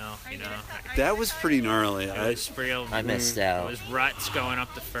down the hill, you know. That was pretty gnarly. I missed out. It was ruts going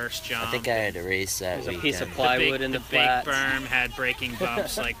up the first jump. I think I had to race that weekend. A piece of plywood in the flats. Big berm had breaking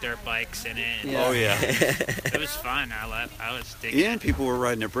bumps like dirt bikes in it. Yeah. Oh yeah. It was fun. I was digging. And people were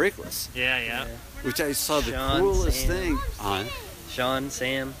riding it brakeless. Yeah. Which I saw the Sean, coolest Sam. thing on. Sean,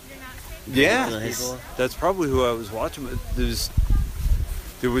 Sam. Yeah. That's probably who I was watching.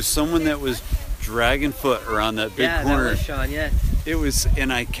 There was someone that was dragging foot around that big corner. That was Sean, It was,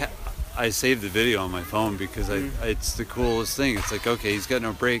 and I saved the video on my phone because it's the coolest thing. It's like, okay, he's got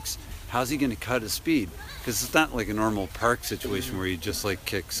no brakes. How's he going to cut his speed? Because it's not like a normal park situation where you just like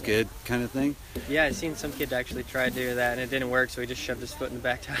kick skid kind of thing. Yeah, I seen some kid actually try to do that and it didn't work, so he just shoved his foot in the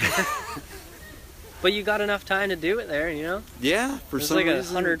back tire. But you got enough time to do it there, you know? Yeah, for some reason. It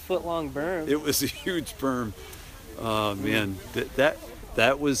was like a 100-foot long berm. It was a huge berm. Oh man,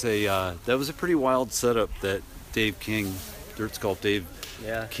 that was a pretty wild setup that Dave King, Dirt Sculpt Dave,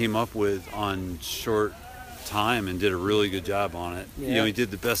 came up with on short time and did a really good job on it. Yeah. He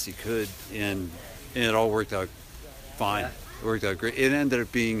did the best he could, and it all worked out fine. It worked out great. It ended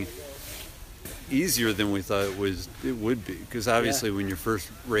up being easier than we thought it would be, because obviously when you're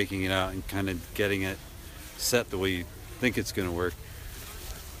first raking it out and kind of getting it set the way you think it's going to work,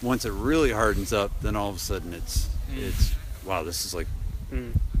 once it really hardens up, then all of a sudden it's wow, this is like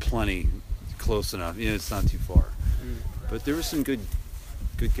plenty close enough. It's not too far. But there was some good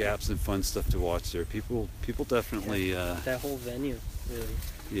gaps and fun stuff to watch there. People definitely that whole venue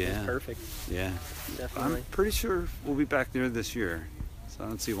really was perfect. Yeah, definitely. I'm pretty sure we'll be back there this year, so I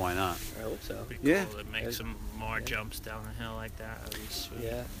don't see why not. I hope so. It'd be cool to make some more jumps down the hill like that. That'd be sweet.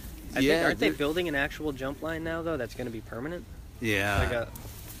 Yeah. I think, aren't they building an actual jump line now though? That's going to be permanent. Yeah.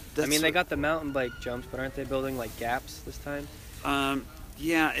 I mean, they got the mountain bike jumps, but aren't they building like gaps this time?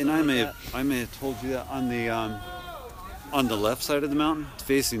 Yeah, and I may have told you that on the left side of the mountain,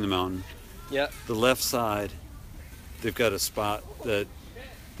 facing the mountain. Yeah. The left side, they've got a spot that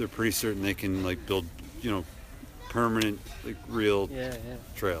they're pretty certain they can like build, permanent, like real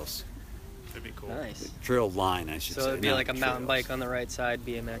trails. That'd be cool. Nice. Trail line, I should say. So it'd be like a mountain bike on the right side,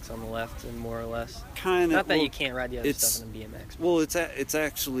 BMX on the left, and more or less. Kind of. Not that you can't ride the other stuff in a BMX. Well, it's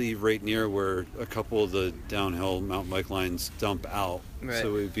actually right near where a couple of the downhill mountain bike lines dump out. Right.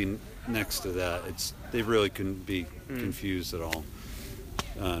 So it would be next to that. They really couldn't be confused at all.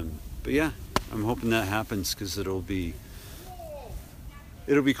 But yeah, I'm hoping that happens, because it'll be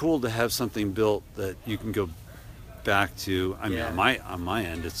cool to have something built that you can go back to. I mean, on my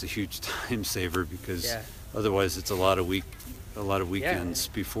end, it's a huge time saver, because otherwise it's a lot of weekends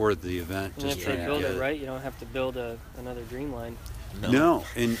before the event. And if they build it right, you don't have to build another Dreamline. No,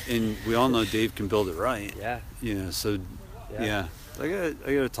 and we all know Dave can build it right. Yeah. So I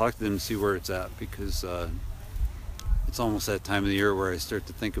gotta talk to them and see where it's at, because it's almost that time of the year where I start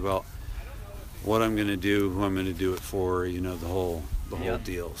to think about what I'm gonna do, who I'm gonna do it for, the whole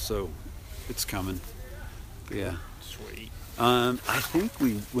deal. So it's coming. But yeah. Sweet. I think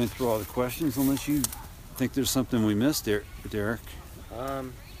we went through all the questions, unless you think there's something we missed, Derek.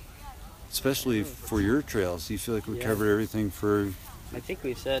 Especially for your trails. Do you feel like we covered everything for... I think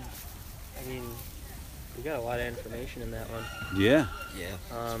we said, we got a lot of information in that one. Yeah. Yeah.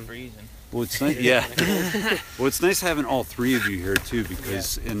 It's freezing. Well, it's nice. Yeah. Well, it's nice having all three of you here too,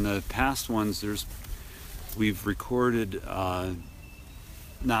 because in the past ones, we've recorded.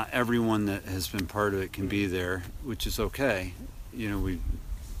 Not everyone that has been part of it can be there, which is okay.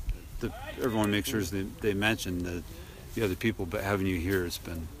 Everyone makes sure they mention the other people, but having you here has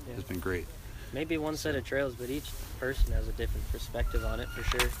been great. Maybe one set of trails, but each person has a different perspective on it for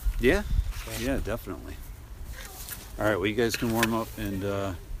sure. Yeah. Yeah, definitely. All right, well, you guys can warm up,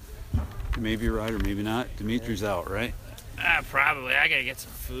 and maybe you're right or maybe not. Dimitri's out, right? Probably. I gotta get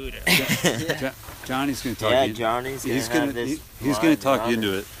some food. Johnny's gonna talk. Yeah, Johnny's gonna he's gonna talk you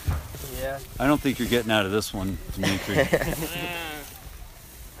into it. Yeah. I don't think you're getting out of this one, Dimitri.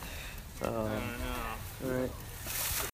 Oh